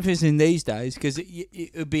worse if it's in these days, because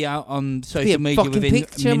it would be out on social media within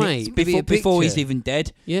picture, minutes mate. before he's even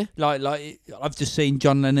dead. Yeah. Like I've just seen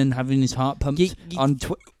John Lennon having his heart pumped on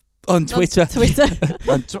Twitter. On Twitter.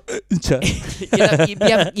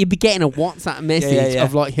 You'd be getting a WhatsApp message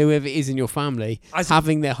of like whoever it is in your family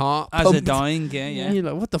having their heart pumped. As they're dying, yeah. And you're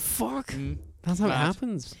like, what the fuck? That's how it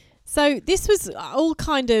happens. So this was all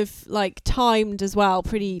kind of like timed as well,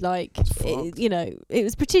 pretty like, it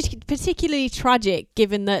was particularly tragic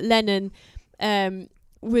given that Lennon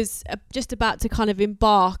was just about to kind of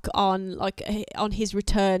embark on his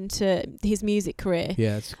return to his music career.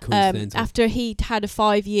 Yeah, it's coincidental. After he'd had a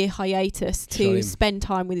 5-year hiatus to spend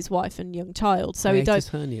time with his wife and young child. So he'd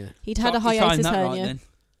had a hiatus hernia. Right,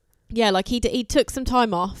 yeah, like he took some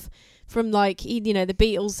time off. From like the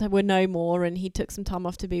Beatles were no more, and he took some time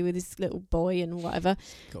off to be with his little boy and whatever.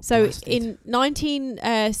 So in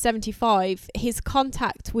 1975, his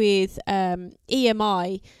contact with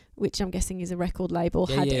EMI, which I'm guessing is a record label,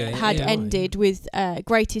 had ended with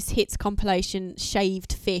greatest hits compilation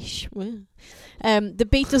Shaved Fish. The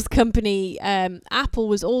Beatles company Apple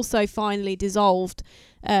was also finally dissolved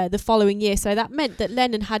the following year. So that meant that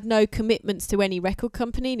Lennon had no commitments to any record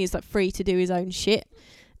company, and he's like free to do his own shit.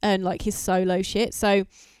 And like his solo shit. So,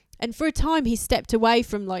 and for a time he stepped away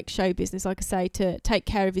from like show business, like I say, to take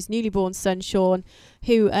care of his newly born son Sean,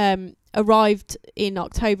 who arrived in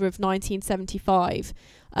October of 1975.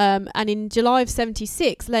 And in July of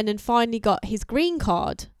 76, Lennon finally got his green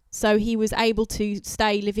card. So he was able to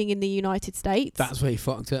stay living in the United States. That's where he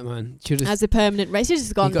fucked up, man. As a permanent resident. Should have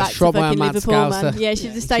just gone back to fucking Liverpool, man. Yeah,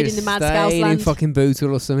 should have stayed in the Mad Scouse land. In fucking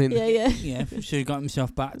Bootle or something. Yeah, should have got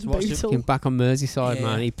himself back to watch it. Back on Merseyside,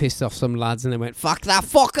 man. He pissed off some lads and they went, fuck that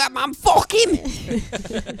fucker, man, fuck him!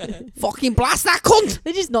 Fucking blast that cunt!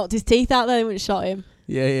 They just knocked his teeth out there and went and shot him.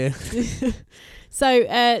 Yeah.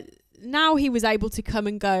 So now he was able to come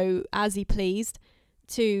and go as he pleased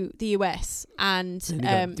to the US, and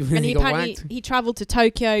he travelled to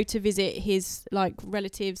Tokyo to visit his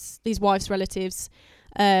relatives, his wife's relatives,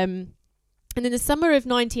 and in the summer of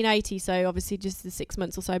 1980, so obviously just the 6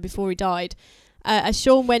 months or so before he died, as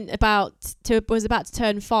Sean was about to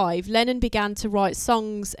turn 5, Lennon began to write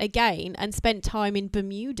songs again and spent time in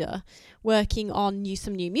Bermuda working on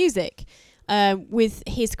some new music. With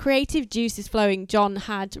his creative juices flowing, John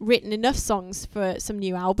had written enough songs for some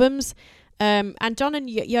new albums. And John and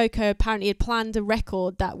Yoko apparently had planned a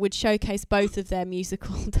record that would showcase both of their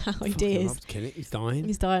musical ideas. He's dying.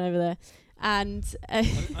 He's dying over there. And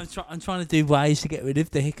I'm trying to do ways to get rid of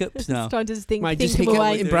the hiccups now. Trying to think just of a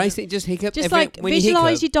way. Embrace it, just hiccup. Just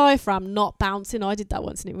visualise your diaphragm not bouncing. I did that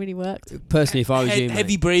once and it really worked. Personally, if I was you,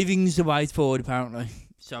 heavy breathing's the way forward, apparently.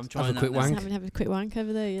 So I'm trying have a quick wank. Have a quick wank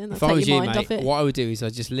over there, yeah. If I was you, mate, what I would do is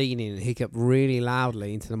I'd just lean in and hiccup really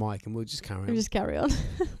loudly into the mic, and we'll just carry on. We'll just carry on.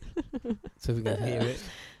 So we can hear it.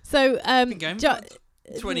 So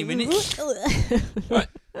 20 minutes. Right.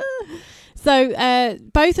 So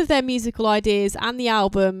both of their musical ideas and the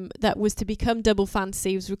album that was to become Double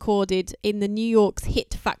Fantasy was recorded in the New York's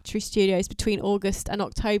Hit Factory studios between August and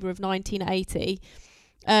October of 1980.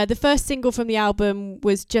 The first single from the album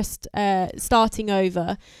was just Starting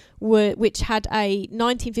Over, which had a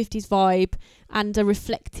 1950s vibe and a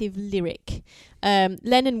reflective lyric.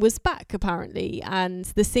 Lennon was back, apparently, and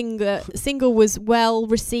the single was well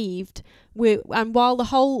received. And while the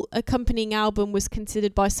whole accompanying album was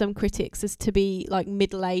considered by some critics as to be like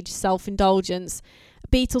middle-aged self-indulgence,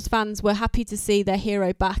 Beatles fans were happy to see their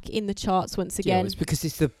hero back in the charts once again. Yeah, it's because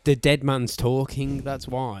it's the dead man's talking, that's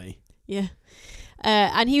why. Yeah.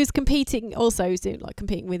 And he was competing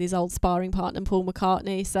with his old sparring partner Paul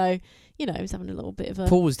McCartney, so he was having a little bit of a...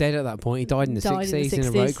 Paul was dead at that point. He died in the 60s in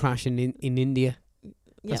a road crash in India.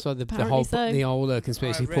 That's why the whole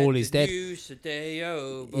conspiracy. Paul is dead.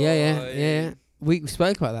 Yeah. We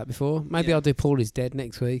spoke about that before. Maybe I'll do Paul is dead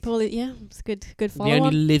next week. It's a good follow. The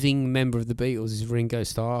only living member of the Beatles is Ringo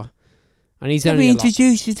Starr, and he's only. Let me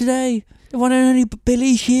introduce you today, the one and only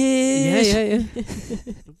Billy Shears. Yeah.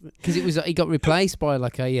 Because he got replaced by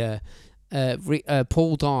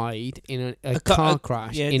Paul died in a car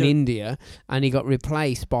crash in India, and he got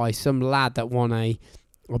replaced by some lad that won I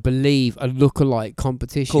believe a lookalike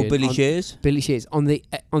competition called Billy Shears. Billy Shears on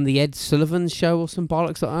the Ed Sullivan show or some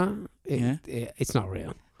bollocks like that. It's not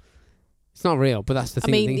real. It's not real, but that's the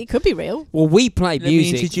thing. I mean, it could be real. Well, we played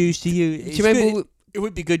music. Let me introduce to you. Do you remember? It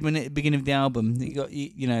would be good when at the beginning of the album you got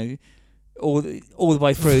all the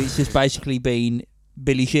way through. It's just basically been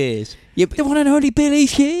Billy Shears. Yeah, the one and only Billy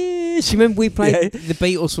Shears. years. Do you remember we played the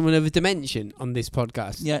Beatles from Another Dimension on this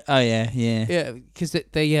podcast? Yeah. Oh yeah. Yeah, because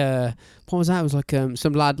they what was that? It was like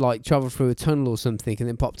some lad like travelled through a tunnel or something and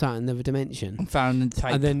then popped out in another dimension. Found the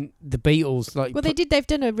tape. And then the Beatles like. Well, they've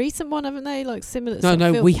done a recent one, haven't they? Like similar.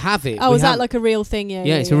 No, we have it. Oh, is that like a real thing? Yeah.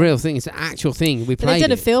 Yeah, it's a real thing. It's an actual thing. We played. They've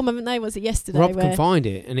done a film, haven't they? Was it yesterday? Rob can find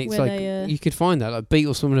it, and it's like you could find that like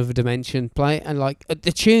Beatles from Another Dimension. Play it, and like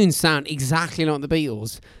the tunes sound exactly like the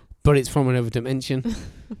Beatles. But it's from another dimension.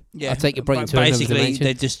 Yeah, I'll take a break to another dimension. Basically,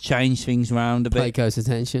 they just changed things around a bit. Play close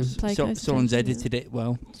attention. Someone's edited it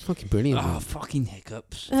well. It's fucking brilliant. Oh, fucking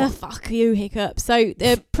hiccups. Fuck you, hiccups. So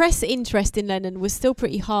the press interest in Lennon was still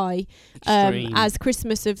pretty high as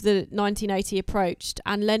Christmas of the 1980 approached,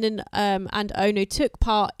 and Lennon and Ono took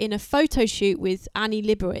part in a photo shoot with Annie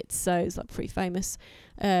Leibovitz, so it's like pretty famous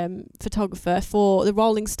photographer, for the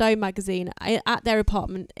Rolling Stone magazine at their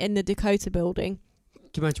apartment in the Dakota Building.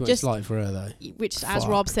 Can you imagine what it's like for her, though? Which, as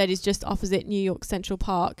Rob said, is just opposite New York Central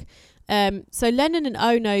Park. So Lennon and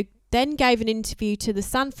Ono then gave an interview to the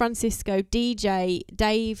San Francisco DJ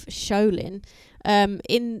Dave Sholin.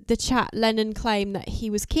 In the chat, Lennon claimed that he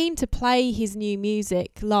was keen to play his new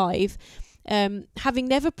music live. Having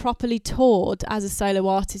never properly toured as a solo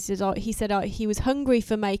artist, he said he was hungry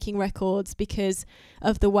for making records because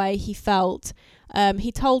of the way he felt.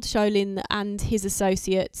 He told Sholin and his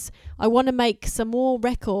associates, "I want to make some more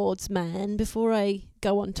records, man, before I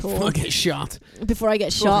go on tour. Before I get shot. Before I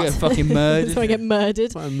get shot. Before I get fucking murdered. Before I get murdered.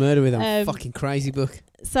 Before I murder with that fucking crazy book.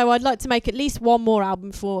 So I'd like to make at least one more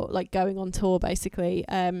album before like going on tour, basically."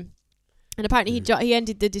 And apparently he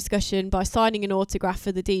ended the discussion by signing an autograph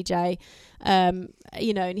for the DJ, and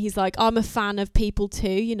he's like, "I'm a fan of people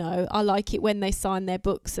too, I like it when they sign their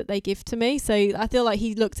books that they give to me." So I feel like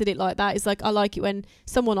he looked at it like that. It's like, I like it when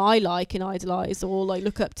someone I like and idolise or like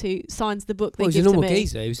look up to signs the book they give to me. He was a normal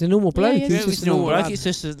geezer. He was a normal bloke. Yeah, he was just a normal bloke. It's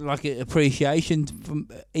just like an appreciation from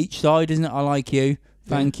each side, isn't it? I like you.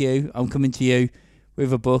 Thank you. I'm coming to you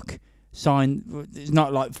with a book. Sign. It's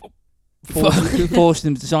not like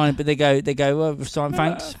forcing them to sign it, but they go, well, sign,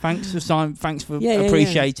 thanks for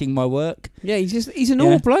appreciating my work. Yeah, he's a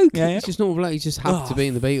normal bloke. He's just a normal bloke. He just happened to be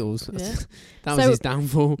in the Beatles. Yeah. That was his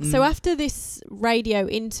downfall. So after this radio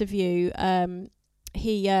interview,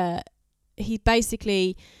 he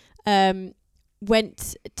basically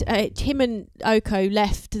went. Him and Oko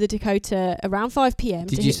left the Dakota around 5 p.m.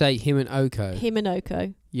 Did you say him and Oko? Him and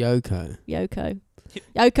Oko. Yoko.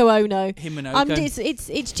 Yoko Ono. Him and Oko.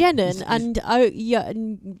 It's Jenon and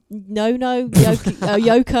Yoko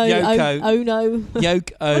Ono.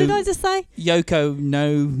 What did I just say? Yoko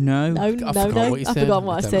no. I've forgotten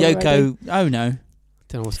what I said. Yoko Ono.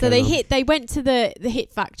 Don't know what's so going on. they went to the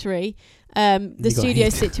Hit Factory. The studio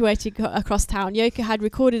situated across town. Yoko had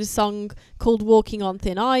recorded a song called "Walking on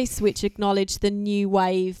Thin Ice," which acknowledged the new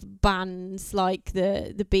wave bands like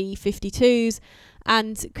the B-52s,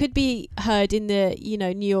 and could be heard in the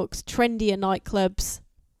New York's trendier nightclubs.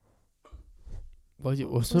 Was he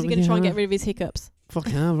going to try and get rid of his hiccups?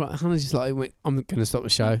 Fucking hell, right. Hannah's just like, I'm going to stop the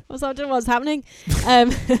show. What's happening?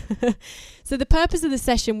 So the purpose of the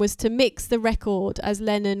session was to mix the record, as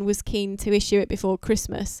Lennon was keen to issue it before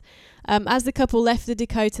Christmas. As the couple left the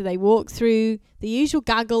Dakota, they walked through the usual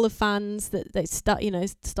gaggle of fans that they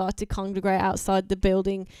started to congregate outside the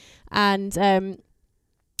building, and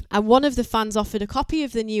one of the fans offered a copy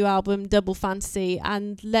of the new album Double Fantasy,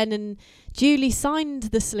 and Lennon duly signed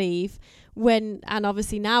the sleeve. And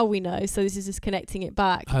obviously now we know, so this is just connecting it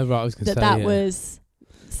back. Oh right, I was going to say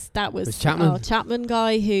that was Chapman. Chapman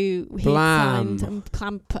guy who he signed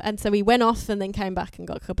and so he went off and then came back and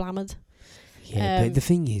got kablammered. Yeah, but the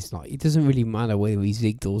thing is, like, it doesn't really matter whether he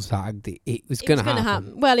zigged or zagged. It was going to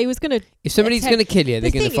happen. Well, he was going to. If somebody's going to kill you, they're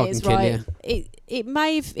going to fucking kill you.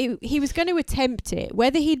 He was going to attempt it.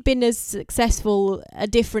 Whether he'd been as successful a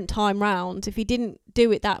different time round, if he didn't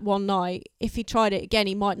do it that one night, if he tried it again,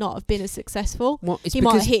 he might not have been as successful. He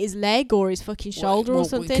might have hit his leg or his fucking shoulder or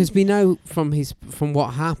something. Because we know from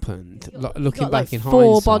what happened, looking back in hindsight,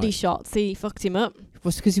 4 body shots. He fucked him up. It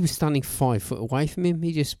was because he was standing 5 foot away from him.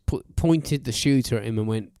 He just pointed the shooter at him and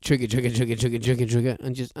went trigger, trigger, trigger, trigger, trigger, trigger,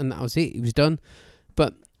 and that was it. He was done.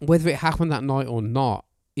 But whether it happened that night or not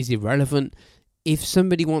is irrelevant. If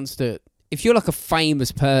somebody wants to, if you're like a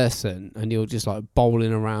famous person and you're just like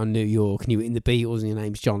bowling around New York and you're in the Beatles and your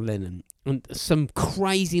name's John Lennon, and some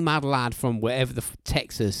crazy mad lad from wherever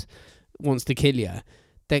Texas wants to kill you,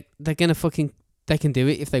 they're gonna fucking, they can do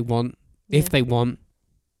it if they want. Yeah. If they want.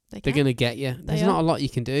 They're going to get you. There's not a lot you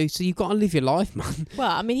can do. So you've got to live your life, man.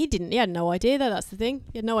 Well, I mean, he had no idea though, that's the thing.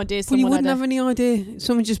 He had no idea Well, someone you wouldn't have any idea.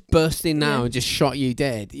 Someone just burst in now Yeah. and just shot you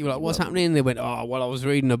dead. You were like, what's happening? And they went, oh, well, I was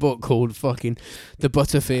reading a book called fucking The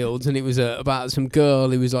Butterfields, and it was about some girl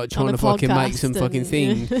who was like trying On to a fucking make podcast some fucking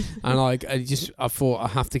and- thing. And like, I thought I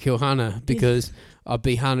have to kill Hannah because I'd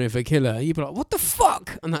be Hannah if I kill her. You'd be like, what the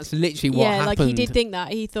fuck? And that's literally what happened. like he did think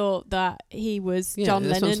that. He thought that he was John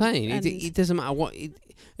that's Lennon. what I'm saying. It doesn't matter what.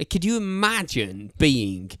 Could you imagine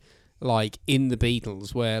being like in the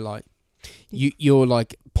Beatles, where like you're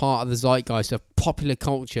like part of the zeitgeist of popular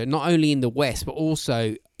culture, not only in the West but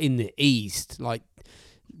also in the East, like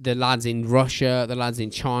the lads in Russia, the lads in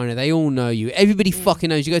China, they all know you. Everybody fucking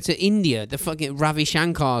knows. You go to India, the fucking Ravi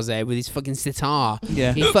Shankar's there with his fucking sitar.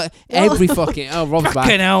 Yeah. Every fucking Rob's back.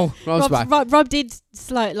 Fucking hell. Rob's back. Rob did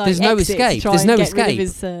like There's no exit to escape. try There's and no get rid of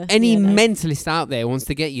escape. his, Any no. mentalist out there wants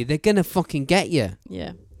to get you, they're gonna fucking get you.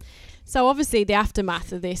 Yeah. So obviously the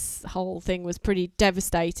aftermath of this whole thing was pretty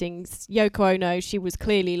devastating. Yoko Ono, she was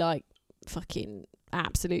clearly like fucking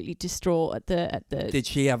absolutely distraught at the Did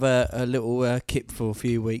she have a little kip for a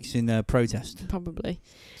few weeks in protest? probably.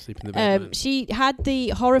 Sleep in the bed, man. She had the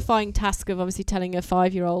horrifying task of obviously telling her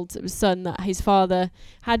 5-year-old son that his father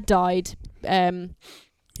had died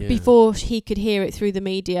before he could hear it through the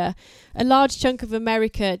media. A large chunk of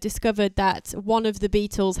America discovered that one of the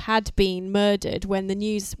Beatles had been murdered when the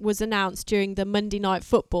news was announced during the Monday Night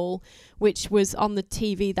Football, which was on the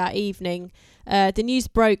TV that evening. The news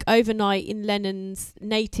broke overnight in Lennon's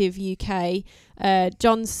native UK.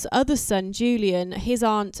 John's other son, Julian, his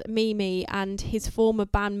aunt, Mimi, and his former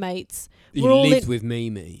bandmates He were all lived with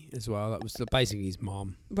Mimi as well. That was basically his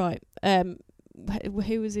mom. Right.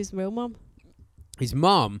 Who was his real mom? His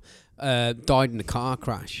mum died in a car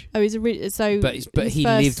crash. Oh, he's But he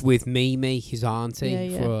lived with Mimi, his auntie,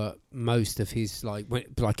 Yeah. for most of his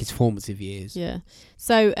his formative years. Yeah.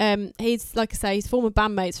 So he's, like I say, his former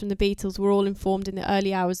bandmates from the Beatles were all informed in the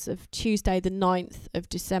early hours of Tuesday, the 9th of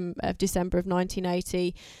December of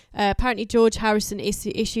 1980. Apparently, George Harrison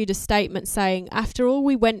issued a statement saying, "After all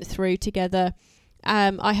we went through together,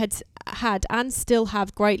 I had and still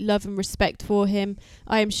have great love and respect for him.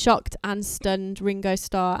 I am shocked and stunned." Ringo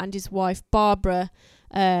Starr and his wife Barbara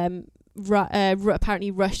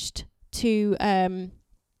apparently rushed to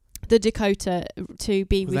the Dakota to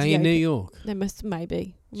be with Were they in Yoko. New York? They must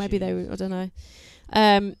maybe they were. I don't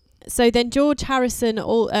know. So then George Harrison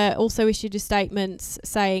also issued a statement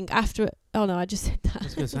saying after. Oh no, I just said that. I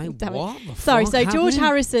was going to say, Damn it. what the Sorry, fuck so George happened?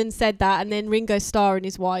 Harrison said that, and then Ringo Starr and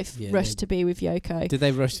his wife Yeah, rushed to be with Yoko. Did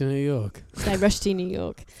they rush to New York? They rushed to New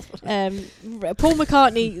York. Paul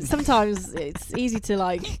McCartney, sometimes it's easy to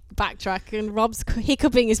like backtrack, and Rob's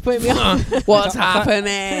hiccuping is putting me off. What's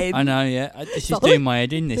happening? I know, yeah. This is doing my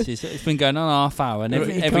head in this. It's been going on half hour, and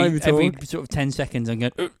every sort of 10 seconds I'm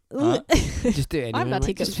going, Just do it anyway. I've had mate.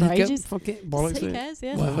 hiccups Just for hiccup, ages. Fuck it. Bollocks Who it. cares?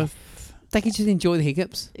 Yeah. Whatever. They can just enjoy the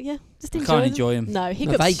hiccups. Yeah, just I enjoy can't them. enjoy them. No, No,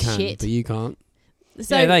 hiccups they can, shit. but you can't.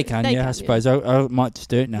 So yeah, they can. I suppose I might just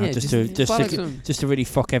do it now, Yeah, just bollocks to them. just to really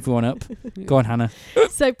fuck everyone up. Go on, Hannah.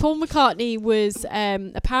 So Paul McCartney was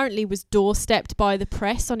apparently was doorstepped by the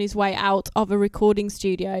press on his way out of a recording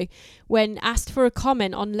studio. When asked for a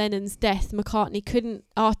comment on Lennon's death, McCartney couldn't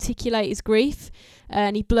articulate his grief,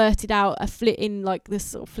 and he blurted out in like this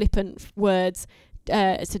sort of flippant words.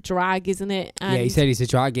 It's a drag, isn't it? And Yeah, he said he's a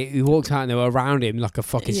drag. He walked out and they were around him like a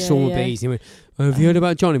fucking Yeah, swarm of yeah. bees. He went, oh, have you heard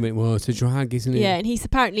about Johnny? He went, well, it's a drag, isn't it? yeah, and he's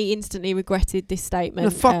apparently instantly regretted this statement.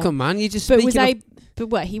 No, fuck him, man. You're just But speaking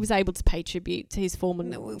he was able to pay tribute to his former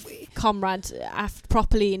comrade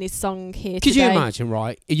properly in his song here Could today. you imagine,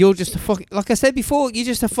 right? You're just a fucking, like I said before, you're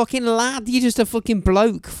just a fucking lad. You're just a fucking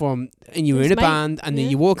bloke and you were His in a mate, band, and then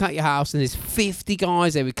yeah. you walk out your house and there's 50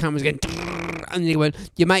 guys there with cameras going, and you went,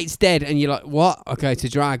 your mate's dead, and you're like, what? Okay, to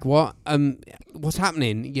drag, what? What's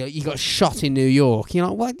happening? You got shot in New York. You're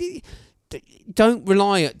like, what?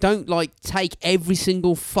 Don't like take every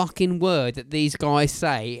single fucking word that these guys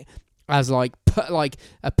say as like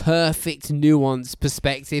a perfect nuanced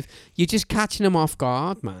perspective. You're just catching them off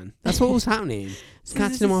guard, man. That's what was happening. So Catching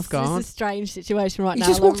this them is- off guard. This is a strange situation right He now.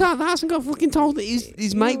 just like, walked out of the house and got fucking told that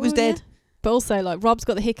his mate was well, yeah. dead. But also, like, Rob's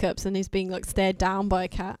got the hiccups and he's being like stared down by a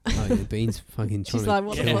cat. Oh, yeah, Bean's fucking trying She's like,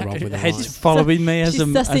 what the kill fuck? Rob with a Head's knife. following me as She's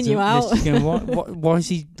I'm sussing you out. Why is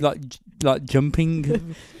he like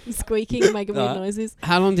jumping? Squeaking and making weird Like- noises.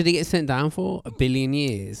 How long did he get sent down for? 1 billion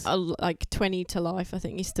years. Like 20 to life. I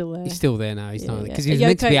think he's still there. He's still there now. He's Yeah, not yeah. because he was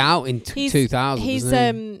meant to be Yoko- out in he's- 2000.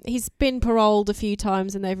 wasn't He's been paroled a few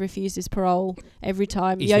times and they've refused his parole every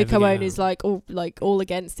time. He's never Yoko getting Ono is like all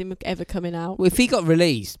against him ever coming out. Well, if he got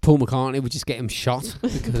released, Paul McCartney would would just get him shot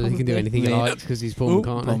because he can do anything he likes because he's Paul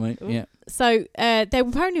McCartney. Yeah. So there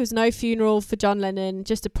apparently was no funeral for John Lennon,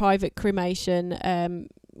 just a private cremation,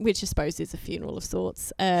 which I suppose is a funeral of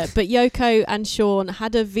sorts. But Yoko and Sean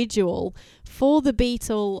had a vigil for the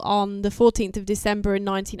Beatle on the 14th of December in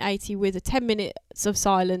 1980 with a 10 minutes of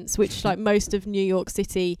silence, which like most of New York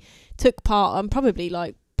City took part on, probably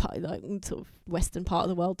like sort of western part of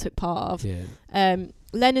the world took part of. Yeah.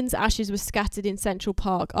 Lennon's ashes were scattered in Central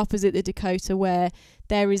Park opposite the Dakota, where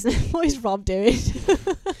there is what is Rob doing?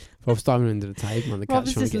 Rob's diving under the table, and the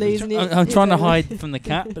Rob's cat's just trying to get losing it. I'm trying to hide from the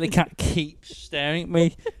cat, but the cat keeps staring at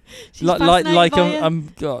me She's like fascinated by I'm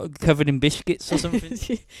covered in biscuits or something.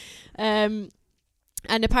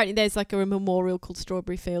 And apparently there's like a memorial called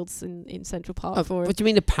Strawberry Fields in Central Park for him. What do you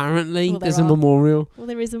mean apparently? Well, there's a memorial. Well,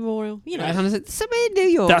 there is a memorial. You know, somewhere in New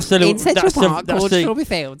York. That's the in Central Park that's called the- Strawberry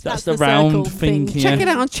Fields. That's the the round circle thing. thing. Check it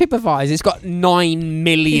out on TripAdvisor. It's got 9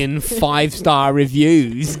 million 5-star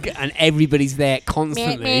reviews, and everybody's there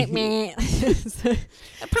constantly. So,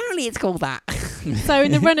 Apparently, it's called that. so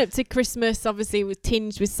in the run up to Christmas, obviously it was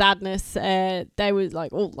tinged with sadness. There was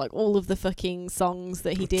like all of the fucking songs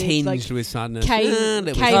that he did. Tinged like, with sadness. came Oh,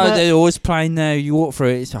 up- they're always playing there. You walk through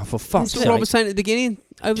it. It's for fuck's That's what Rob sake. was saying at the beginning.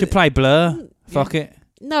 To play Blur. Fuck it.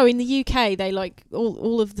 No, in the UK, they like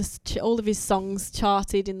all of his songs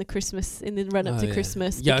charted in the run up to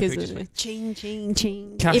Christmas because of ching ching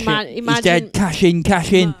ching. Cash in. He's imagine dead. Cash in.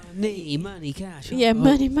 Cash in. Money, cash. yeah,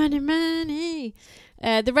 money.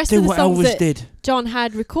 The rest Do of the what songs Elvis that did. John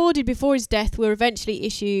had recorded before his death were eventually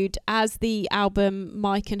issued as the album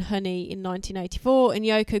Mike and Honey in 1984, and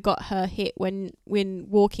Yoko got her hit when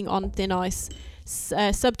Walking on Thin Ice,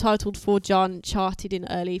 subtitled for John, charted in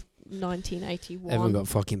early 1981. Everyone got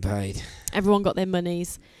fucking paid. Everyone got their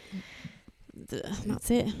monies. That's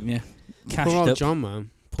it. Yeah. Poor Cashed old up. John, man.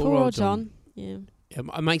 Poor old John. Yeah.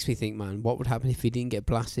 It makes me think, man. What would happen if he didn't get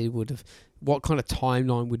blasted? What kind of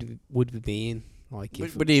timeline would we be in? Like,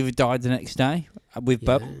 if Would he have died the next day with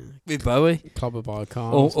yeah, with Bowie? clobbered by a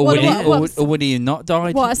car. Or would he have not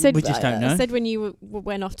died? What I said, we just don't know. I said when you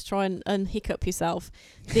went off to try and unhiccup yourself,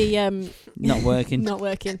 the Not working. not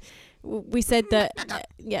working. We said that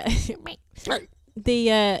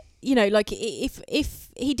the like if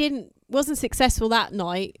he wasn't successful that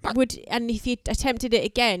night, and if he attempted it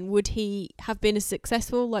again, would he have been as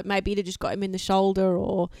successful? Like maybe he'd have just got him in the shoulder,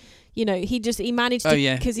 or he managed to,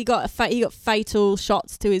 because he got fatal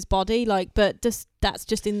shots to his body. But that's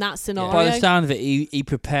just in that scenario. By the sound of it, he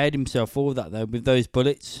prepared himself for that though with those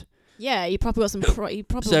bullets. Yeah, he probably got some. He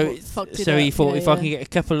probably fucked it up. So he thought if I can get a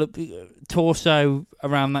couple of torso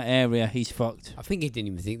around that area, he's fucked. I think he didn't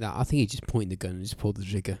even think that. I think he just pointed the gun and just pulled the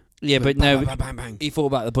trigger. Yeah, but bang, no, bang, bang, bang. he thought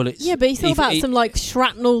about the bullets. Yeah, but he thought about some like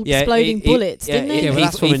shrapnel exploding bullets, didn't he? Yeah, well,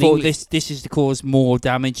 that's he from an thought English- this is to cause more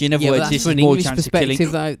damage. In other words, that's this from is an more English chance of killing.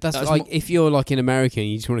 perspective, though. That's like if you're like in America and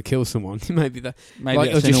you just want to kill someone, maybe Maybe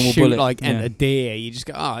like, that's or a just normal shoot bullet. like yeah. a deer. You just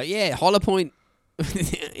go, oh yeah, hollow point.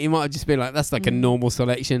 He might have just been like, that's like a normal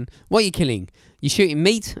selection. What are you killing? You shooting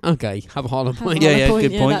meat? Okay, have a hollow point. Yeah, Hollow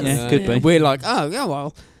good point. that's- Yeah, good point. We're like, oh yeah,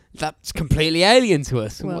 well, that's completely alien to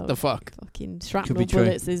us. Well, what the fuck? Fucking Could shrapnel be true.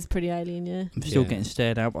 bullets is pretty alien, yeah. I'm still Yeah. getting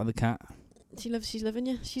stared at by the cat. She's loving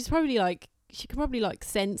you. She's probably like, she could probably like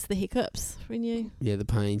sense the hiccups in you. Yeah, the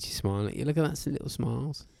pain. She's smiling at you. Look at that little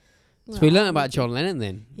smiles. So Well, we learned about John Lennon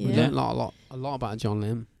then. We Yeah. learned a lot about John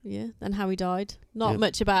Lennon. Yeah, and how he died. Not Yeah.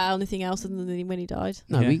 much about anything else other than when he died.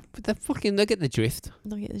 No, Yeah. but the fucking look at the drift.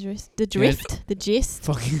 Don't get the drift. The drift, the gist,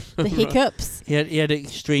 Fucking the hiccups. He had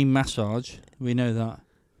extreme massage. We know that.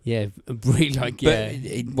 Yeah, really like But yeah.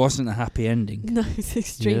 it wasn't a happy ending, No, it's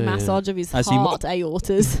extreme Yeah. massage of his As he heart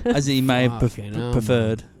aortas. as he may have Fucking hell,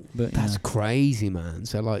 preferred. But That's yeah. crazy, man.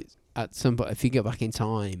 So like at some point, if you get back in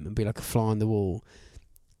time and be like a fly on the wall,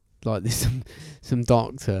 like there's some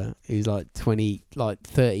doctor who's like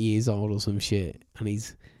 30 years old or some shit, and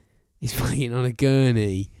he's fucking on a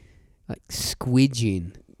gurney, like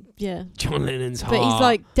squidging Yeah. John Lennon's heart. But he's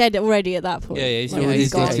like dead already at that point. Yeah, he's Like, already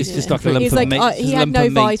he's dead. gone, It's yeah. just like a lump He's of like, meat. It's he just a had lump no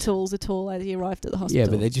of meat. vitals at all as he arrived at the hospital.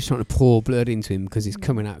 yeah, but they're just trying to pour blood into him because it's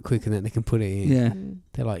coming out quicker than they can put it in. Yeah. Mm.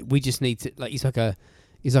 They're like, we just need to, like, he's like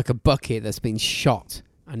a bucket that's been shot,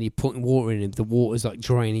 and you're putting water in it. The water's like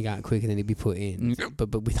draining out quicker than it'd be put in.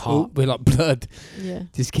 But with heart, with like blood. Yeah.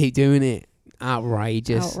 Just keep doing it.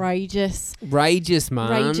 Outrageous, Outrageous.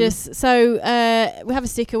 man. Outrageous. So we have a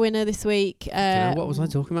sticker winner this week. What was I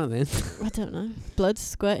talking about then? I don't know. Blood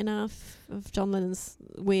squirting out of John Lennon's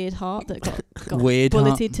weird heart that got Weird heart.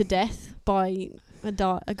 bulleted to death by a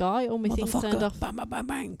guy. All my things turned off. Bang, bang, bang,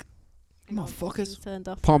 bang. Motherfuckers. Turned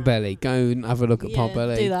off. Podbelly. Go and have a look at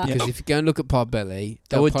Podbelly. Do that. Because if you go and look at Podbelly,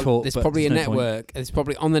 there's probably a network. There's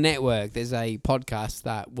probably on the network. There's a podcast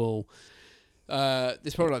that will.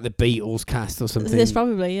 There's probably like the Beatles cast or something. There's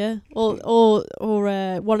probably or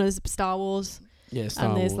one of the Star Wars. Yeah, Star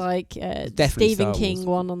Wars. And there's like Star Stephen King Wars.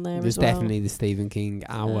 one on there There's as well. definitely the Stephen King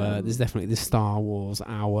hour. There's definitely the Star Wars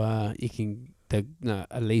hour. You can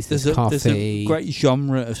at least there's coffee. There's a great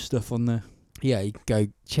genre of stuff on there. Yeah, you can go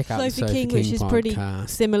check out the Sophie King, King which is podcast. pretty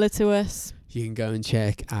similar to us. You can go and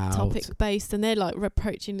check out Topic based, and they're like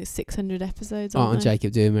approaching the 600 episodes. Art and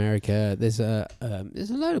Jacob Do America. There's a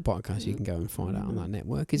load of podcasts you can go and find out on that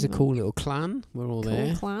network. It's a cool little clan. We're all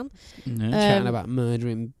there. Clan. Chatting about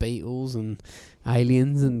murdering Beatles and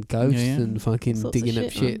aliens and ghosts and fucking digging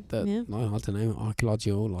up shit that I don't know,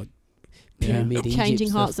 archaeological, like pyramid changing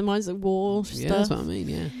Egypt hearts stuff. and minds, like war stuff. Yeah, that's what I mean.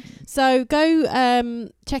 Yeah. So go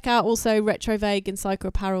check out also Retro Vague and Psycho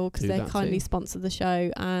Apparel because they kindly sponsor the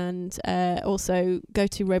show, and also go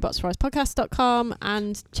to robotsforicepodcast.com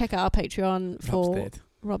and check out our Patreon for.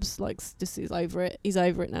 Rob's he's over it. He's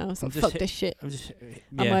over it now. So fuck this shit.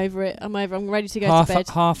 I'm over it. I'm ready to go to bed.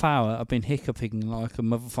 Half hour. I've been hiccuping like a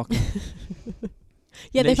motherfucker.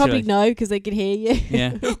 Yeah, they probably know because they can hear you.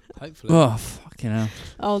 Yeah. Hopefully. Oh, fucking hell.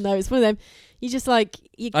 Oh, no, it's one of them. You just like...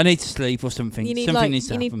 I need to sleep or something. Something needs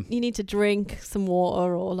to happen. You need to drink some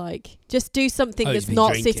water or like... Just do something that's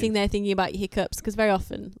not sitting there thinking about your hiccups, because very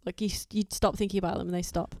often like you stop thinking about them and they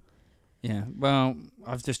stop. Yeah, well,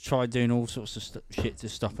 I've just tried doing all sorts of shit to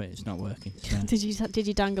stop it. It's not working. So. Did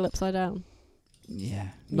you dangle upside down? Yeah.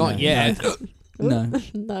 Not yet. No.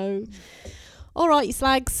 No. All right, you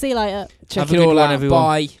slags. See you later. Check it all out. Everyone.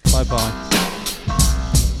 Bye. Bye-bye.